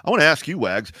want to ask you,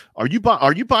 Wags, are you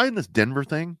buying this Denver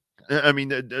thing? I mean,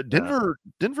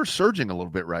 Denver's surging a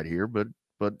little bit right here, but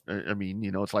I mean,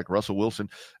 it's like Russell Wilson.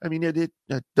 I mean, it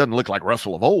doesn't look like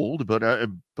Russell of old,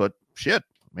 but shit.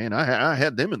 Man, I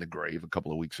had them in the grave a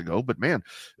couple of weeks ago, but man,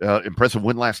 impressive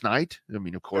win last night. I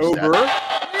mean, of course,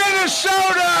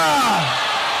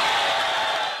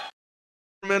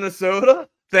 Minnesota.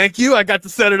 Thank you. I got to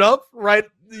set it up right,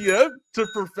 to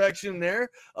perfection there.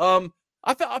 I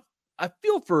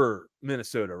feel for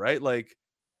Minnesota, right? Like,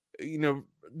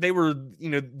 they were,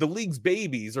 the league's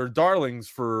babies or darlings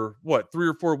for 3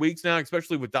 or 4 weeks now,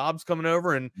 especially with Dobbs coming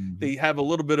over, and they have a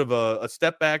little bit of a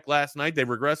step back last night. They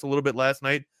regressed a little bit last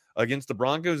night against the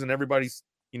Broncos, and everybody's,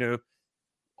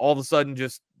 all of a sudden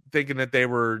just thinking that they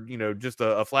were, just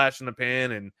a flash in the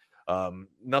pan and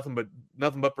nothing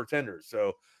but pretenders.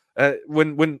 So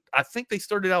when I think they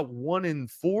started out 1-4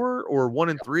 or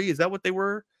 1-3, is that what they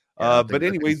were? But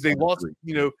anyways, they lost,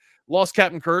 lost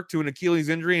Captain Kirk to an Achilles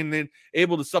injury, and then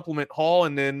able to supplement Hall,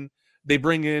 and then they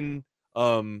bring in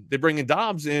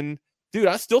Dobbs. And dude,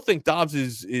 I still think Dobbs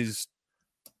is.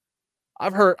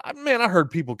 I've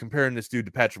heard people comparing this dude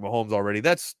to Patrick Mahomes already.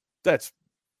 That's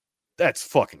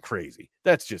fucking crazy.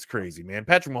 That's just crazy, man.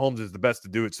 Patrick Mahomes is the best to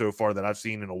do it so far that I've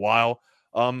seen in a while.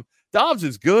 Dobbs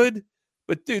is good,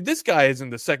 but dude, this guy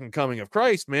isn't the second coming of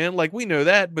Christ, man. Like, we know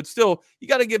that, but still, you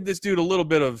got to give this dude a little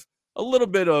bit of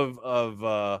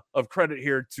credit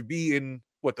here to be in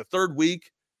the third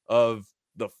week of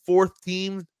the fourth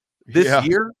team this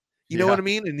year. You know what I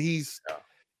mean? And he's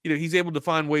able to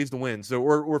find ways to win. So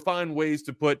or find ways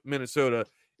to put Minnesota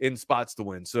in spots to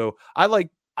win. So I like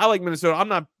Minnesota. I'm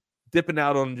not dipping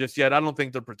out on them just yet. I don't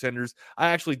think they're pretenders. I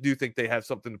actually do think they have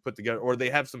something to put together, or they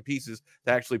have some pieces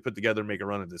to actually put together and make a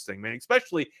run at this thing, man.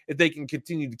 Especially if they can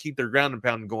continue to keep their ground and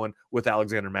pound going with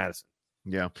Alexander Mattison.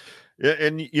 Yeah.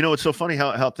 And, it's so funny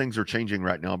how things are changing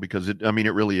right now, because it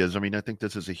really is. I mean, I think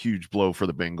this is a huge blow for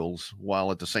the Bengals,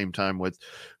 while at the same time with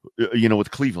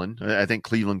Cleveland, I think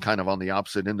Cleveland kind of on the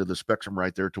opposite end of the spectrum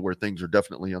right there, to where things are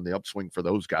definitely on the upswing for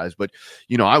those guys. But,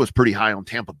 I was pretty high on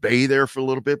Tampa Bay there for a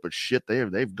little bit, but shit,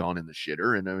 they've gone in the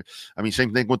shitter. And I mean,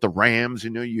 same thing with the Rams.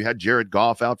 You had Jared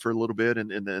Goff out for a little bit,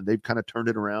 and they've kind of turned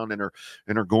it around and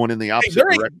are going in the opposite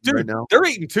direction right now. They're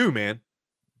 8-2, man.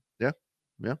 Yeah.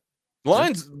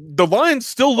 The Lions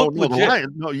still look legit.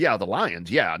 The Lions.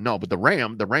 Yeah, no, but the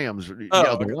Rams. The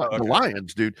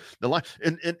Lions, dude.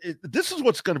 And this is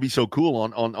what's going to be so cool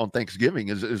on Thanksgiving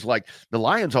is like the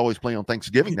Lions always play on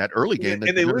Thanksgiving, that early game,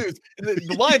 and they lose.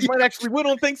 The Lions might actually win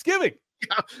on Thanksgiving.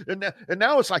 Yeah, and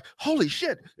now it's like, holy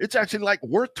shit, it's actually like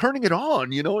worth turning it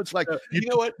on. It's like, you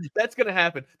know what? That's going to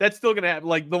happen. That's still going to happen.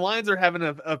 Like, the Lions are having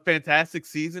a fantastic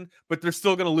season, but they're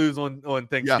still going to lose on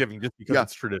Thanksgiving just because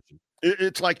it's tradition.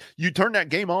 It's like you turn that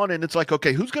game on and it's like,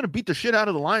 okay, who's going to beat the shit out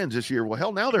of the Lions this year? Well,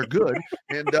 hell, now they're good.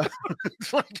 And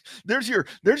it's like, there's your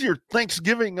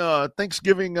Thanksgiving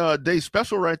Day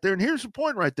special right there. And here's the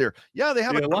point right there. Yeah, they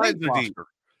have a great roster.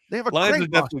 They have a Lions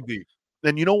great roster. Deep.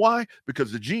 And you know why?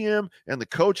 Because the GM and the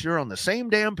coach are on the same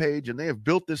damn page, and they have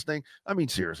built this thing. I mean,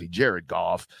 seriously, Jared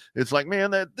Goff. It's like,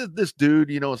 man, this dude,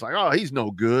 it's like, oh, he's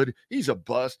no good. He's a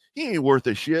bust. He ain't worth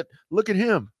a shit. Look at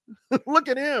him. Look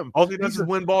at him. All he does is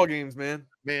win ball games, man.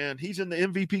 Man, he's in the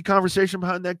MVP conversation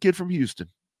behind that kid from Houston.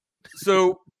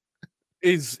 So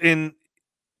is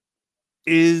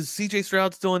CJ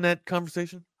Stroud still in that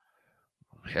conversation?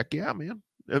 Heck yeah, man.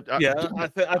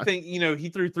 I think he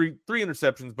threw three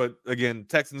interceptions, but again,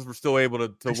 Texans were still able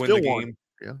to win the game.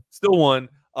 Yeah, still won.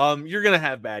 You're gonna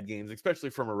have bad games, especially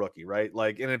from a rookie, right?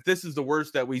 Like, and if this is the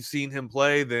worst that we've seen him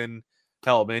play, then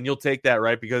hell, man, you'll take that,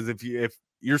 right? Because if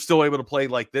you're still able to play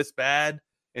like this bad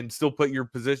and still put your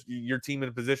team in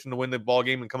a position to win the ball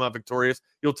game and come out victorious,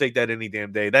 you'll take that any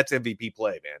damn day. That's MVP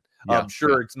play, man. I'm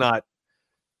sure it's not.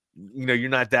 You're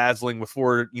not dazzling with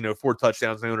 4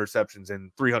 touchdowns, no interceptions,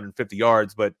 and 350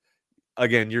 yards, but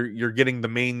again, you're getting the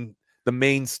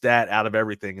main stat out of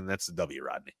everything, and that's the W,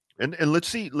 Rodney. And let's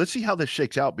see how this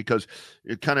shakes out, because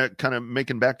it kind of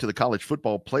making back to the college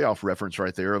football playoff reference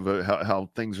right there of how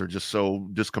things are just so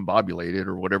discombobulated,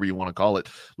 or whatever you want to call it.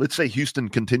 Let's say Houston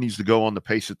continues to go on the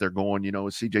pace that they're going. Is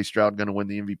CJ Stroud going to win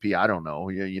the MVP? I don't know.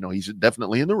 He's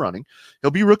definitely in the running. He'll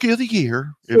be Rookie of the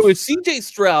Year. So if CJ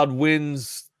Stroud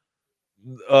wins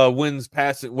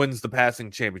the passing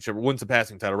championship, or wins the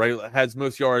passing title, right? Has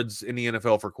most yards in the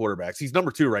NFL for quarterbacks. He's number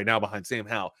 2 right now behind Sam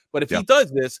Howell. But if he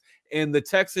does this and the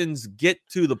Texans get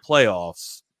to the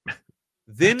playoffs,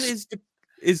 then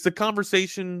is the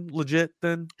conversation legit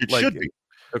then? It should be.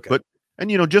 Okay. But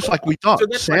just like we thought, so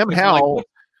Sam Howell.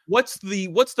 What's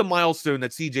the milestone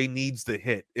that CJ needs to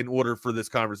hit in order for this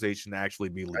conversation to actually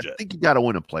be legit? I think you got to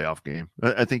win a playoff game.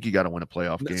 I think you got to win a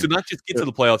playoff game. So not just get to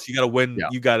the playoffs, you got to win.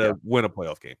 You got to win a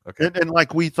playoff game. Okay. And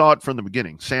like we thought from the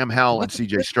beginning, Sam Howell and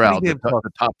CJ Stroud,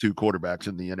 the top 2 quarterbats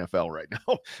in the NFL right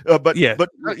now.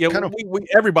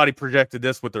 Everybody projected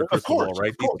this with their crystal ball,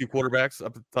 right? These 2 quarterbacks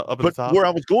up at the top. Where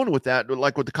I was going with that,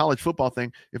 like with the college football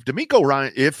thing, if DeMeco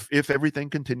Ryan, if everything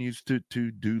continues to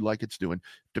do like it's doing,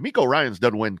 DeMeco Ryans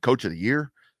doesn't win Coach of the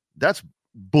Year, that's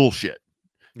bullshit.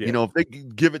 Yeah. If they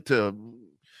give it to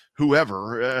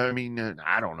whoever,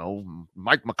 I don't know,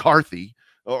 Mike McCarthy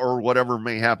or whatever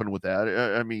may happen with that.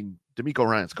 DeMeco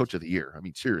Ryans Coach of the Year.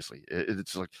 Seriously,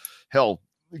 it's like, hell,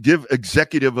 give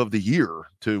Executive of the Year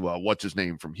to what's his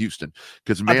name from Houston,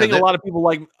 because I think a lot of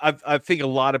people I think a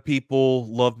lot of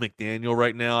people love McDaniel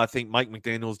right now. I think Mike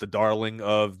McDaniel is the darling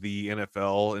of the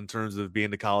NFL in terms of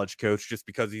being the college coach, just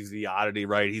because he's the oddity,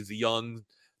 right? He's a young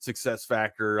success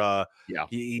factor.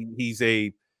 He's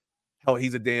a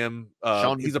damn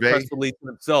he's a press release in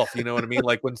himself. You know what I mean?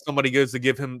 Like when somebody goes to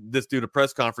give him this dude a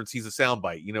press conference, he's a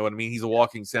soundbite. You know what I mean? He's a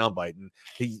walking soundbite, and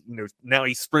he now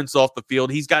he sprints off the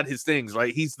field. He's got his things,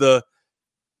 right? He's a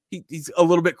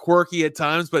little bit quirky at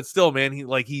times, but still, man, you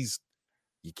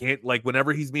can't, like,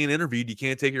 whenever he's being interviewed, you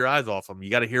can't take your eyes off him.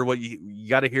 You got to hear you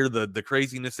got to hear the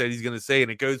craziness that he's going to say, and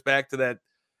it goes back to that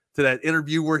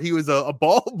interview where he was a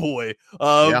ball boy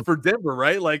for Denver,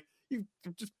 right? Like,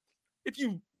 if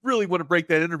you really want to break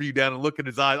that interview down and look at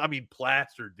his eyes,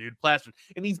 plastered, dude, plastered.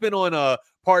 And he's been on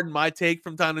Pardon My Take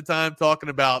from time to time, talking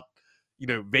about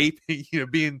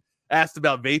vaping, being asked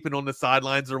about vaping on the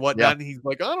sidelines or whatnot, and he's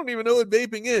like, I don't even know what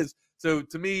vaping is. So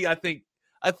to me, I think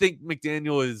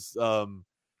McDaniel is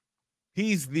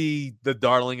he's the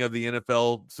darling of the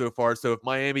NFL so far. So if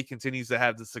Miami continues to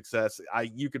have the success,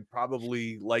 you could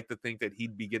probably like to think that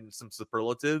he'd be getting some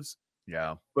superlatives.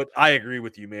 Yeah. But I agree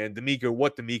with you, man.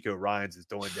 DeMeco Ryans is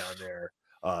doing down there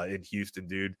in Houston,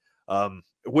 dude.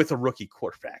 With a rookie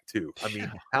quarterback too.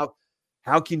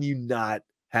 How can you not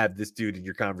have this dude in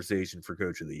your conversation for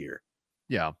Coach of the Year?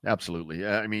 Yeah, absolutely.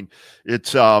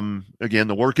 It's again,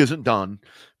 the work isn't done,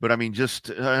 but at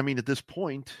this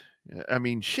point,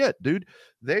 shit, dude,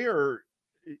 they are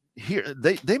here.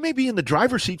 They may be in the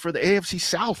driver's seat for the AFC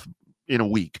South in a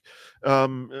week.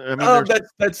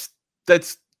 That's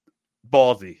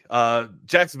ballsy.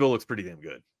 Jacksonville looks pretty damn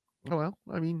good. Oh, well,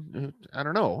 I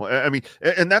don't know.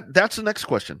 And that's the next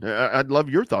question. I'd love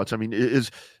your thoughts.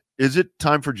 Is it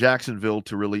time for Jacksonville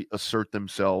to really assert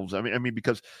themselves?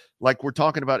 Because like we're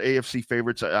talking about AFC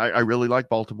favorites, I really like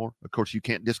Baltimore. Of course, you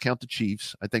can't discount the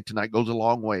Chiefs. I think tonight goes a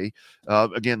long way.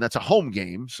 Again, that's a home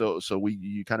game, so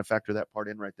you kind of factor that part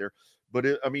in right there. But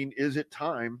is it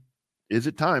time? Is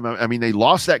it time? They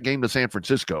lost that game to San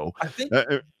Francisco. I think.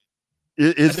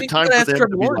 Is it time for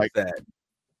them to be like that?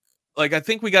 Like, I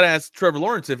think we got to ask Trevor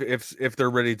Lawrence if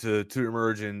they're ready to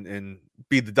emerge and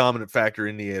be the dominant factor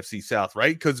in the AFC South,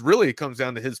 right? Because really, it comes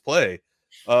down to his play.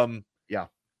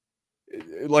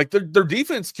 like their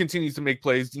defense continues to make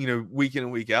plays, week in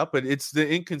and week out, but it's the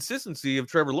inconsistency of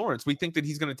Trevor Lawrence. We think that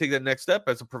he's going to take that next step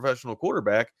as a professional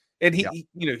quarterback, and he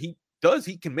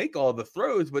can make all the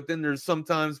throws, but then there's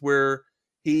sometimes where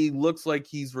he looks like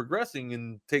he's regressing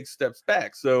and takes steps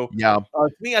back. So to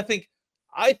me,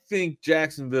 I think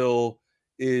Jacksonville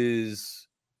is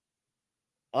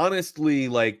honestly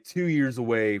like 2 years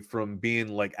away from being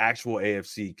like actual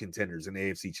AFC contenders and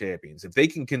AFC champions. If they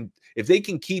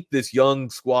can keep this young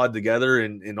squad together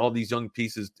and all these young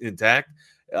pieces intact,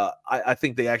 I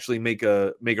think they actually make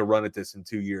a run at this in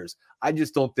 2 years. I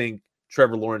just don't think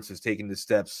Trevor Lawrence has taken the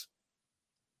steps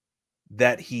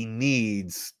that he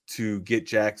needs to get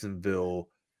Jacksonville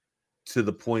to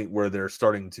the point where they're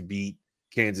starting to beat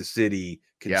Kansas City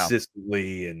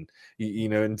consistently. And,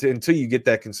 until you get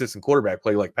that consistent quarterback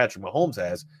play like Patrick Mahomes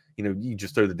has, you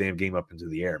just throw the damn game up into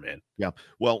the air, man. Yeah.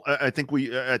 Well, I think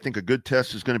a good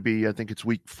test is going to be, I think it's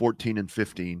week 14 and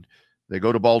 15. They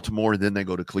go to Baltimore, then they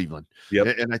go to Cleveland.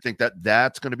 Yep. And I think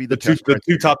that's going to be the test. The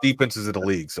two top defenses in the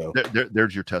league. So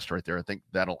there's your test right there. I think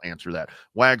that'll answer that.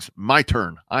 Wags, my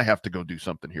turn. I have to go do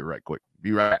something here right quick.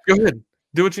 Be right back. Go ahead.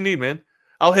 Do what you need, man.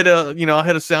 I'll hit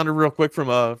a sounder real quick from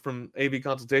AV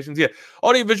Consultations. Yeah.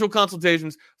 Audio visual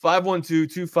consultations,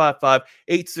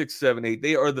 512-255-8678.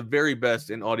 They are the very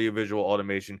best in audio visual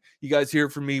automation. You guys hear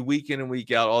it from me week in and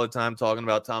week out all the time talking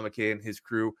about Tom McKay and his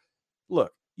crew.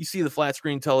 Look, you see the flat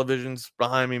screen televisions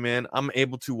behind me, man. I'm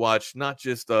able to watch not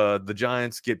just the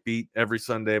Giants get beat every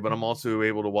Sunday, but I'm also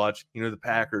able to watch, the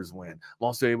Packers win. I'm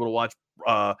also able to watch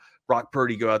Brock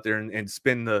Purdy go out there and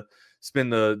spin the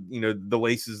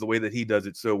laces the way that he does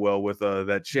it so well with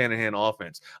that Shanahan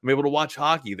offense. I'm able to watch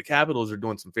hockey. The Capitals are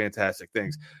doing some fantastic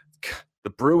things.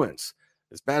 The Bruins,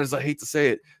 as bad as I hate to say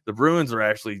it, the Bruins are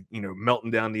actually,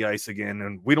 melting down the ice again.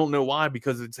 And we don't know why,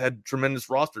 because it's had tremendous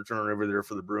roster turnover there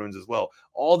for the Bruins as well.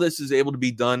 All this is able to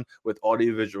be done with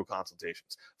audiovisual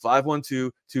consultations.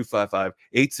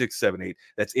 512-255-8678.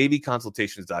 That's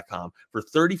avconsultations.com. For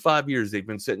 35 years, they've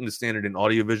been setting the standard in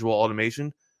audiovisual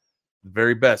automation. The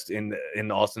very best in the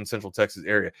Austin, Central Texas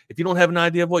area. If you don't have an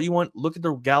idea of what you want, look at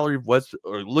the gallery of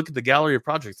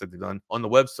projects that they've done on the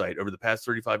website over the past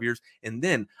 35 years, and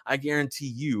then I guarantee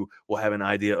you will have an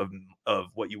idea of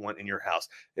what you want in your house.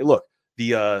 Hey, look,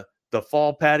 the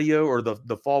fall patio or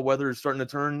the fall weather is starting to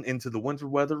turn into the winter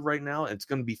weather right now. It's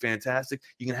going to be fantastic.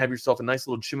 You can have yourself a nice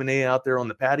little chimney out there on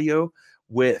the patio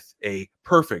with a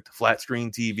perfect flat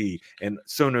screen TV and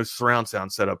Sonos surround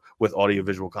sound setup with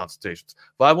audio-visual consultations.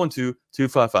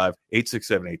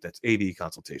 512-255-8678. That's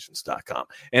avconsultations.com.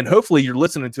 And hopefully you're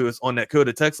listening to us on that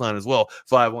Coda text line as well,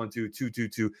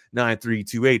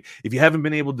 512-222-9328. If you haven't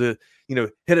been able to,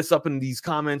 hit us up in these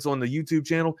comments on the YouTube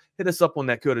channel, hit us up on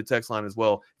that Coda text line as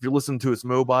well. If you're listening to us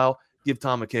mobile, give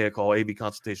Tom McKay a call,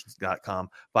 avconsultations.com,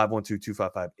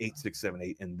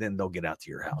 512-255-8678, and then they'll get out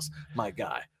to your house. My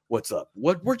guy, what's up?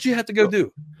 Where'd you have to go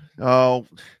do? Oh,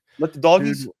 let the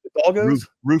doggies, the doggos?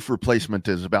 Roof replacement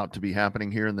is about to be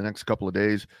happening here in the next couple of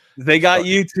days. They got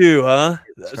you too, huh?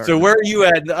 So where are you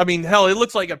at? I mean, hell, it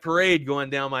looks like a parade going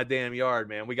down my damn yard,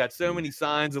 man. We got so many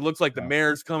signs. It looks like the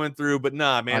mayor's coming through, but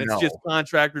nah, man, it's just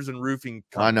contractors and roofing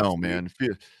companies. I know, man.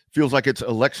 Feels like it's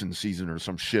election season or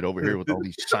some shit over here with all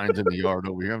these signs in the yard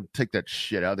over here. I'm take that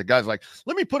shit out. The guy's like,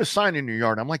 let me put a sign in your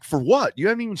yard. I'm like, for what? You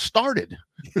haven't even started.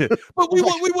 But we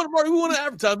want to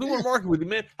advertise. We want to market with you,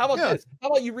 man. How about this? How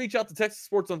about you reach out to Texas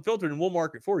Sports Unfiltered and we'll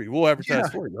market for you. We'll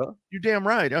advertise for you, huh? You're damn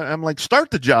right. I'm like,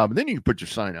 start the job and then you can put your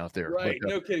sign out there. Right. But,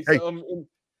 no kidding. Hey,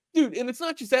 dude, and it's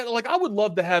not just that. Like, I would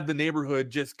love to have the neighborhood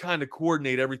just kind of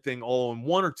coordinate everything all in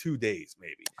 1 or 2 days,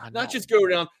 maybe. Not just go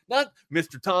down. Not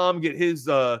Mr. Tom get his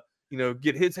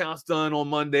get his house done on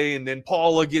Monday, and then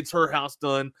Paula gets her house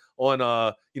done on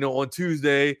on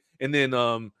Tuesday, and then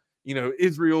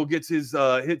Israel gets his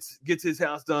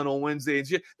house done on Wednesday and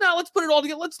shit. Now let's put it all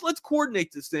together. Let's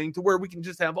coordinate this thing to where we can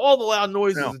just have all the loud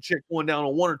noises and shit going down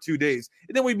on 1 or 2 days,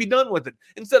 and then we'd be done with it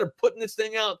instead of putting this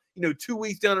thing out 2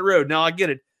 weeks down the road. Now I get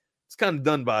it. It's kind of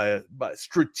done by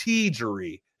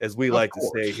strategery, as we like to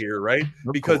say here, right?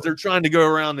 Because they're trying to go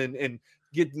around and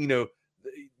get the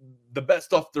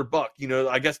best off their buck,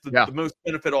 I guess the most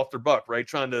benefit off their buck, right?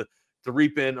 Trying to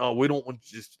reap in. We don't want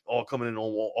just all coming in on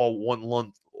all one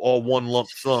lump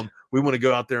sum. We want to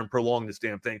go out there and prolong this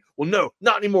damn thing. Well, no,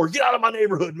 not anymore. Get out of my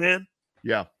neighborhood, man.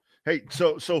 Yeah. Hey,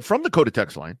 so from the Coda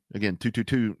text line, again,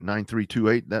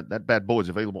 222-9328, that bad boy is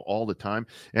available all the time.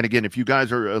 And again, if you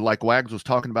guys are like Wags was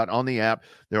talking about on the app,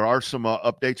 there are some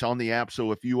updates on the app.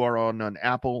 So if you are on an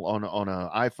Apple, on an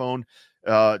iPhone,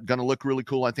 gonna look really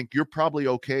cool. I think you're probably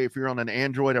okay if you're on an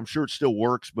Android. I'm sure it still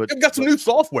works, but I've got some new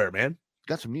software, man.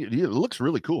 got some neat. It looks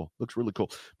really cool.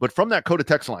 But from that Coda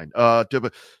text line,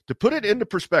 to put it into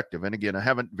perspective, and again, I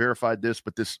haven't verified this,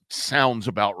 but this sounds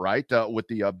about right. With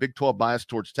the Big 12 bias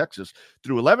towards Texas,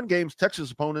 through 11 games,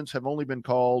 Texas opponents have only been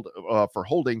called for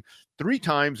holding 3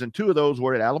 times, and 2 of those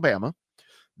were at Alabama.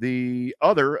 The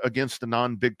other against the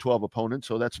non-Big 12 opponent,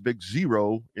 so that's a big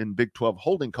 0 in Big 12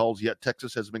 holding calls. Yet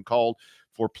Texas has been called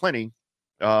for plenty.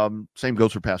 Same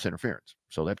goes for pass interference.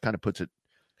 So that kind of puts it.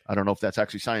 I don't know if that's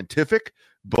actually scientific,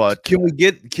 but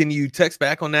can you text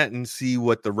back on that and see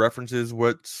what the reference is,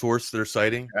 what source they're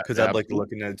citing? Because I'd like to look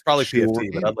into it. It's probably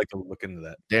PFT, but I'd like to look into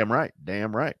that. Damn right.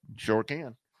 Sure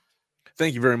can.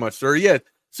 Thank you very much, sir. Yeah.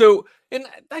 So, and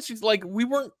that's just like we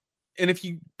weren't. And if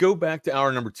you go back to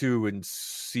hour number 2 and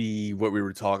see what we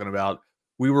were talking about,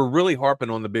 we were really harping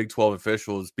on the Big 12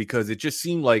 officials because it just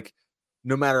seemed like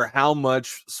no matter how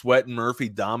much Sweat and Murphy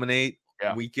dominate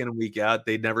week in and week out,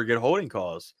 they'd never get holding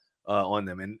calls on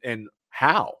them. And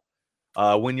how?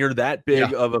 When you're that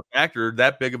big of a factor,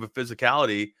 that big of a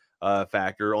physicality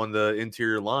factor on the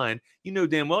interior line, you know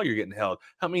damn well you're getting held.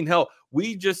 I mean, hell,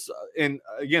 we just, and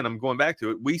again, I'm going back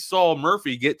to it, we saw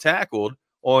Murphy get tackled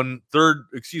on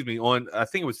I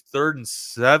think it was 3rd and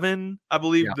 7, I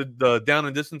believe the down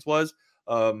and distance was.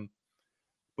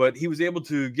 But he was able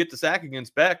to get the sack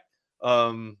against Beck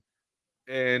and,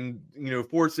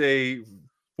 force a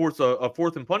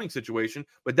 4th and punting situation.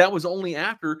 But that was only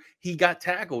after he got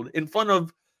tackled in front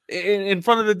of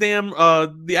the damn,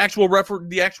 the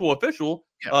actual official,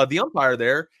 the umpire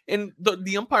there. And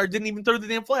the umpire didn't even throw the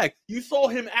damn flag. You saw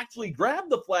him actually grab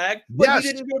the flag, but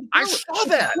he didn't go to I saw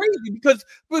that. Crazy because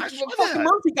fucking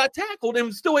Murphy got tackled and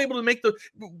was still able to make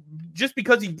just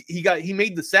because he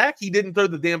made the sack, he didn't throw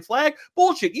the damn flag.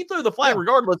 Bullshit. You throw the flag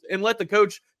regardless and let the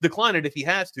coach decline it if he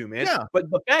has to, man. Yeah.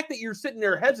 But the fact that you're sitting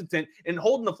there hesitant and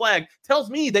holding the flag tells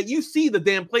me that you see the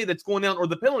damn play that's going down or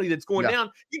the penalty that's going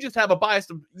down. You just have a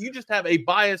biased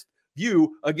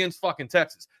view against fucking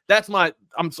Texas. That's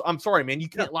I'm sorry, man. You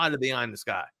can't lie to the eye in the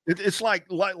sky. It's like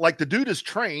the dude is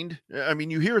trained. I mean,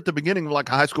 you hear at the beginning of like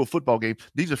a high school football game,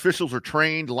 these officials are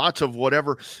trained, lots of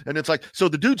whatever. And it's like, so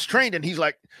the dude's trained and he's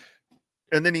like,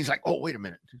 oh, wait a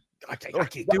minute. I can't do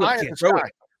it.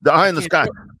 The eye in the sky.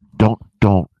 No,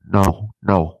 don't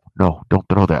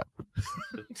throw that.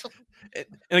 And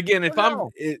again,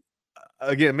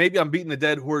 maybe I'm beating a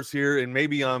dead horse here and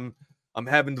maybe I'm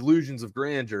having delusions of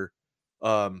grandeur.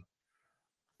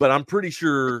 But I'm pretty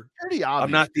sure I'm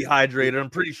not dehydrated.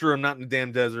 I'm pretty sure I'm not in the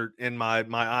damn desert and my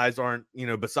eyes aren't,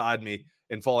 beside me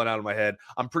and falling out of my head.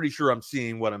 I'm pretty sure I'm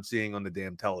seeing what I'm seeing on the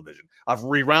damn television. I've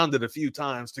rewound a few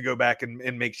times to go back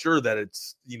and make sure that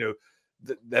it's,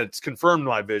 that it's confirmed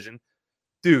my vision.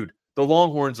 Dude, the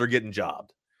Longhorns are getting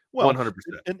jobbed. 100%.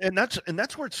 And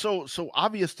that's where it's so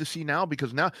obvious to see now,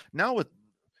 because now with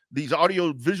these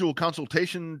audio visual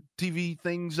consultation TV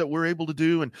things that we're able to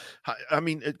do. And I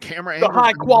mean, camera angles, the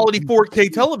high quality 4K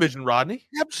television, Rodney.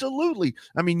 Absolutely.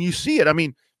 I mean, you see it. I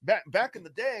mean, back in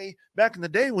the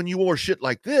day when you wore shit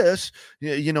like this,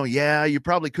 you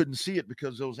probably couldn't see it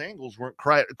because those angles weren't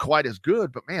quite as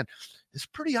good, but man, it's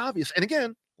pretty obvious. And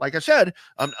again, like I said,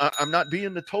 I'm not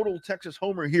being the total Texas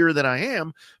homer here that I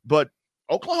am, but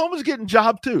Oklahoma's getting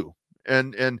job too.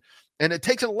 And it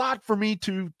takes a lot for me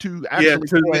to actually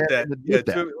admit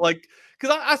that. Like,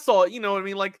 because I saw it, what I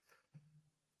mean? Like,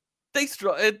 they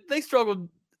struggled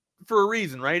for a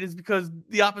reason, right? It's because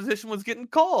the opposition was getting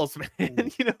calls,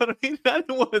 man. You know what I mean? I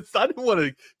didn't want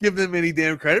to give them any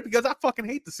damn credit because I fucking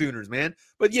hate the Sooners, man.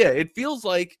 But yeah, it feels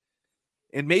like,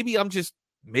 and maybe I'm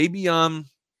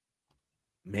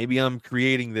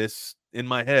creating this in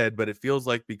my head, but it feels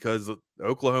like because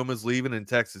Oklahoma's leaving and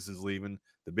Texas is leaving,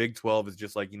 the Big 12 is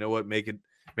just like, you know what, make it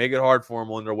hard for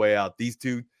them on their way out. These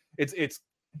two, it's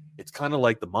kind of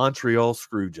like the Montreal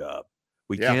screw job.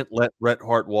 We can't let Bret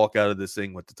Hart walk out of this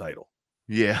thing with the title.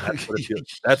 Yeah,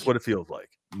 that's what it feels like.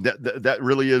 That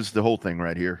really is the whole thing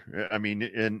right here. I mean,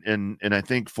 and I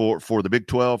think for the Big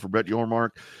 12, for Brett Yormark,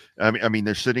 I mean,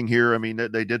 they're sitting here. I mean,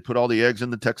 they did put all the eggs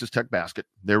in the Texas Tech basket.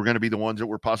 They were going to be the ones that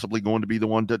were possibly going to be the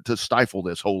one to stifle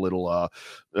this whole little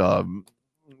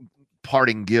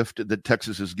parting gift that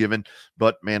Texas has given,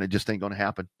 but man, it just ain't going to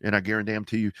happen. And I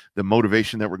guarantee you the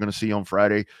motivation that we're going to see on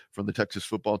Friday from the Texas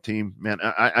football team, man,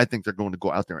 I think they're going to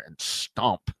go out there and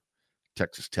stomp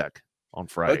Texas Tech on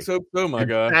Friday. Let's hope so, my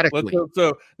guy. Let's hope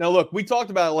so. Now, look, we talked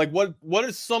about like what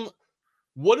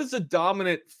is a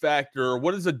dominant factor, or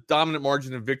what is a dominant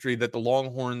margin of victory that the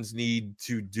Longhorns need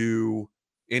to do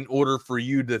in order for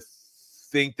you to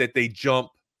think that they jump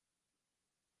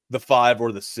the 5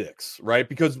 or the 6, right?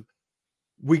 Because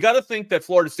we got to think that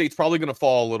Florida State's probably going to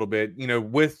fall a little bit.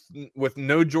 With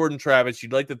no Jordan Travis,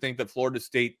 you'd like to think that Florida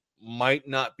State might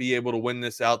not be able to win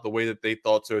this out the way that they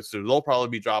thought so they'll probably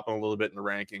be dropping a little bit in the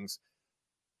rankings.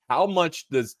 How much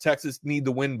does Texas need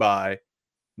to win by,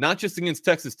 not just against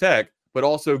Texas Tech, but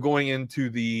also going into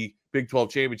the Big 12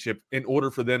 championship in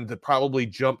order for them to probably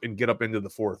jump and get up into the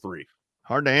 4-3?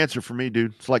 Hard to answer for me,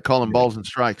 dude. It's like calling balls and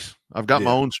strikes. I've got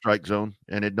my own strike zone,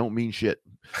 and it don't mean shit.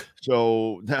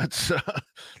 So that's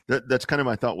that's kind of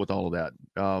my thought with all of that.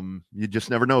 You just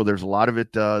never know. There's a lot of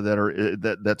it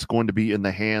that's going to be in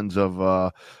the hands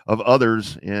of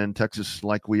others in Texas,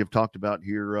 like we have talked about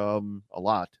here a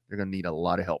lot. They're going to need a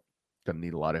lot of help.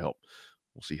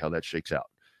 We'll see how that shakes out.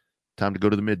 Time to go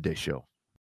to the midday show.